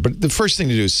PCI card. But the first thing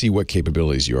to do is see what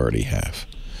capabilities you already have.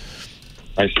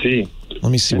 I see.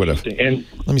 Let me see what a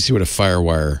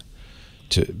Firewire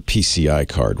to PCI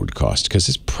card would cost, because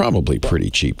it's probably pretty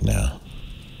cheap now.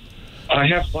 I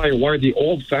have Firewire the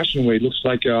old-fashioned way. It looks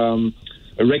like a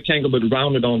rectangle but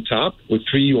rounded on top with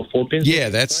 3 or 4 pins. Yeah,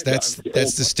 that's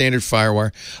the standard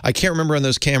Firewire. I can't remember on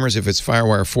those cameras if it's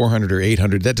Firewire 400 or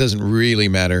 800. That doesn't really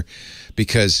matter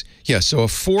because, so a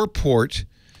 4-port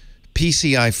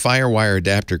PCI Firewire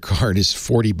adapter card is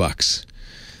 $40.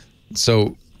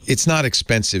 So it's not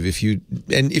expensive if you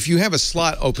have a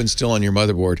slot open still on your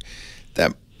motherboard.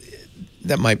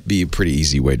 That might be a pretty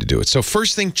easy way to do it. So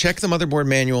first thing, check the motherboard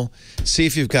manual, see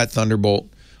if you've got Thunderbolt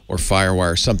or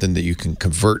Firewire, something that you can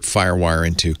convert Firewire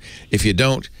into. If you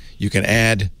don't, you can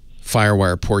add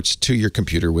Firewire ports to your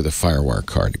computer with a Firewire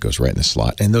card. It goes right in the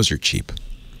slot, and those are cheap.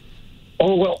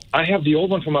 Oh, well, I have the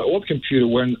old one from my old computer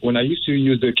when I used to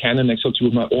use the Canon XL2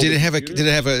 with my old Did it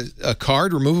have a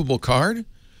card, removable card?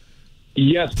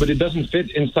 Yes, but it doesn't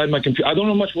fit inside my computer. I don't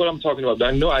know much what I'm talking about, but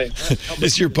I know I...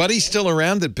 Is your buddy still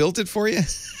around that built it for you?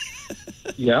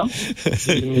 Yeah.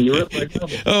 In Europe right now.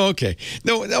 Oh, okay.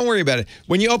 No, don't worry about it.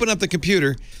 When you open up the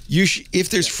computer, if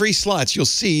there's free slots, you'll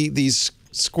see these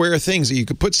square things that you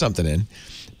could put something in.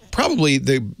 Probably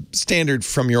the standard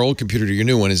from your old computer to your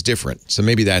new one is different, so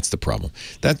maybe that's the problem.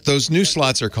 Those new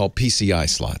slots are called PCI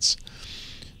slots.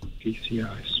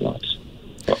 PCI slots.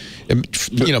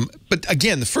 But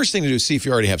again, the first thing to do is see if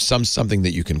you already have something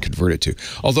that you can convert it to.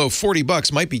 Although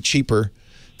 $40 might be cheaper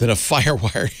than a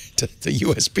Firewire to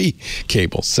USB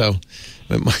cable, so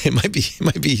it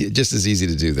might be just as easy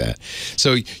to do that.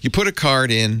 So you put a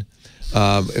card in.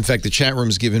 In fact, the chat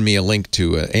room's given me a link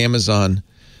to an Amazon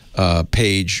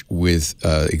page with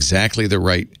exactly the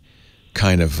right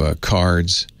kind of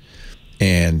cards,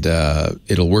 and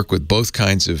it'll work with both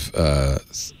kinds of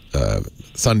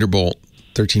Thunderbolt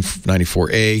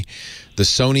 1394A, the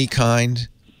Sony kind,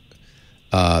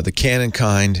 the Canon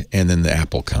kind, and then the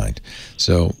Apple kind.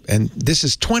 So, and this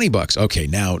is $20. Okay,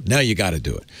 now you got to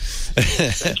do it.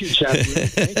 Thank you, chat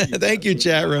room. Thank you,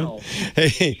 chat room. Wow.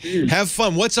 Hey, have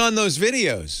fun. What's on those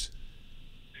videos?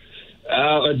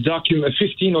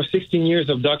 15 or 16 years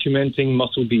of documenting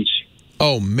Muscle Beach.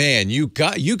 Oh man, you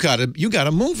got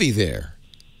a movie there.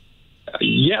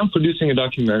 Yeah, I'm producing a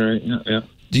documentary. Yeah.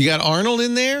 Do you got Arnold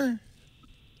in there?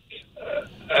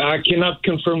 I cannot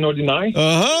confirm nor deny.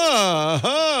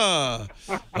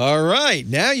 All right,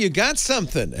 now you got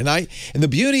something, and the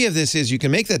beauty of this is you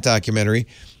can make that documentary,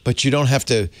 but you don't have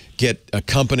to get a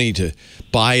company to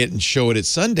buy it and show it at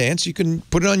Sundance. You can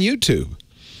put it on YouTube.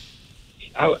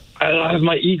 I have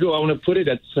my ego. I want to put it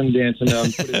at Sundance and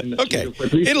put it in the okay,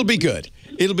 it'll be good.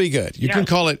 It'll be good. You can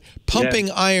call it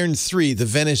Pumping Iron 3, the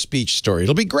Venice Beach story.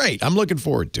 It'll be great. I'm looking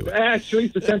forward to it.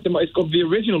 Actually, it's called The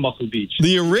Original Muscle Beach.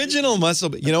 The Original Muscle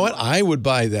Beach. You know what? I would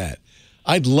buy that.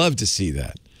 I'd love to see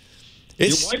that.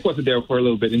 Your wife wasn't there for a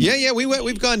little bit. Yeah,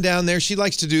 we've gone down there. She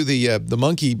likes to do the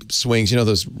monkey swings, you know,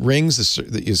 those rings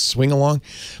that you swing along.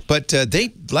 But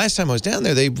last time I was down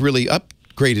there, they really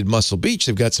upgraded Muscle Beach.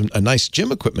 They've got a nice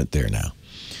gym equipment there now.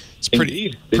 It's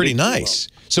pretty nice.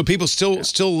 Well. So people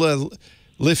still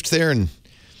lift there and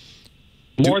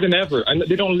more than ever. And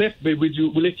they don't lift, but we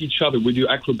lift each other. We do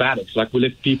acrobatics, like we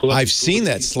lift people up. I've seen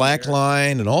that slack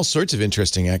line and all sorts of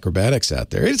interesting acrobatics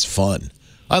out there. It's fun.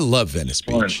 I love Venice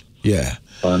Beach. Yeah.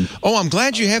 Fun. Oh, I'm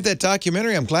glad you have that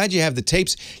documentary. I'm glad you have the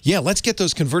tapes. Yeah, let's get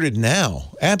those converted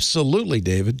now. Absolutely,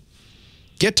 David.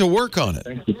 Get to work on it.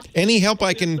 Thank you. Any help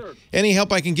I can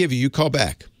give you, you call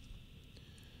back.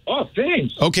 Oh,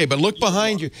 thanks. Okay, but look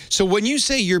behind you. So when you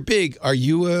say you're big, are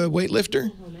you a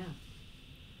weightlifter?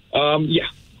 Yeah.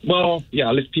 Well, yeah,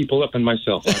 I lift people up and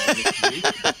myself.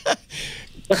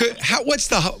 What's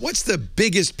the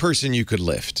biggest person you could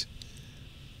lift?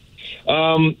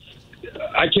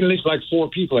 I can lift like 4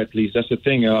 people at least. That's the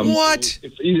thing. What?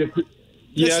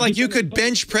 It's like you could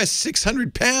bench press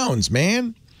 600 pounds,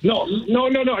 man. No.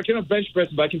 I cannot bench press,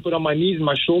 but I can put on my knees and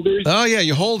my shoulders. Oh, yeah,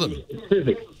 you hold them.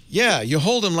 Physics. Yeah, you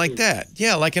hold them like that.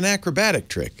 Yeah, like an acrobatic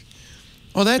trick.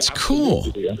 Oh, that's cool.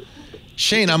 Yeah.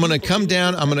 Shane, I'm going to come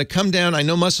down. I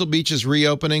know Muscle Beach is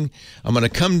reopening. I'm going to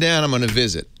come down. I'm going to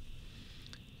visit.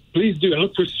 Please do. And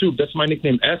look for Soup. That's my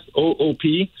nickname,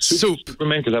 S-O-O-P. Soup.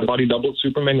 Superman, because I body doubled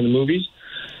Superman in the movies.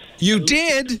 You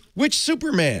did? Which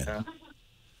Superman?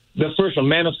 The first one,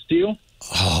 Man of Steel.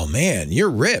 Oh, man,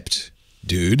 you're ripped,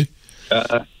 dude.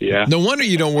 Yeah. No wonder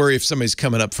you don't worry if somebody's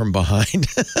coming up from behind.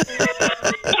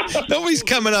 Nobody's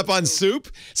coming up on Soup.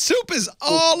 Soup is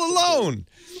all alone.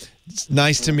 It's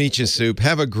nice to meet you, Soup.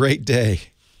 Have a great day.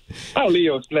 Oh,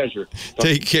 Leo, it's a pleasure.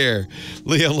 Take care.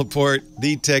 Leo Laporte,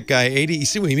 the tech guy. You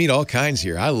see, we meet all kinds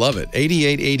here. I love it.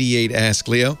 8888 Ask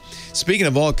Leo. Speaking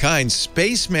of all kinds,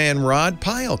 Spaceman Rod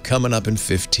Pyle coming up in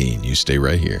 15. You stay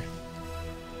right here.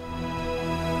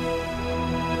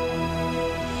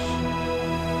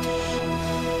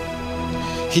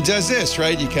 He does this,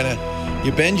 right?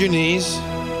 You bend your knees.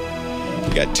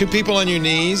 You got 2 people on your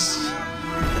knees.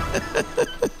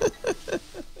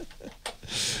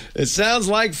 It sounds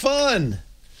like fun.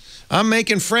 I'm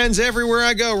making friends everywhere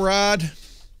I go, Rod.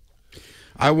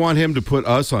 I want him to put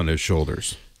us on his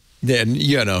shoulders. Then,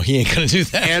 he ain't going to do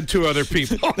that. And 2 other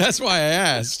people. That's why I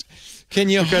asked. Can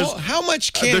you how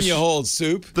much can you hold,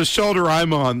 Soup? The shoulder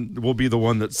I'm on will be the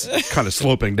one that's kind of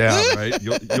sloping down, right?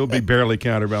 You'll be barely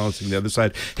counterbalancing the other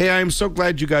side. Hey, I'm so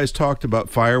glad you guys talked about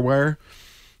Firewire,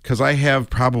 because I have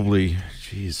probably,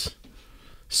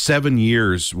 7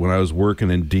 years when I was working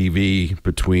in DV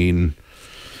between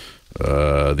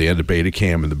the end of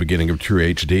Betacam and the beginning of True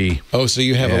HD. Oh, so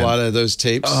you have a lot of those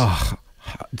tapes?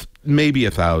 Maybe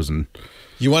 1,000.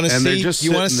 You want to see? They're just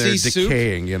you want to see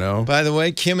decaying, Soup? You know. By the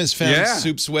way, Kim has found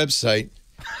Soup's website.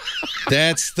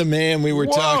 That's the man we were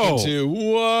talking to.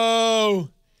 Whoa!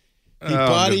 He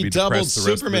body doubled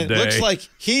Superman. Looks like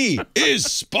he is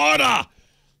Sparta.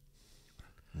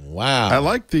 Wow! I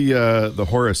like the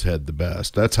Horus head the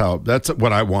best. That's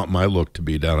what I want my look to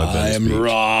be down at Venice Beach. I am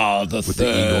Ra the with Third.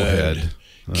 The eagle head.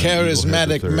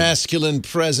 Charismatic, masculine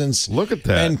presence. Look at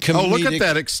that! And comedic. Oh, look at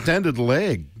that extended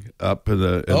leg up in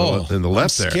the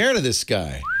left there. I'm scared of this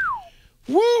guy.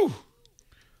 Woo!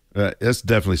 That's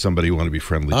definitely somebody you want to be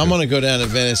friendly to. I'm going to go down to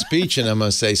Venice Beach and I'm going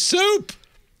to say, Soup,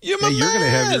 you're my man. You're going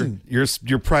to have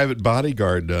your private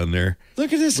bodyguard down there.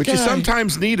 Look at this which guy. you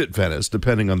sometimes need at Venice,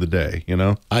 depending on the day, you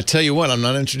know? I tell you what, I'm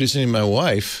not introducing my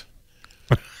wife.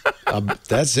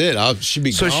 That's it. She'll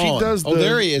be gone. She does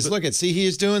there he is. Look, he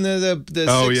is doing the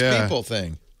 6 people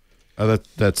thing. Oh,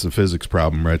 that's a physics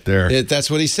problem right there.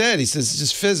 That's what he said. He says it's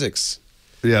just physics.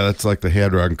 Yeah, that's like the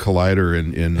Hadron Collider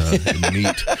in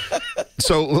meat.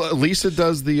 So Lisa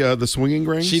does the swinging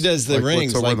rings? She does the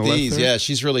rings like these. Yeah,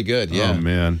 she's really good. Yeah. Oh,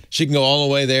 man. She can go all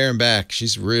the way there and back.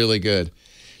 She's really good.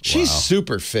 She's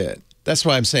super fit. That's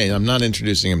why I'm saying I'm not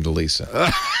introducing him to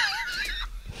Lisa.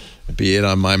 Be it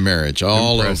on my marriage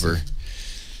all over.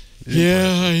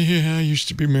 Yeah, I used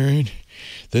to be married.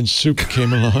 Then Soup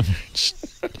came along.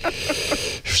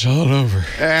 It was all over.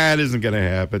 That isn't going to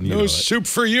happen. No Soup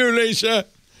for you, Lisa.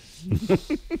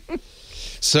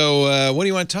 So, what do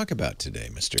you want to talk about today,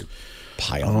 Mr.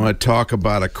 Pyle? I want to talk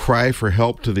about a cry for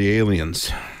help to the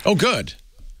aliens. Oh, good.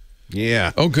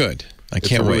 Yeah. Oh, good. I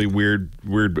can't wait. It's a really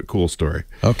weird but cool story.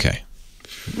 Okay.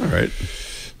 All right.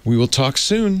 We will talk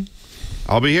soon.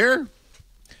 I'll be here.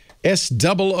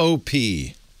 SOOP.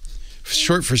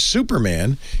 Short for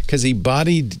Superman, because he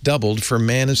body doubled for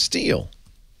Man of Steel.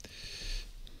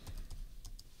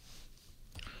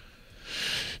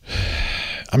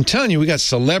 I'm telling you, we got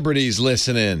celebrities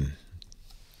listening.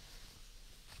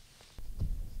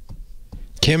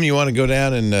 Kim, you want to go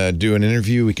down and do an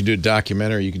interview? We could do a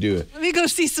documentary. You could do it. Let me go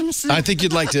see some. I think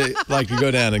you'd like to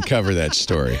go down and cover that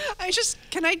story.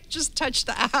 Can I just touch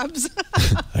the abs?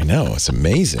 I know, it's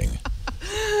amazing.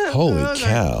 Holy Those are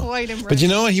cow! quite impressive. But you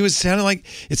know what? He was sounding like,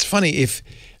 it's funny, if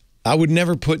I would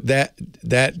never put that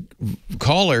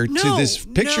caller to this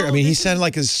picture. I mean, he sounded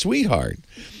like a sweetheart.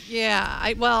 Yeah,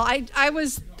 I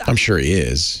was. I'm sure he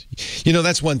is. You know,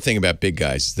 that's one thing about big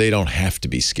guys. They don't have to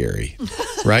be scary,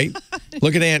 right?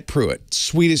 Look at Aunt Pruitt,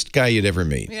 sweetest guy you'd ever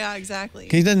meet. Yeah, exactly.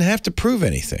 He doesn't have to prove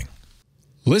anything.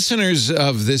 Listeners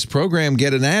of this program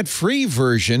get an ad-free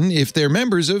version if they're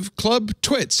members of Club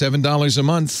TWiT. $7 a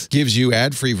month gives you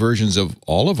ad-free versions of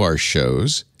all of our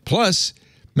shows, plus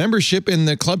membership in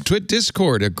the Club TWiT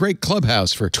Discord, a great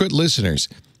clubhouse for TWiT listeners.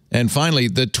 And finally,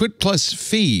 the TWiT Plus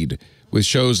feed, with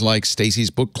shows like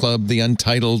Stacy's Book Club, The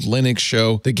Untitled Linux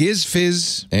Show, The Giz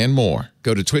Fizz, and more.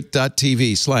 Go to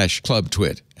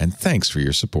twit.tv/clubtwit. And thanks for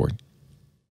your support.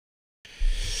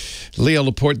 Leo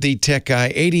Laporte, the tech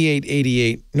guy,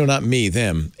 8888. No, not me,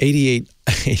 them.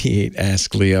 8888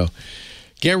 Ask Leo.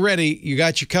 Get ready. You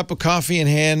got your cup of coffee in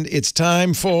hand. It's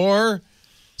time for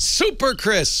Super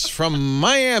Chris from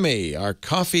Miami, our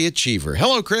coffee achiever.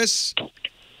 Hello, Chris.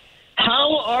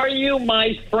 How are you,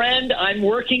 my friend? I'm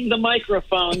working the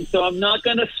microphone, so I'm not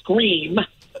going to scream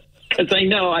because I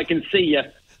know I can see you.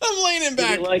 I'm leaning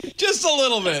back just a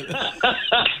little bit.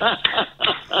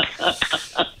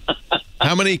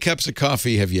 How many cups of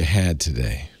coffee have you had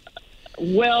today?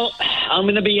 Well, I'm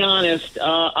going to be honest.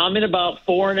 I'm in about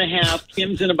 4.5.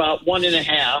 Kim's in about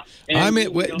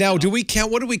 1.5. Now, do we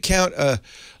count? What do we count a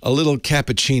little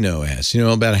cappuccino as? You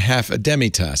know, about a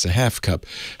demi-tasse, a half cup.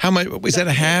 How much is that?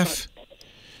 A half?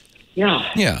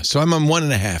 Yeah. Yeah. So I'm on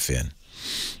 1.5 in.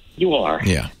 You are.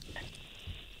 Yeah.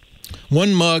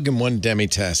 1 mug and 1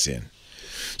 demi-tasse in.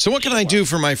 So what can I do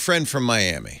for my friend from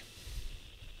Miami?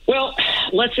 Well,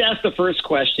 let's ask the first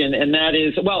question, and that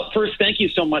is, well, first, thank you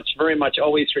so much, very much,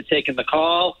 always for taking the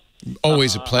call.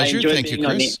 Always a pleasure. Thank you,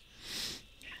 Chris.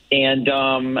 And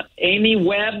Amy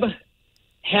Webb,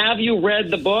 have you read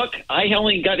the book? I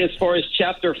only got as far as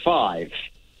chapter 5.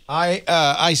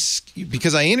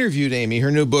 Because I interviewed Amy, her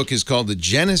new book is called The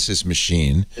Genesis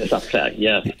Machine.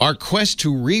 Yeah. Our quest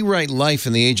to rewrite life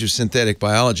in the age of synthetic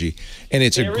biology. And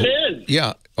it is.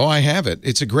 Yeah. Oh, I have it.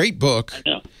 It's a great book. I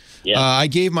know. Yeah. I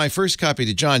gave my first copy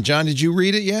to John. John, did you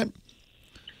read it yet?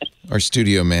 Our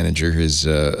studio manager is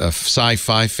a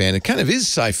sci-fi fan. It kind of is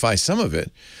sci-fi, some of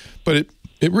it. But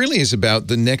it really is about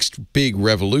the next big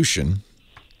revolution,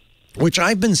 which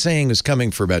I've been saying is coming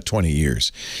for about 20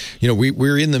 years. You know,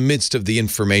 we're in the midst of the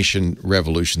information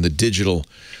revolution, the digital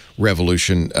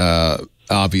revolution,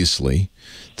 obviously.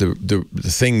 The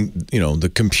thing, you know, the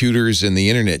computers and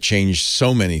the internet changed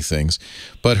so many things.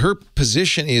 But her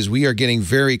position is we are getting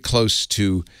very close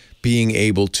to being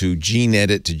able to gene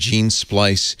edit, to gene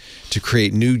splice, to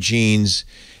create new genes,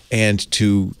 and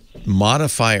to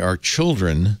modify our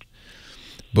children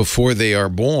before they are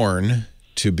born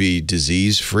to be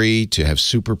disease-free, to have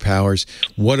superpowers.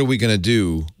 What are we going to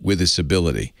do with this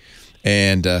ability?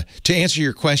 And to answer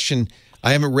your question,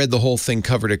 I haven't read the whole thing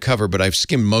cover to cover, but I've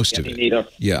skimmed most of it. Neither.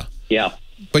 Yeah. Yeah.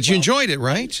 But you enjoyed it,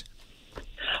 right?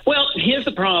 Well, here's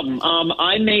the problem.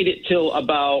 I made it till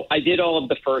I did all of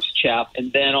the first chap,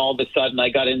 and then all of a sudden I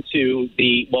got into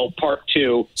part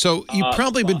 2. So you've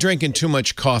probably been drinking too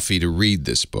much coffee to read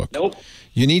this book. Nope.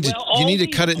 You need to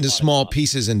cut it into small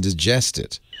pieces and digest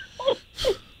it.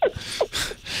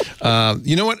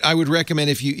 You know what I would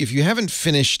recommend if you haven't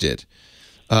finished it.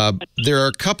 There are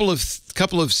a couple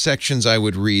of sections I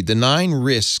would read. The 9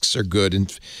 risks are good,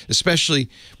 and especially,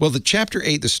 the chapter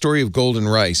 8, the story of golden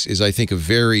rice, is, I think, a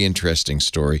very interesting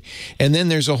story. And then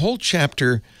there's a whole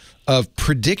chapter of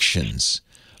predictions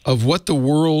of what the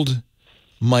world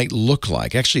might look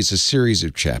like. Actually, it's a series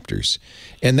of chapters,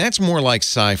 and that's more like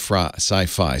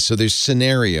sci-fi. So there's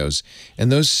scenarios,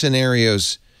 and those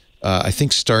scenarios, I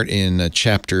think, start in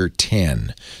chapter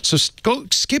 10. So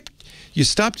skip. You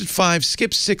stopped at 5,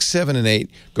 skip 6, 7, and 8,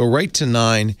 go right to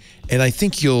 9, and I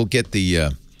think you'll get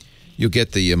the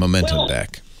momentum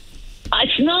back.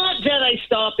 It's not that that I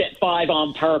stopped at 5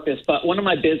 on purpose, but one of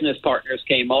my business partners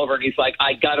came over and he's like,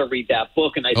 "I got to read that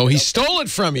book." And I Oh, said, he "Okay." stole it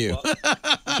from you.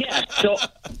 Yeah, so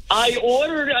I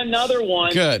ordered another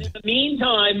one. Good. In the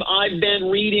meantime, I've been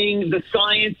reading The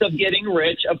Science of Getting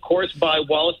Rich, of course, by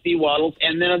Wallace D. Wattles,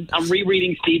 and then I'm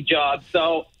rereading Steve Jobs.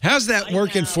 So how's that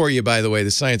working for you, by the way,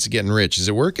 The Science of Getting Rich? Is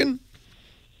it working?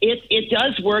 It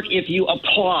does work if you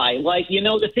apply. Like,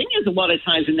 the thing is, a lot of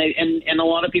times, and a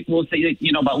lot of people will say,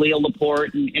 about Leo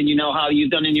Laporte and how you've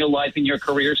done in your life and your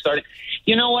career started.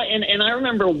 You know what? And I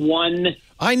remember one.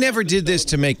 I never did this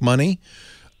to make money.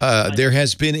 There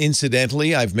has been,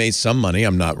 incidentally, I've made some money.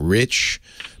 I'm not rich,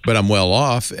 but I'm well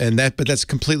off, but that's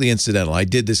completely incidental. I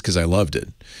did this because I loved it.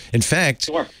 In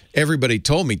fact, everybody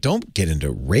told me, don't get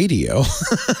into radio.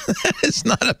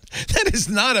 That is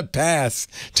not a path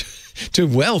to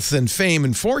wealth and fame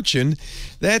and fortune.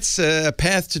 That's a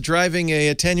path to driving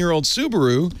a 10-year-old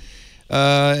Subaru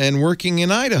and working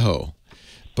in Idaho.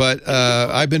 But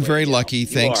I've been very lucky,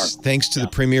 thanks to the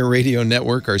Premier Radio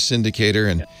Network, our syndicator,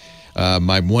 and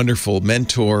my wonderful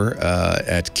mentor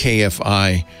at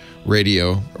KFI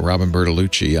Radio, Robin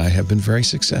Bertolucci. I have been very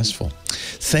successful.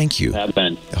 Thank you. Have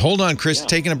been. Hold on, Chris.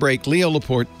 Taking a break. Leo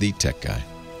Laporte, the tech guy.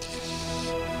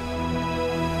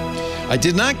 I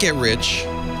did not get rich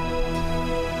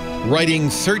writing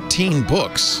 13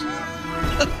 books.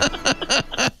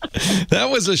 That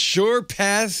was a sure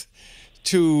path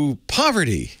to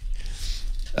poverty.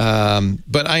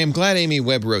 But I am glad Amy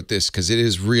Webb wrote this because it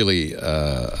is really,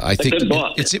 I think,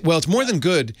 it's more than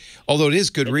good. Although it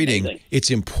is good reading, amazing. It's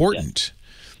important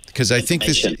because I think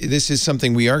this is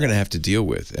something we are going to have to deal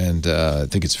with, and I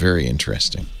think it's very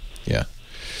interesting. Yeah,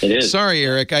 it is. Sorry,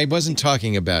 Eric, I wasn't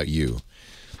talking about you.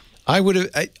 I would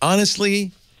have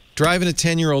honestly. Driving a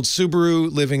 10-year-old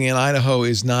Subaru, living in Idaho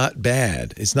is not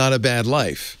bad. It's not a bad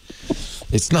life.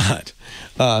 It's not.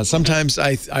 Sometimes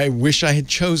I wish I had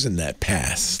chosen that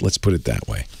path. Let's put it that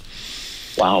way.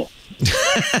 Wow.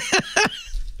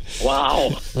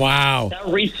 Wow. Wow. That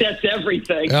resets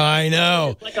everything. I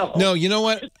know. Like no, you know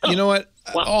what? You know what?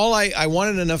 Wow. I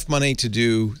wanted enough money to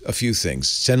do a few things.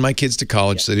 Send my kids to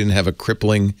college so they didn't have a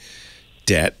crippling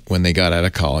debt when they got out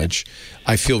of college.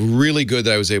 I feel really good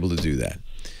that I was able to do that.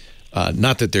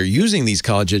 Not that they're using these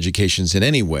college educations in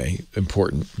any way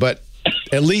important, but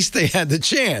at least they had the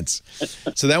chance.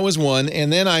 So that was one.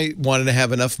 And then I wanted to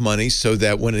have enough money so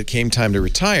that when it came time to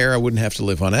retire, I wouldn't have to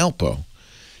live on Alpo.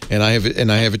 And I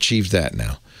have achieved that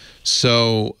now.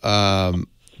 So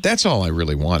that's all I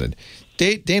really wanted.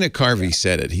 Dana Carvey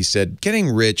said it. He said, getting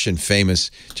rich and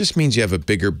famous just means you have a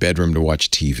bigger bedroom to watch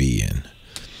TV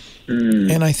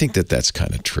in. And I think that that's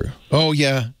kind of true. Oh,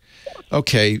 yeah.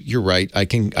 Okay, you're right. I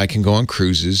can go on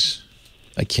cruises.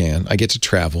 I can. I get to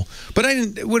travel. But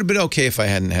it would have been okay if I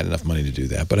hadn't had enough money to do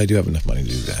that. But I do have enough money to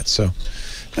do that. So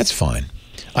that's fine.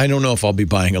 I don't know if I'll be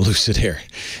buying a Lucid Air.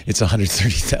 It's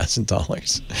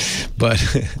 $130,000.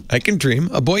 But I can dream.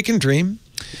 A boy can dream.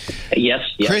 Yes.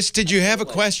 Chris, did you have a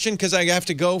question? Because I have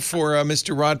to go for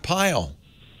Mr. Rod Pyle.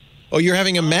 Oh, you're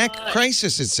having a Mac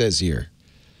crisis, it says here.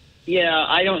 Yeah,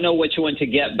 I don't know which one to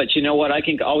get, but you know what? I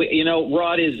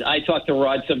talk to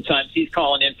Rod sometimes. He's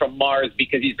calling in from Mars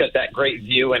because he's got that great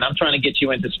view, and I'm trying to get you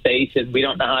into space, and we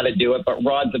don't know how to do it, but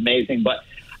Rod's amazing. But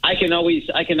I can always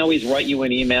write you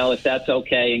an email if that's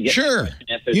okay. And get sure.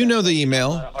 You know the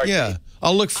email. Yeah,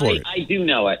 I'll look for it. I do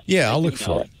know it. Yeah, I'll look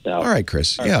for it. So. All right,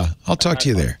 Chris. Yeah, I'll talk to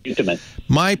you there.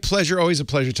 My pleasure. Always a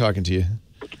pleasure talking to you.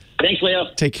 Thanks, Leo.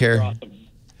 Take care. Awesome.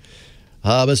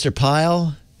 Mr.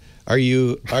 Pyle? Are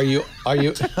you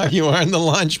on the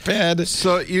launch pad?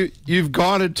 So you've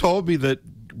gone and told me that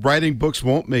writing books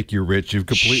won't make you rich. You've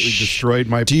completely destroyed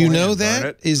my plan. Do you know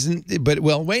that?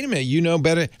 Well, wait a minute. You know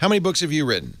better. How many books have you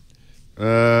written?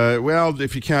 Well,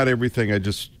 if you count everything, I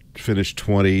just finished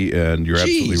 20, and you're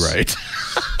absolutely right.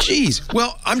 Jeez.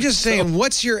 Well, I'm just saying,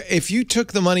 if you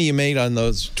took the money you made on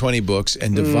those 20 books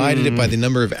and divided it by the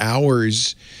number of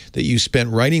hours that you spent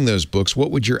writing those books, what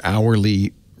would your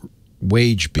hourly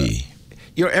wage be?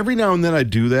 Every now and then I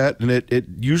do that, and it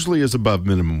usually is above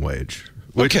minimum wage.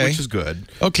 Which is good.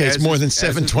 Okay, it's more than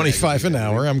 $7.25 an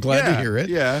hour. I'm glad to hear it.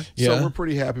 Yeah, so we're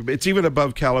pretty happy. But it's even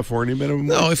above California minimum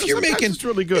wage. No, if you're making, it's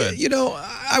really good.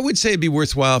 I would say it'd be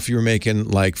worthwhile if you were making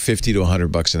like $50 to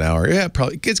 $100 an hour. Yeah,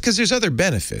 probably. It's because there's other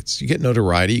benefits. You get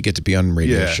notoriety. You get to be on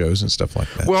radio shows and stuff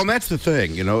like that. Well, and that's the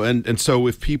thing, and so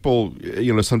if people,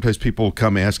 sometimes people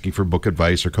come asking for book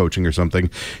advice or coaching or something,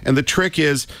 and the trick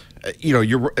is,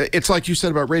 it's like you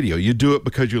said about radio. You do it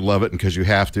because you love it and because you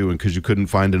have to and because you couldn't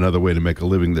find another way to make a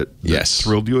living that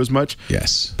thrilled you as much.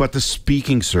 Yes. But the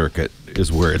speaking circuit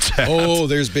is where it's at. Oh,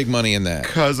 there's big money in that.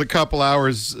 Because a couple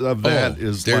hours of that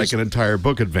is like an entire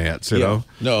book advance, you know?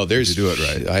 No, there's... You do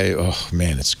it right. Oh,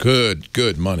 man, it's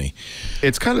good money.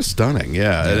 It's kind of stunning,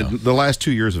 yeah. The last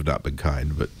 2 years have not been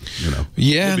kind, but,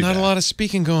 Yeah, not a lot of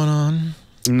speaking going on.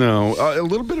 No, a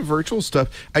little bit of virtual stuff.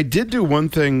 I did do one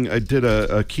thing. I did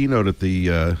a keynote at the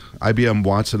IBM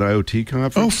Watson IoT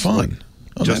conference. Oh, fun.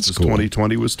 Just as cool.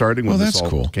 2020 was starting when this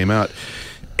all came out.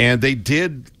 And they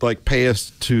did pay us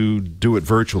to do it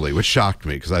virtually, which shocked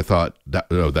me because I thought,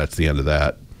 that's the end of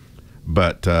that.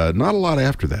 But not a lot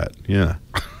after that, yeah.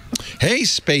 Hey,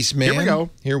 spaceman.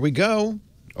 Here we go.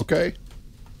 Okay.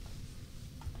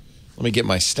 Let me get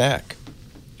my stack.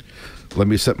 Let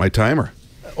me set my timer.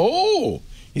 Oh,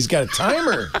 he's got a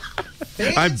timer.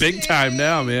 I'm big time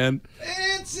now, man.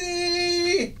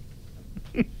 Fancy.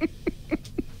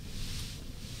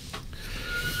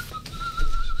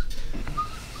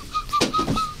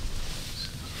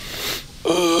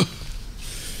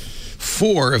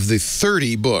 4 of the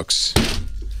 30 books.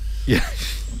 Yeah,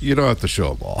 you don't have to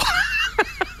show them all.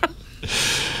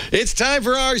 It's time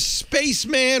for our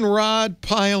spaceman, Rod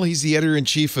Pyle. He's the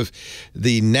editor-in-chief of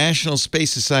the National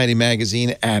Space Society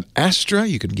magazine at Astra.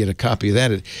 You can get a copy of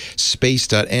that at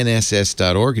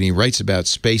space.nss.org, and he writes about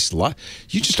space a lot.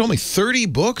 You just told me 30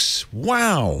 books?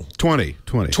 Wow. 20.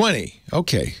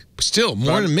 Okay. Still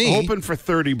more than me. Hoping for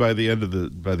 30 by the end of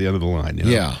the line.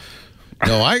 Yeah.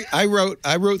 No, I wrote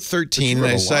 13, and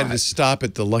I decided to stop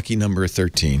at the lucky number of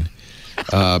 13.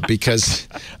 Because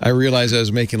I realized I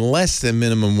was making less than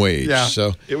minimum wage. Yeah,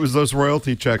 so it was those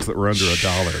royalty checks that were under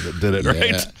 $1 that did it,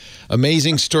 right?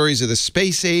 Amazing stories of the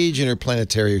space age,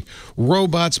 interplanetary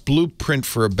robots, blueprint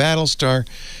for a battle star,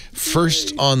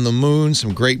 first on the moon,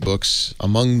 some great books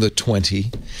among the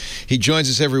 20. He joins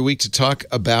us every week to talk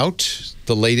about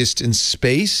the latest in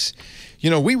space.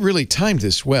 We really timed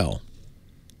this well.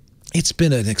 It's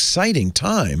been an exciting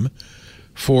time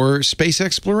for space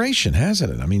exploration,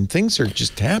 hasn't it? I mean, things are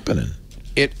just happening.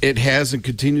 It has and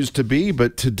continues to be,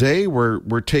 but today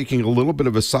we're taking a little bit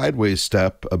of a sideways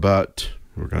step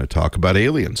we're going to talk about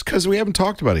aliens, because we haven't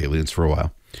talked about aliens for a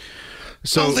while.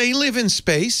 So they live in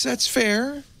space, that's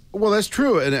fair. Well, that's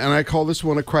true, and I call this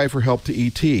one a cry for help to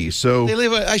E.T. So they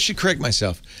live. I should correct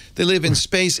myself. They live in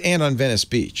space and on Venice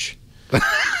Beach.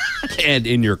 And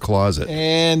in your closet.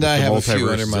 And I have a few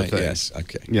under my... Yes,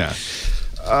 okay. Yeah.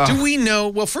 Do we know...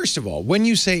 Well, first of all, when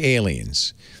you say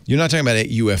aliens, you're not talking about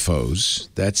UFOs.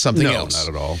 That's something else.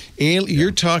 No, not at all.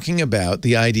 You're talking about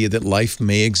the idea that life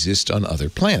may exist on other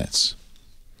planets.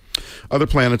 Other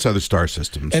planets, other star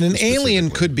systems. And an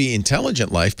alien could be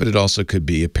intelligent life, but it also could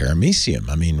be a paramecium.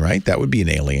 I mean, right? That would be an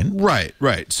alien. Right.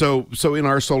 So in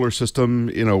our solar system,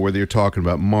 whether you're talking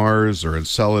about Mars or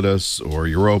Enceladus or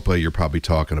Europa, you're probably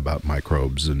talking about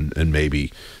microbes and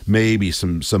maybe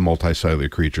some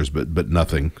multicellular creatures, but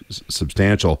nothing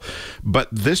substantial. But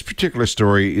this particular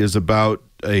story is about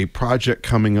a project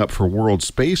coming up for World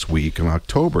Space Week in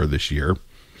October this year.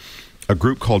 A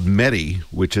group called METI,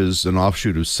 which is an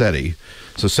offshoot of SETI.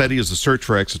 So SETI is the search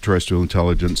for extraterrestrial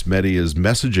intelligence. METI is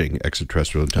messaging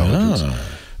extraterrestrial intelligence.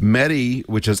 METI,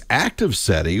 which is active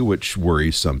SETI, which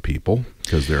worries some people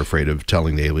because they're afraid of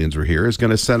telling the aliens we're here, is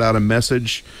going to send out a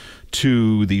message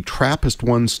to the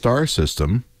TRAPPIST-1 star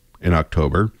system in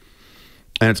October.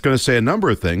 And it's going to say a number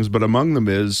of things, but among them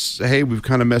is, hey, we've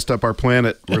kind of messed up our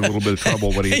planet. We're in a little bit of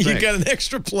trouble. What do you think? You got an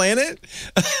extra planet?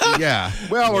 Yeah.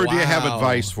 Well, or do you have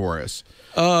advice for us?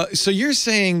 So you're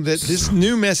saying that this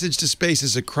new message to space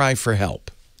is a cry for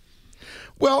help?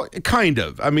 Well, kind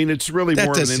of. I mean, it's really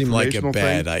more of an informational thing. That does seem like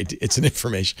a bad idea. It's an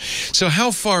information. So how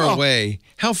far away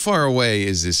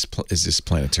is this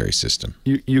planetary system?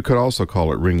 You could also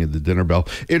call it ringing the dinner bell.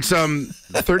 It's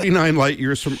 39 light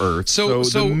years from Earth. So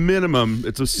the minimum,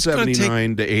 it's a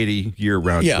 79 to 80 year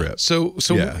round trip. So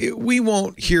we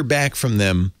won't hear back from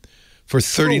them for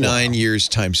 39 years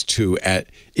times 2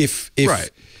 if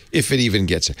it even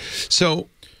gets there. So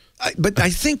but I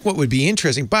think what would be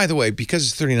interesting, by the way, because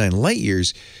it's 39 light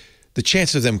years, the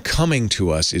chance of them coming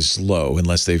to us is low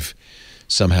unless they've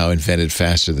somehow invented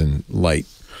faster than light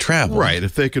travel. Right.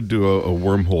 If they could do a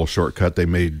wormhole shortcut, they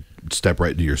may step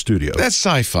right into your studio. That's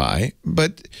sci-fi,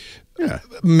 but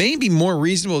maybe more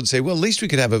reasonable to say, well, at least we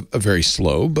could have a very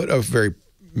slow, but a very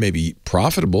maybe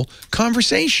profitable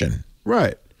conversation.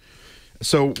 Right.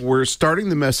 So we're starting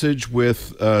the message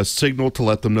with a signal to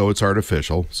let them know it's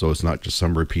artificial, so it's not just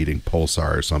some repeating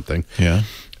pulsar or something. Yeah.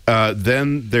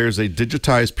 Then there's a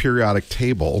digitized periodic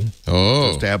table to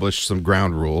establish some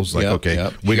ground rules. Like,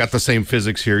 we got the same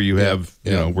physics here you have,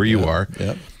 where you are.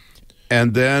 Yep.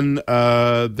 And then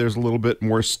there's a little bit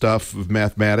more stuff of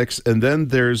mathematics. And then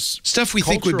there's stuff we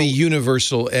think would be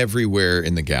universal everywhere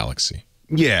in the galaxy.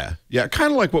 Yeah.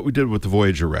 Kind of like what we did with the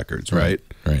Voyager records, right?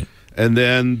 Right. And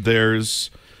then there's...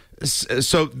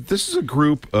 So this is a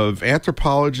group of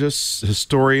anthropologists,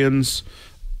 historians,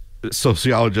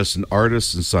 sociologists, and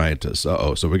artists and scientists.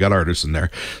 So we got artists in there.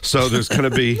 So there's going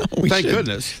to be, thank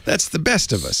goodness. That's the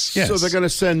best of us. Yes. So they're going to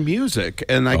send music.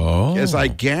 And as I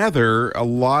gather, a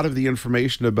lot of the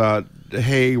information about,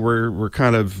 hey, we're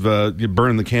kind of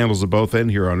burning the candles at both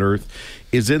ends here on Earth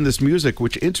is in this music,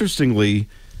 which interestingly,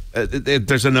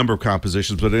 there's a number of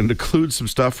compositions, but it includes some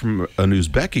stuff from an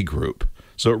Uzbeki group.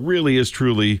 So it really is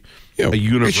truly a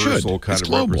universal kind of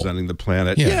representing the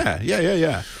planet.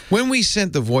 Yeah. When we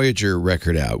sent the Voyager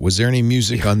record out, was there any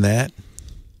music on that?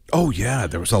 Oh, yeah.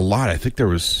 There was a lot. I think there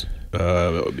was...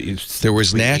 there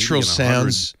was natural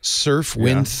sounds, surf,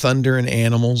 wind, thunder, and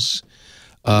animals.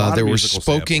 There were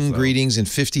spoken greetings in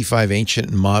 55 ancient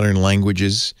and modern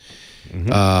languages.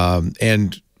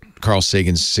 And Carl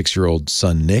Sagan's 6-year-old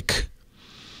son, Nick.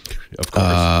 Of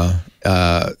course.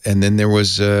 And then there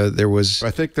was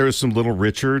I think there was some Little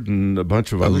Richard and a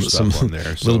bunch of other stuff on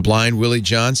there. So. Little Blind Willie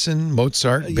Johnson,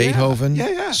 Mozart, Beethoven,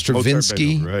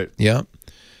 Stravinsky. Mozart, right. Yeah.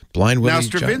 Blind Willie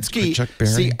Stravinsky, Chuck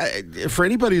Berry. See, for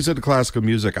anybody who's into classical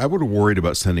music, I would have worried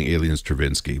about sending aliens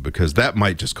Stravinsky because that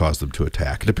might just cause them to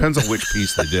attack. It depends on which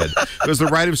piece they did. It was The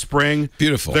Rite of Spring.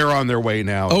 Beautiful. They're on their way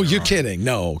now. Oh, you're kidding.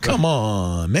 No, come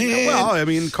on, man. Well, I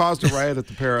mean, caused a riot at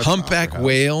the Paris Humpback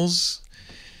Whales.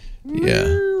 Yeah.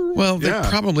 Well, they're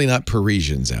probably not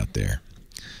Parisians out there.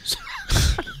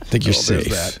 I think you're safe.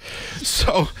 That.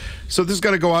 So this is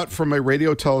going to go out from a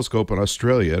radio telescope in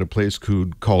Australia at a place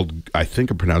called, I think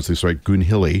I'm pronouncing this right,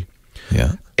 Goonhilly.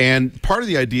 Yeah. And part of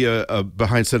the idea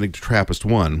behind sending to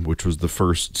TRAPPIST-1, which was the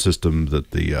first system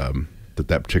that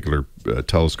that particular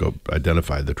telescope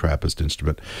identified, the TRAPPIST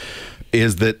instrument,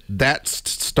 is that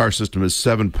star system is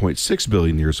 7.6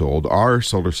 billion years old. Our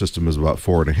solar system is about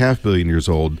 4.5 billion years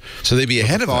old. So they'd be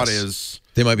ahead of us. The thought is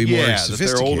they might be more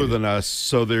sophisticated. They're older than us,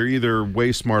 so they're either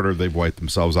way smarter or they've wiped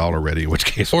themselves out already, in which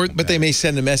case... But they may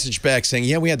send a message back saying,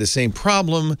 yeah, we had the same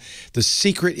problem. The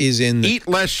secret is in... Eat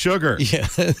less sugar. Yeah,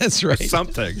 that's right. Or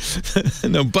something.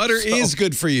 No, butter is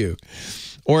good for you.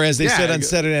 Or as they said on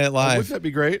Saturday Night Live... wouldn't that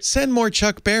be great? Send more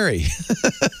Chuck Berry.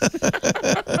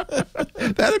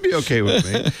 That'd be okay with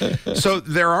me. So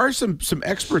there are some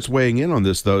experts weighing in on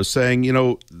this, though, saying,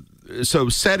 so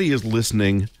SETI is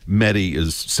listening, METI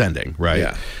is sending, right?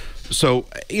 Yeah. So,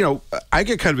 I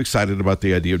get kind of excited about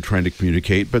the idea of trying to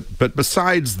communicate, but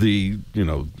besides the,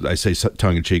 I say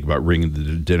tongue-in-cheek about ringing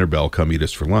the dinner bell, come eat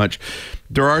us for lunch,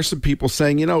 there are some people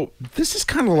saying, this is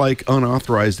kind of like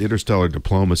unauthorized interstellar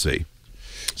diplomacy.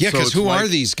 Yeah, because who are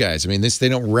these guys? I mean, they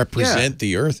don't represent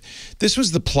the Earth. This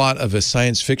was the plot of a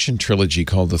science fiction trilogy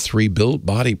called The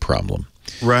Three-Body Problem.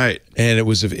 Right. And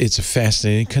it's a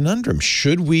fascinating conundrum.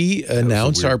 Should we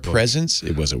announce our presence?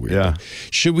 It was a weird book.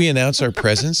 Should we announce our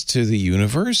presence to the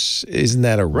universe? Isn't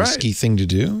that a risky thing to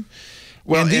do?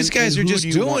 Well, and these guys are just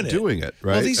doing it.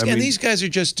 Right? Well, these guys are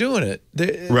just doing it.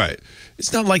 Right.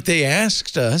 It's not like they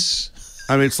asked us.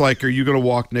 I mean, it's like, are you going to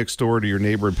walk next door to your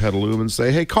neighbor in Petaluma and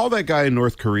say, hey, call that guy in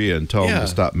North Korea and tell him to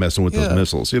stop messing with those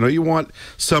missiles? You want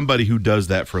somebody who does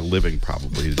that for a living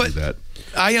probably to do that.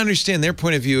 I understand their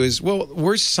point of view is, well,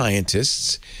 we're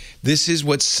scientists. This is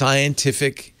what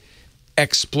scientific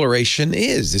exploration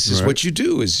is. This is what you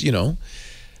do is, it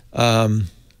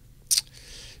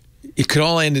could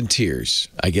all end in tears.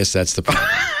 I guess that's the problem.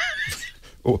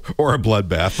 or a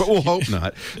bloodbath, but we'll hope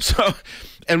not.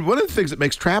 And one of the things that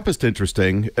makes TRAPPIST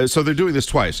interesting, so they're doing this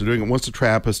twice. They're doing it once to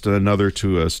TRAPPIST and another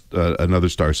to another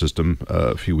star system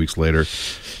a few weeks later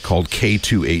called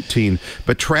K218.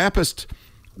 But TRAPPIST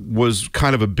was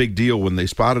kind of a big deal when they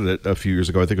spotted it a few years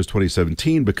ago. I think it was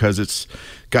 2017, because it's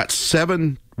got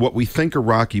 7 what we think are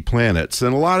rocky planets.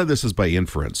 And a lot of this is by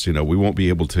inference. We won't be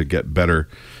able to get better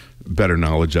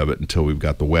knowledge of it until we've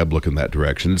got the Webb looking that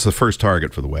direction. It's the first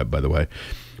target for the Webb, by the way.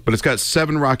 But it's got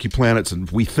 7 rocky planets, and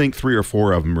we think 3 or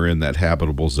 4 of them are in that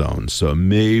habitable zone. So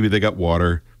maybe they got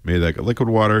water, maybe they got liquid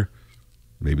water,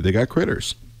 maybe they got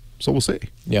critters. So we'll see.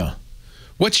 Yeah.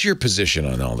 What's your position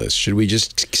on all this? Should we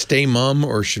just stay mum,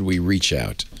 or should we reach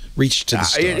out? Reach to the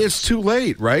stars? It's too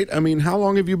late, right? I mean, how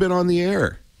long have you been on the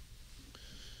air?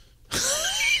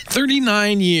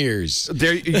 39 years.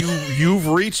 There, you've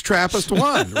reached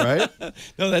TRAPPIST-1, right?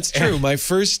 No, that's true. My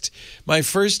first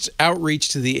outreach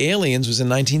to the aliens was in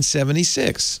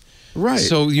 1976. Right.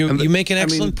 So you make an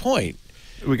excellent point.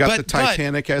 We got the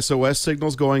Titanic SOS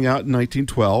signals going out in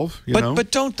 1912.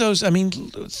 But don't those? I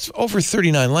mean, over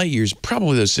 39 light years,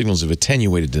 probably those signals have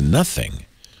attenuated to nothing,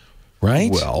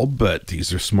 right? Well, but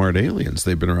these are smart aliens.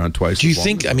 They've been around twice. Do you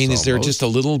think? I mean, is there just a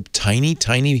little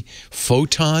tiny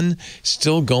photon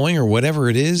still going, or whatever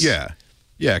it is? Yeah,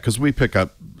 because we pick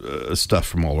up stuff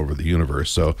from all over the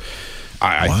universe. So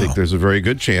I think there's a very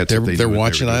good chance they're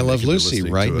watching I Love Lucy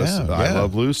right now. I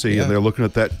Love Lucy, and they're looking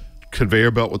at that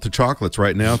conveyor belt with the chocolates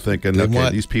right now, thinking, okay,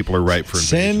 these people are ripe for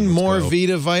invasion. Send more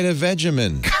Vita Vita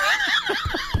Vegemin.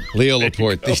 Leo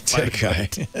Laporte, the tech guy.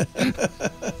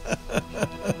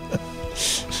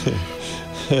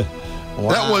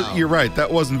 Wow. You're right.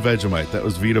 That wasn't Vegemite. That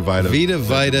was Vita Vita. Vita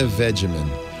Vita Vegemin.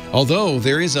 Although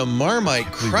there is a Marmite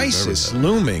crisis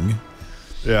looming.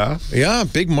 Yeah? Yeah,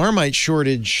 big Marmite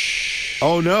shortage.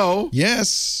 Oh, no.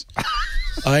 Yes.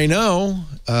 I know.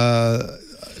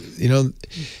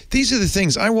 These are the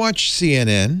things. I watch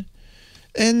CNN,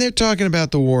 and they're talking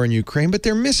about the war in Ukraine, but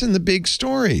they're missing the big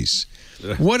stories.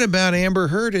 What about Amber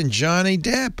Heard and Johnny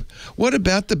Depp? What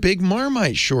about the big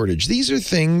Marmite shortage? These are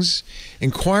things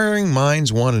inquiring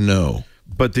minds want to know.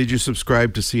 But did you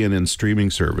subscribe to CNN's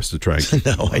streaming service to try and keep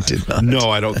No, I did not.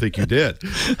 No, I don't think you did.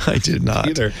 I did not.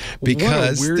 Either.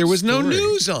 Because there was no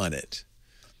news on it.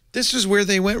 This is where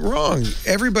they went wrong.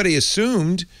 Everybody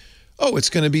assumed, it's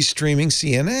going to be streaming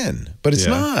CNN. But it's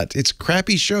not. It's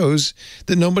crappy shows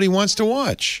that nobody wants to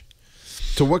watch.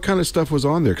 So what kind of stuff was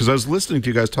on there? Because I was listening to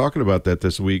you guys talking about that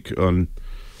this week on...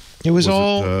 It was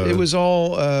all This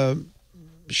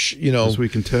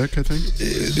Week in Tech, I think.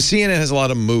 CNN has a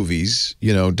lot of movies,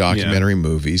 documentary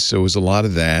movies. So it was a lot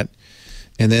of that.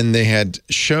 And then they had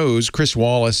shows. Chris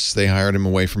Wallace, they hired him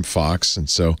away from Fox, and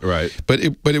so right. But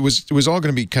it was all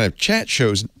going to be kind of chat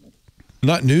shows,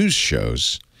 not news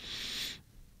shows.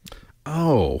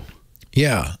 Oh,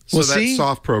 yeah. So that's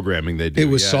soft programming they do. It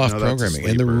was soft programming,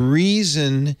 and the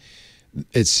reason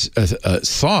it's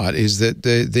thought is that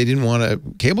they didn't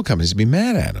want cable companies to be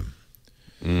mad at them.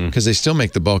 Because they still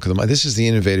make the bulk of the money. This is the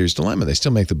innovator's dilemma. They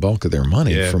still make the bulk of their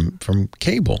money from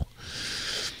cable.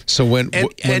 So when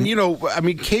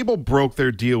cable broke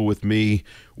their deal with me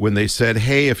when they said,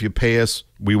 "Hey, if you pay us,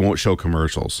 we won't show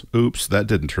commercials." Oops, that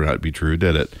didn't turn out to be true,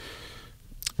 did it?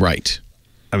 Right.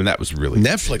 I mean, that was really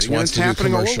Netflix wants to do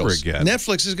commercials. All over again.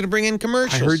 Netflix is going to bring in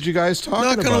commercials. I heard you guys talking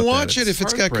about that. Not going to watch it if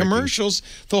it's got commercials.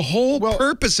 The whole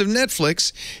purpose of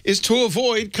Netflix is to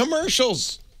avoid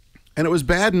commercials. And it was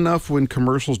bad enough when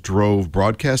commercials drove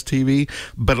broadcast TV,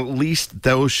 but at least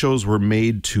those shows were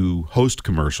made to host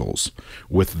commercials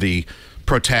with the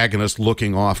protagonist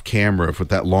looking off camera with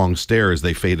that long stare as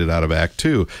they faded out of Act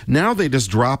 2. Now they just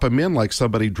drop them in like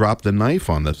somebody dropped a knife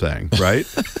on the thing, right?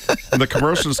 And the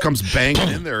commercial just comes banging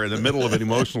in there in the middle of an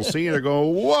emotional scene and I go,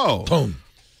 whoa. Boom.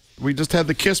 We just had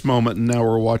the kiss moment and now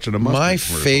we're watching a mustard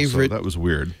commercial, so that was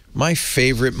weird. My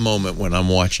favorite moment when I'm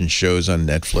watching shows on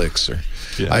Netflix or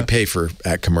I pay for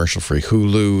commercial-free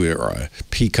Hulu or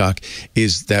Peacock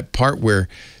is that part where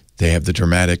they have the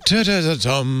dramatic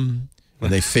ta-da-da-dum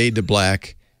and they fade to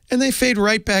black and they fade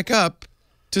right back up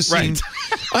to scene. Right.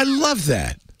 I love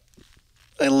that.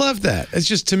 I love that. It's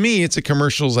just, to me, it's a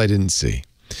commercials I didn't see.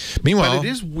 Meanwhile, but it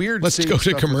is weird. Let's go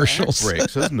to commercials.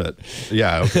 Breaks, isn't it?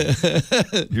 Yeah.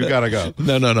 Okay. You gotta go.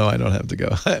 No, I don't have to go.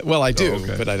 Well, I do,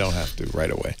 but I don't have to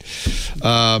right away.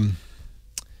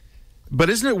 But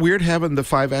isn't it weird having the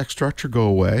 5-act structure go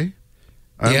away?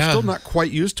 I'm still not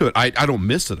quite used to it. I don't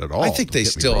miss it at all. I think they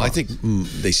still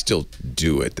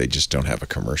do it. They just don't have a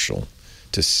commercial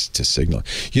to signal.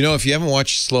 If you haven't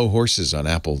watched Slow Horses on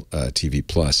Apple TV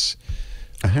Plus,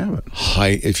 I haven't.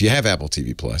 If you have Apple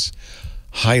TV Plus,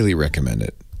 highly recommend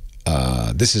it.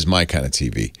 This is my kind of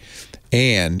TV.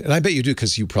 And I bet you do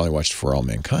because you probably watched For All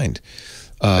Mankind.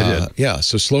 I did. Yeah,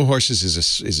 so Slow Horses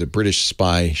is a British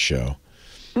spy show.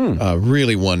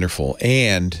 Really wonderful.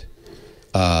 And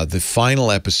the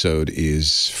final episode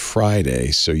is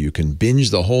Friday, so you can binge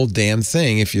the whole damn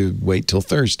thing if you wait till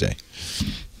Thursday.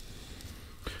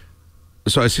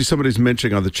 So I see somebody's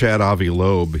mentioning on the chat Avi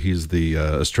Loeb. He's the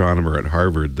astronomer at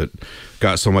Harvard that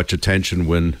got so much attention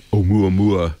when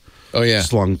Oumuamua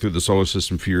slung through the solar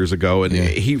system a few years ago. And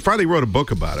he finally wrote a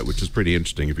book about it, which is pretty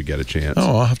interesting if you get a chance.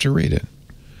 Oh, I'll have to read it.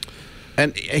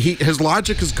 And his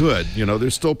logic is good.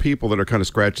 There's still people that are kind of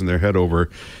scratching their head over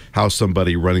how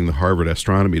somebody running the Harvard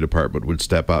astronomy department would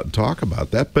step out and talk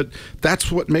about that. But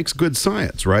that's what makes good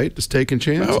science, right? It's taking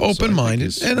chances.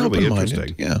 Open-minded and really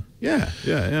open-minded. Yeah.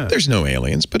 There's no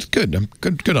aliens, but good.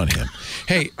 Good on him.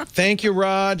 Hey, thank you,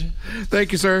 Rod.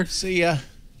 Thank you, sir. See ya.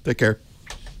 Take care.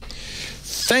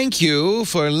 Thank you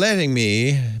for letting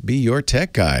me be your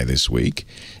tech guy this week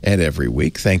and every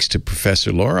week. Thanks to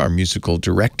Professor Laura, our musical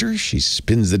director. She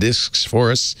spins the discs for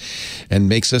us and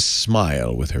makes us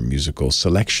smile with her musical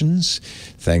selections.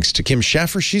 Thanks to Kim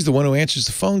Schaffer. She's the one who answers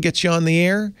the phone, gets you on the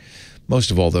air. Most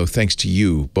of all, though, thanks to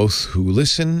you, both who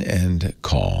listen and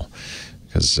call.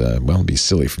 Because, well, it'd be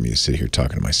silly for me to sit here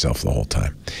talking to myself the whole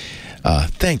time.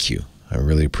 Thank you. I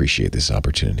really appreciate this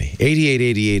opportunity.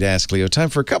 8888 Ask Leo. Time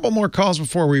for a couple more calls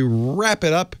before we wrap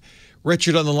it up.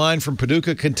 Richard on the line from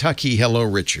Paducah, Kentucky. Hello,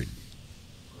 Richard.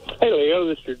 Hey, Leo.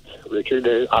 This is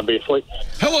Richard, obviously.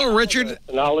 Hello, Richard.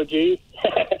 Synology.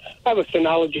 I have a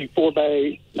Synology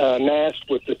 4-bay NAS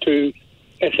with the 2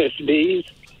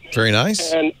 SSDs. Very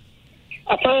nice. And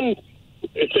I find,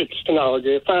 it's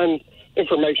Synology, I find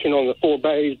information on the 4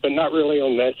 bays, but not really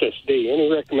on the SSD.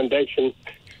 Any recommendation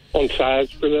on size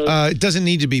for those? It doesn't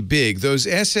need to be big. Those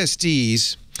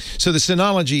SSDs, so the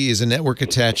Synology is a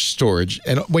network-attached storage,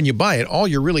 and when you buy it, all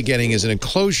you're really getting is an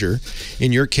enclosure,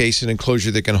 in your case, an enclosure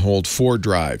that can hold 4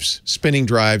 drives, spinning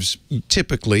drives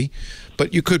typically,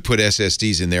 but you could put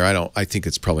SSDs in there. I think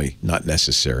it's probably not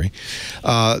necessary.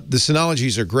 The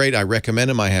Synologies are great. I recommend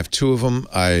them. I have 2 of them.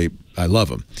 I love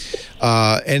them.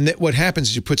 And what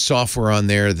happens is you put software on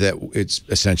there that it's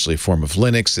essentially a form of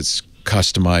Linux. It's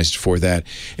customized for that,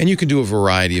 and you can do a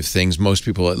variety of things. Most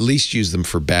people at least use them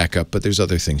for backup, but there's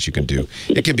other things you can do.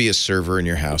 It can be a server in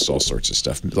your house, all sorts of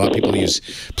stuff. A lot of people use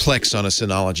Plex on a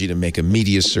Synology to make a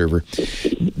media server.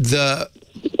 The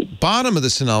bottom of the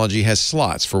Synology has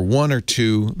slots for 1 or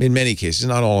 2, in many cases,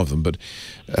 not all of them, but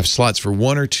slots for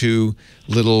 1 or 2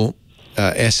 little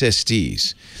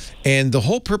SSDs. And the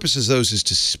whole purpose of those is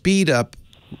to speed up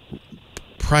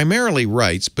primarily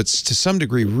writes, but to some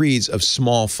degree reads of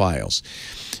small files.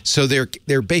 So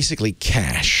they're basically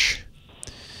cache.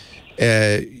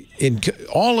 In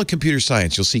all of computer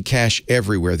science, you'll see cache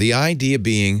everywhere. The idea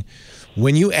being,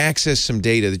 when you access some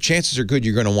data, the chances are good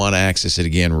you're going to want to access it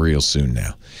again real soon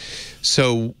now.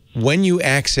 So when you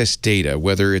access data,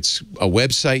 whether it's a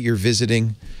website you're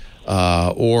visiting,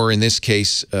 or in this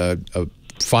case, a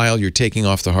file you're taking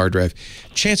off the hard drive,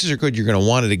 chances are good you're going to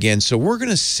want it again. So we're going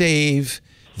to save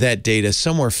that data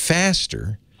somewhere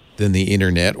faster than the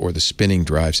internet or the spinning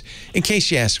drives in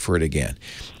case you ask for it again.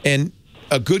 And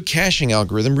a good caching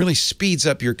algorithm really speeds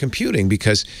up your computing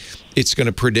because it's going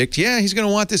to predict, yeah, he's going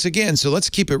to want this again, so let's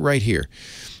keep it right here.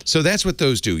 So that's what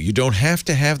those do. You don't have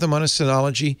to have them on a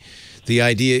Synology. The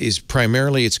idea is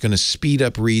primarily it's going to speed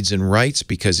up reads and writes,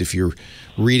 because if you're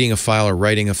reading a file or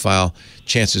writing a file,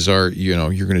 chances are, you know,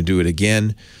 you're going to do it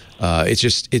again. You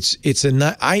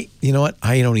know what?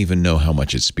 I don't even know how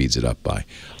much it speeds it up by.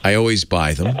 I always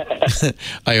buy them.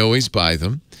 I always buy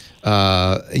them.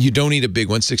 You don't need a big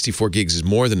one. 64 gigs is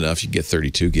more than enough. You can get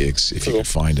 32 gigs if you can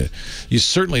find it. You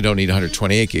certainly don't need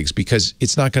 128 gigs because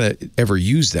it's not going to ever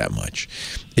use that much.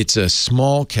 It's a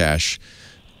small cache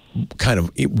kind of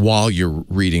while you're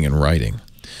reading and writing.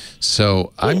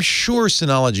 So I'm sure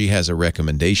Synology has a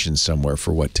recommendation somewhere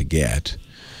for what to get.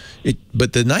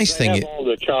 But the nice thing is, all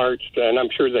the charts, and I'm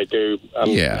sure they do. I'm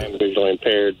visually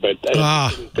impaired, but they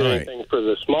didn't do anything for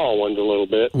the small ones a little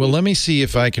bit. Well, let me see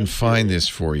if I can find this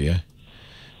for you.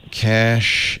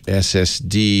 Cache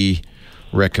SSD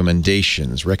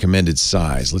recommendations, recommended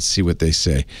size. Let's see what they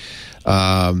say.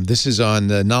 This is on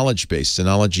the Knowledge Base,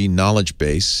 Synology Knowledge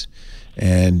Base.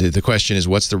 And the question is,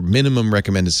 what's the minimum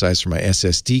recommended size for my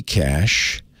SSD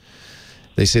cache?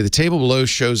 They say the table below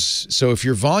shows, so if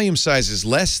your volume size is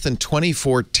less than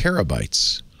 24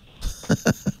 terabytes,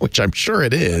 which I'm sure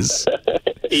it is.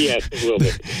 Yes, a little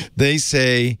bit. They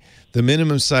say the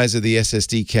minimum size of the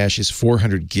SSD cache is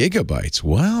 400 gigabytes.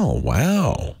 Wow,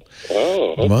 wow.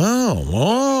 Oh. Wow,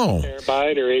 wow. A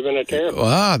terabyte or even a terabyte.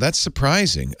 Wow, that's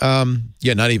surprising.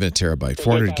 Yeah, not even a terabyte,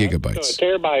 400 gigabytes. So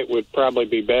a terabyte would probably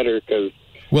be better because...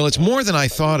 Well, it's more than I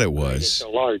thought it was. It's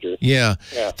larger. Yeah.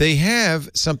 They have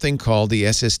something called the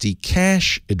SSD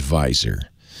Cache Advisor.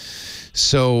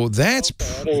 So that's...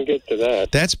 Okay, I didn't get to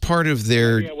that. That's part of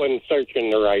their... Maybe I wasn't searching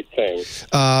the right thing.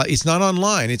 It's not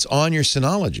online. It's on your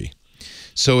Synology.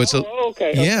 So it's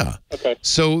okay. Yeah. Okay.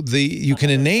 So you can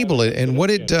enable it, and what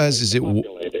it does is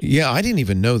yeah, I didn't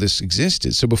even know this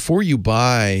existed. So before you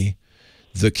buy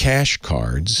the cache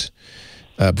cards,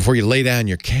 before you lay down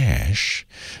your cache,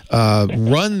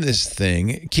 run this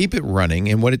thing, keep it running,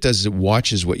 and what it does is it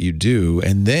watches what you do,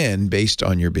 and then based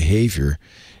on your behavior,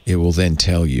 it will then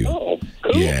tell you. Oh,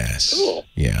 cool. Yes. Cool.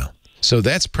 Yeah. So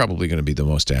that's probably going to be the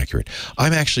most accurate.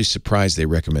 I'm actually surprised they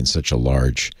recommend such a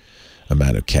large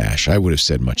amount of cache. I would have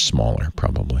said much smaller,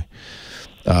 probably.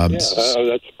 That's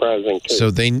surprising too.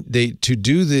 So they to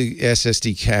do the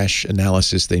SSD cache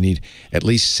analysis, they need at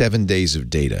least 7 days of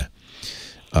data,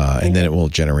 and then it will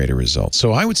generate a result.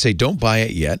 So I would say don't buy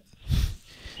it yet,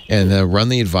 and run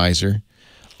the advisor.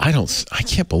 I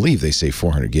can't believe they say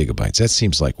 400 gigabytes. That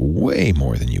seems like way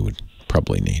more than you would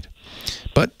probably need.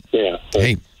 But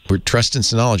hey, we're trusting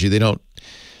Synology.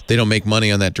 They don't make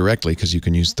money on that directly because you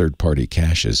can use third-party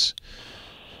caches.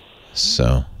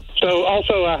 So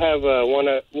also I have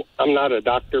I'm not a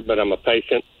doctor, but I'm a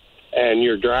patient. And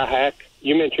your dry hack,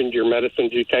 you mentioned your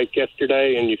medicines you take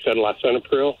yesterday, and you said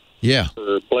lisinopril. Yeah.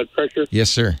 For blood pressure.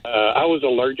 Yes, sir. I was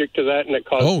allergic to that, and it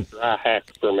caused a dry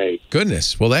hack for me.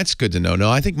 Goodness. Well, that's good to know. No,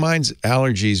 I think mine's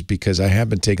allergies because I have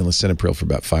been taking lisinopril for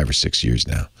about 5 or 6 years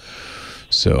now.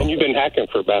 So. And you've been hacking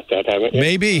for about that, haven't you?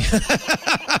 Maybe.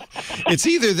 It's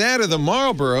either that or the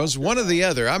Marlboros, one or the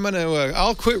other.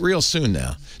 I'll quit real soon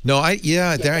now. No, Talk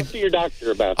to your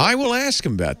doctor about that. I will ask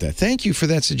him about that. Thank you for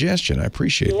that suggestion. I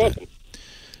appreciate You're that. welcome.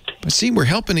 But see, we're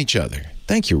helping each other.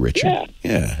 Thank you, Richard.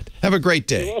 Yeah. Have a great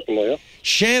day. You're welcome, Leo.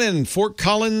 Shannon, Fort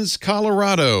Collins,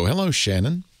 Colorado. Hello,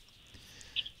 Shannon.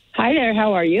 Hi there.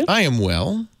 How are you? I am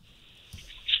well.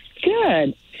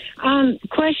 Good.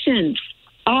 Question.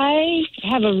 I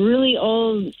have a really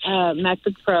old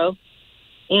MacBook Pro,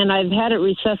 and I've had it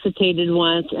resuscitated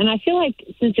once. And I feel like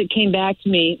since it came back to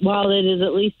me, while it is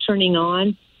at least turning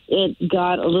on, it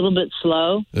got a little bit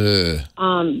slow.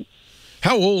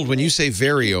 How old when you say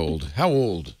very old? How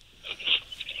old?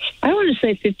 I want to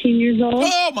say 15 years old.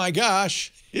 Oh, my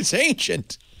gosh. It's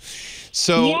ancient.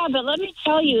 So yeah, but let me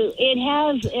tell you,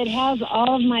 it has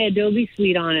all of my Adobe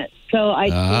suite on it, so I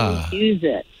can't use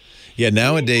it. Yeah,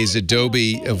 nowadays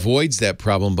Adobe avoids that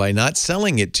problem by not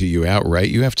selling it to you outright.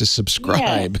 You have to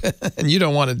subscribe, and you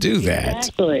don't want to do that.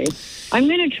 Exactly. I'm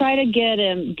going to try to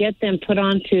get them put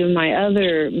onto my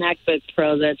other MacBook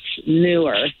Pro that's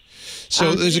newer.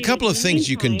 So there's a couple of things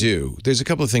you can do.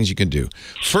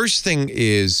 First thing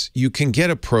is you can get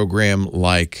a program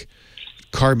like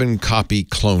Carbon Copy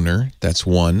Cloner, that's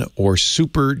one, or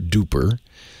Super Duper,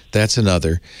 that's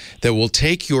another, that will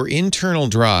take your internal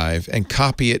drive and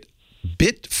copy it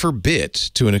bit for bit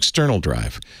to an external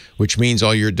drive, which means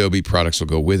all your Adobe products will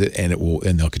go with it,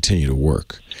 and they'll continue to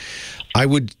work. I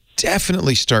would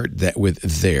definitely start that with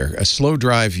there. A slow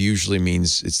drive usually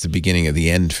means it's the beginning of the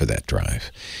end for that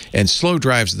drive. And slow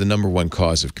drives are the #1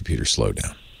 cause of computer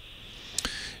slowdown.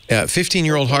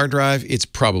 15-year-old hard drive, it's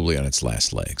probably on its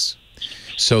last legs.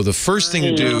 So the first thing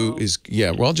to do is,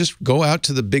 just go out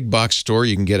to the big box store.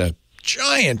 You can get a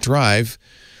giant drive,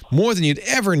 more than you'd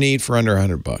ever need for under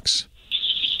 $100.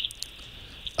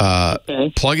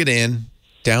 Plug it in,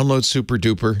 download Super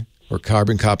Duper or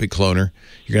Carbon Copy Cloner.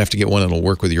 You're going to have to get one that'll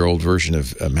work with your old version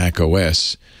of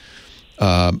macOS.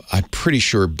 I'm pretty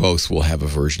sure both will have a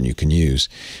version you can use.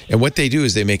 And what they do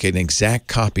is they make an exact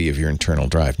copy of your internal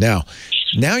drive. Now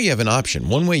you have an option.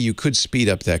 One way you could speed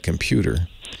up that computer,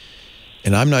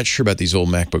 and I'm not sure about these old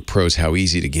MacBook Pros, how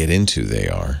easy to get into they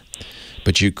are,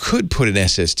 but you could put an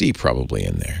SSD probably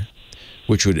in there,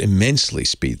 which would immensely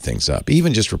speed things up.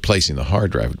 Even just replacing the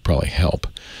hard drive would probably help.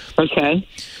 Okay.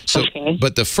 So,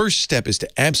 but the first step is to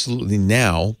absolutely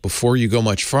now, before you go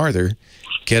much farther,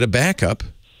 get a backup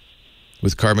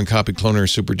with Carbon Copy Cloner or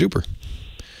Super Duper,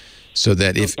 so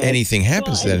that if anything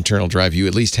happens to that internal drive, you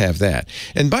at least have that.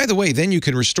 And by the way, then you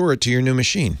can restore it to your new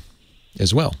machine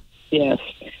as well. Yes.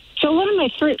 So one of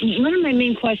my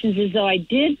main questions is, though, I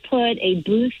did put a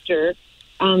booster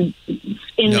in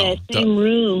the same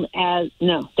room as.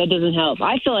 No, that doesn't help.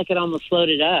 I feel like it almost slowed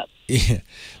it up. Yeah.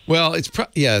 Well, it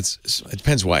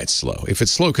depends why it's slow. If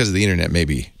it's slow because of the internet,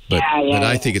 maybe. But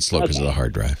I think it's slow because of the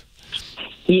hard drive.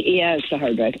 Yeah, it's the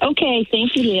hard drive. Okay,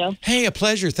 thank you, Leo. Hey, a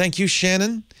pleasure. Thank you,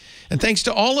 Shannon. And thanks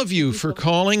to all of you for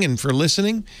calling and for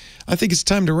listening. I think it's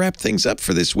time to wrap things up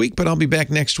for this week, but I'll be back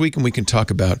next week and we can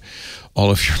talk about all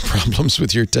of your problems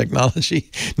with your technology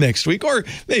next week, or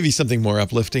maybe something more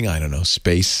uplifting. I don't know,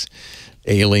 space,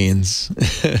 aliens,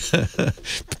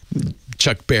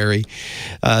 Chuck Berry.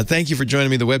 Thank you for joining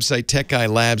me. The website,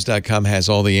 techguylabs.com, has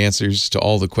all the answers to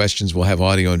all the questions. We'll have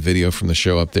audio and video from the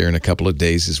show up there in a couple of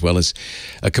days, as well as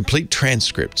a complete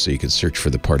transcript, so you can search for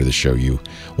the part of the show you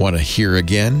want to hear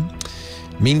again.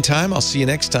 Meantime, I'll see you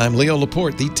next time. Leo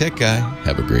Laporte, the Tech Guy.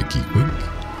 Have a great geek week.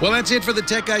 Well, that's it for the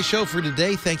Tech Guy Show for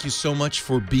today. Thank you so much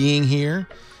for being here.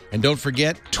 And don't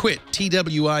forget, TWiT,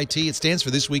 T-W-I-T. It stands for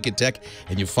This Week in Tech,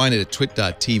 and you'll find it at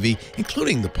twit.tv,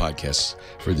 including the podcasts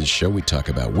for this show. We talk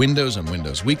about Windows on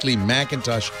Windows Weekly,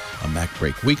 Macintosh on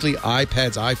MacBreak Weekly,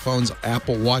 iPads, iPhones,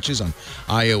 Apple Watches on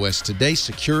iOS Today,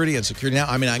 security on Security Now.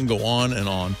 I mean, I can go on and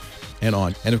on and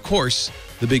on. And, of course,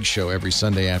 the big show every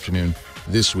Sunday afternoon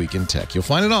This Week in Tech. You'll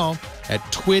find it all at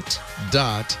twit.tv.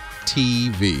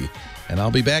 And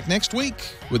I'll be back next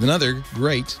week with another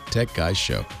great Tech Guys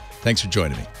show. Thanks for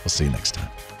joining me. We'll see you next time.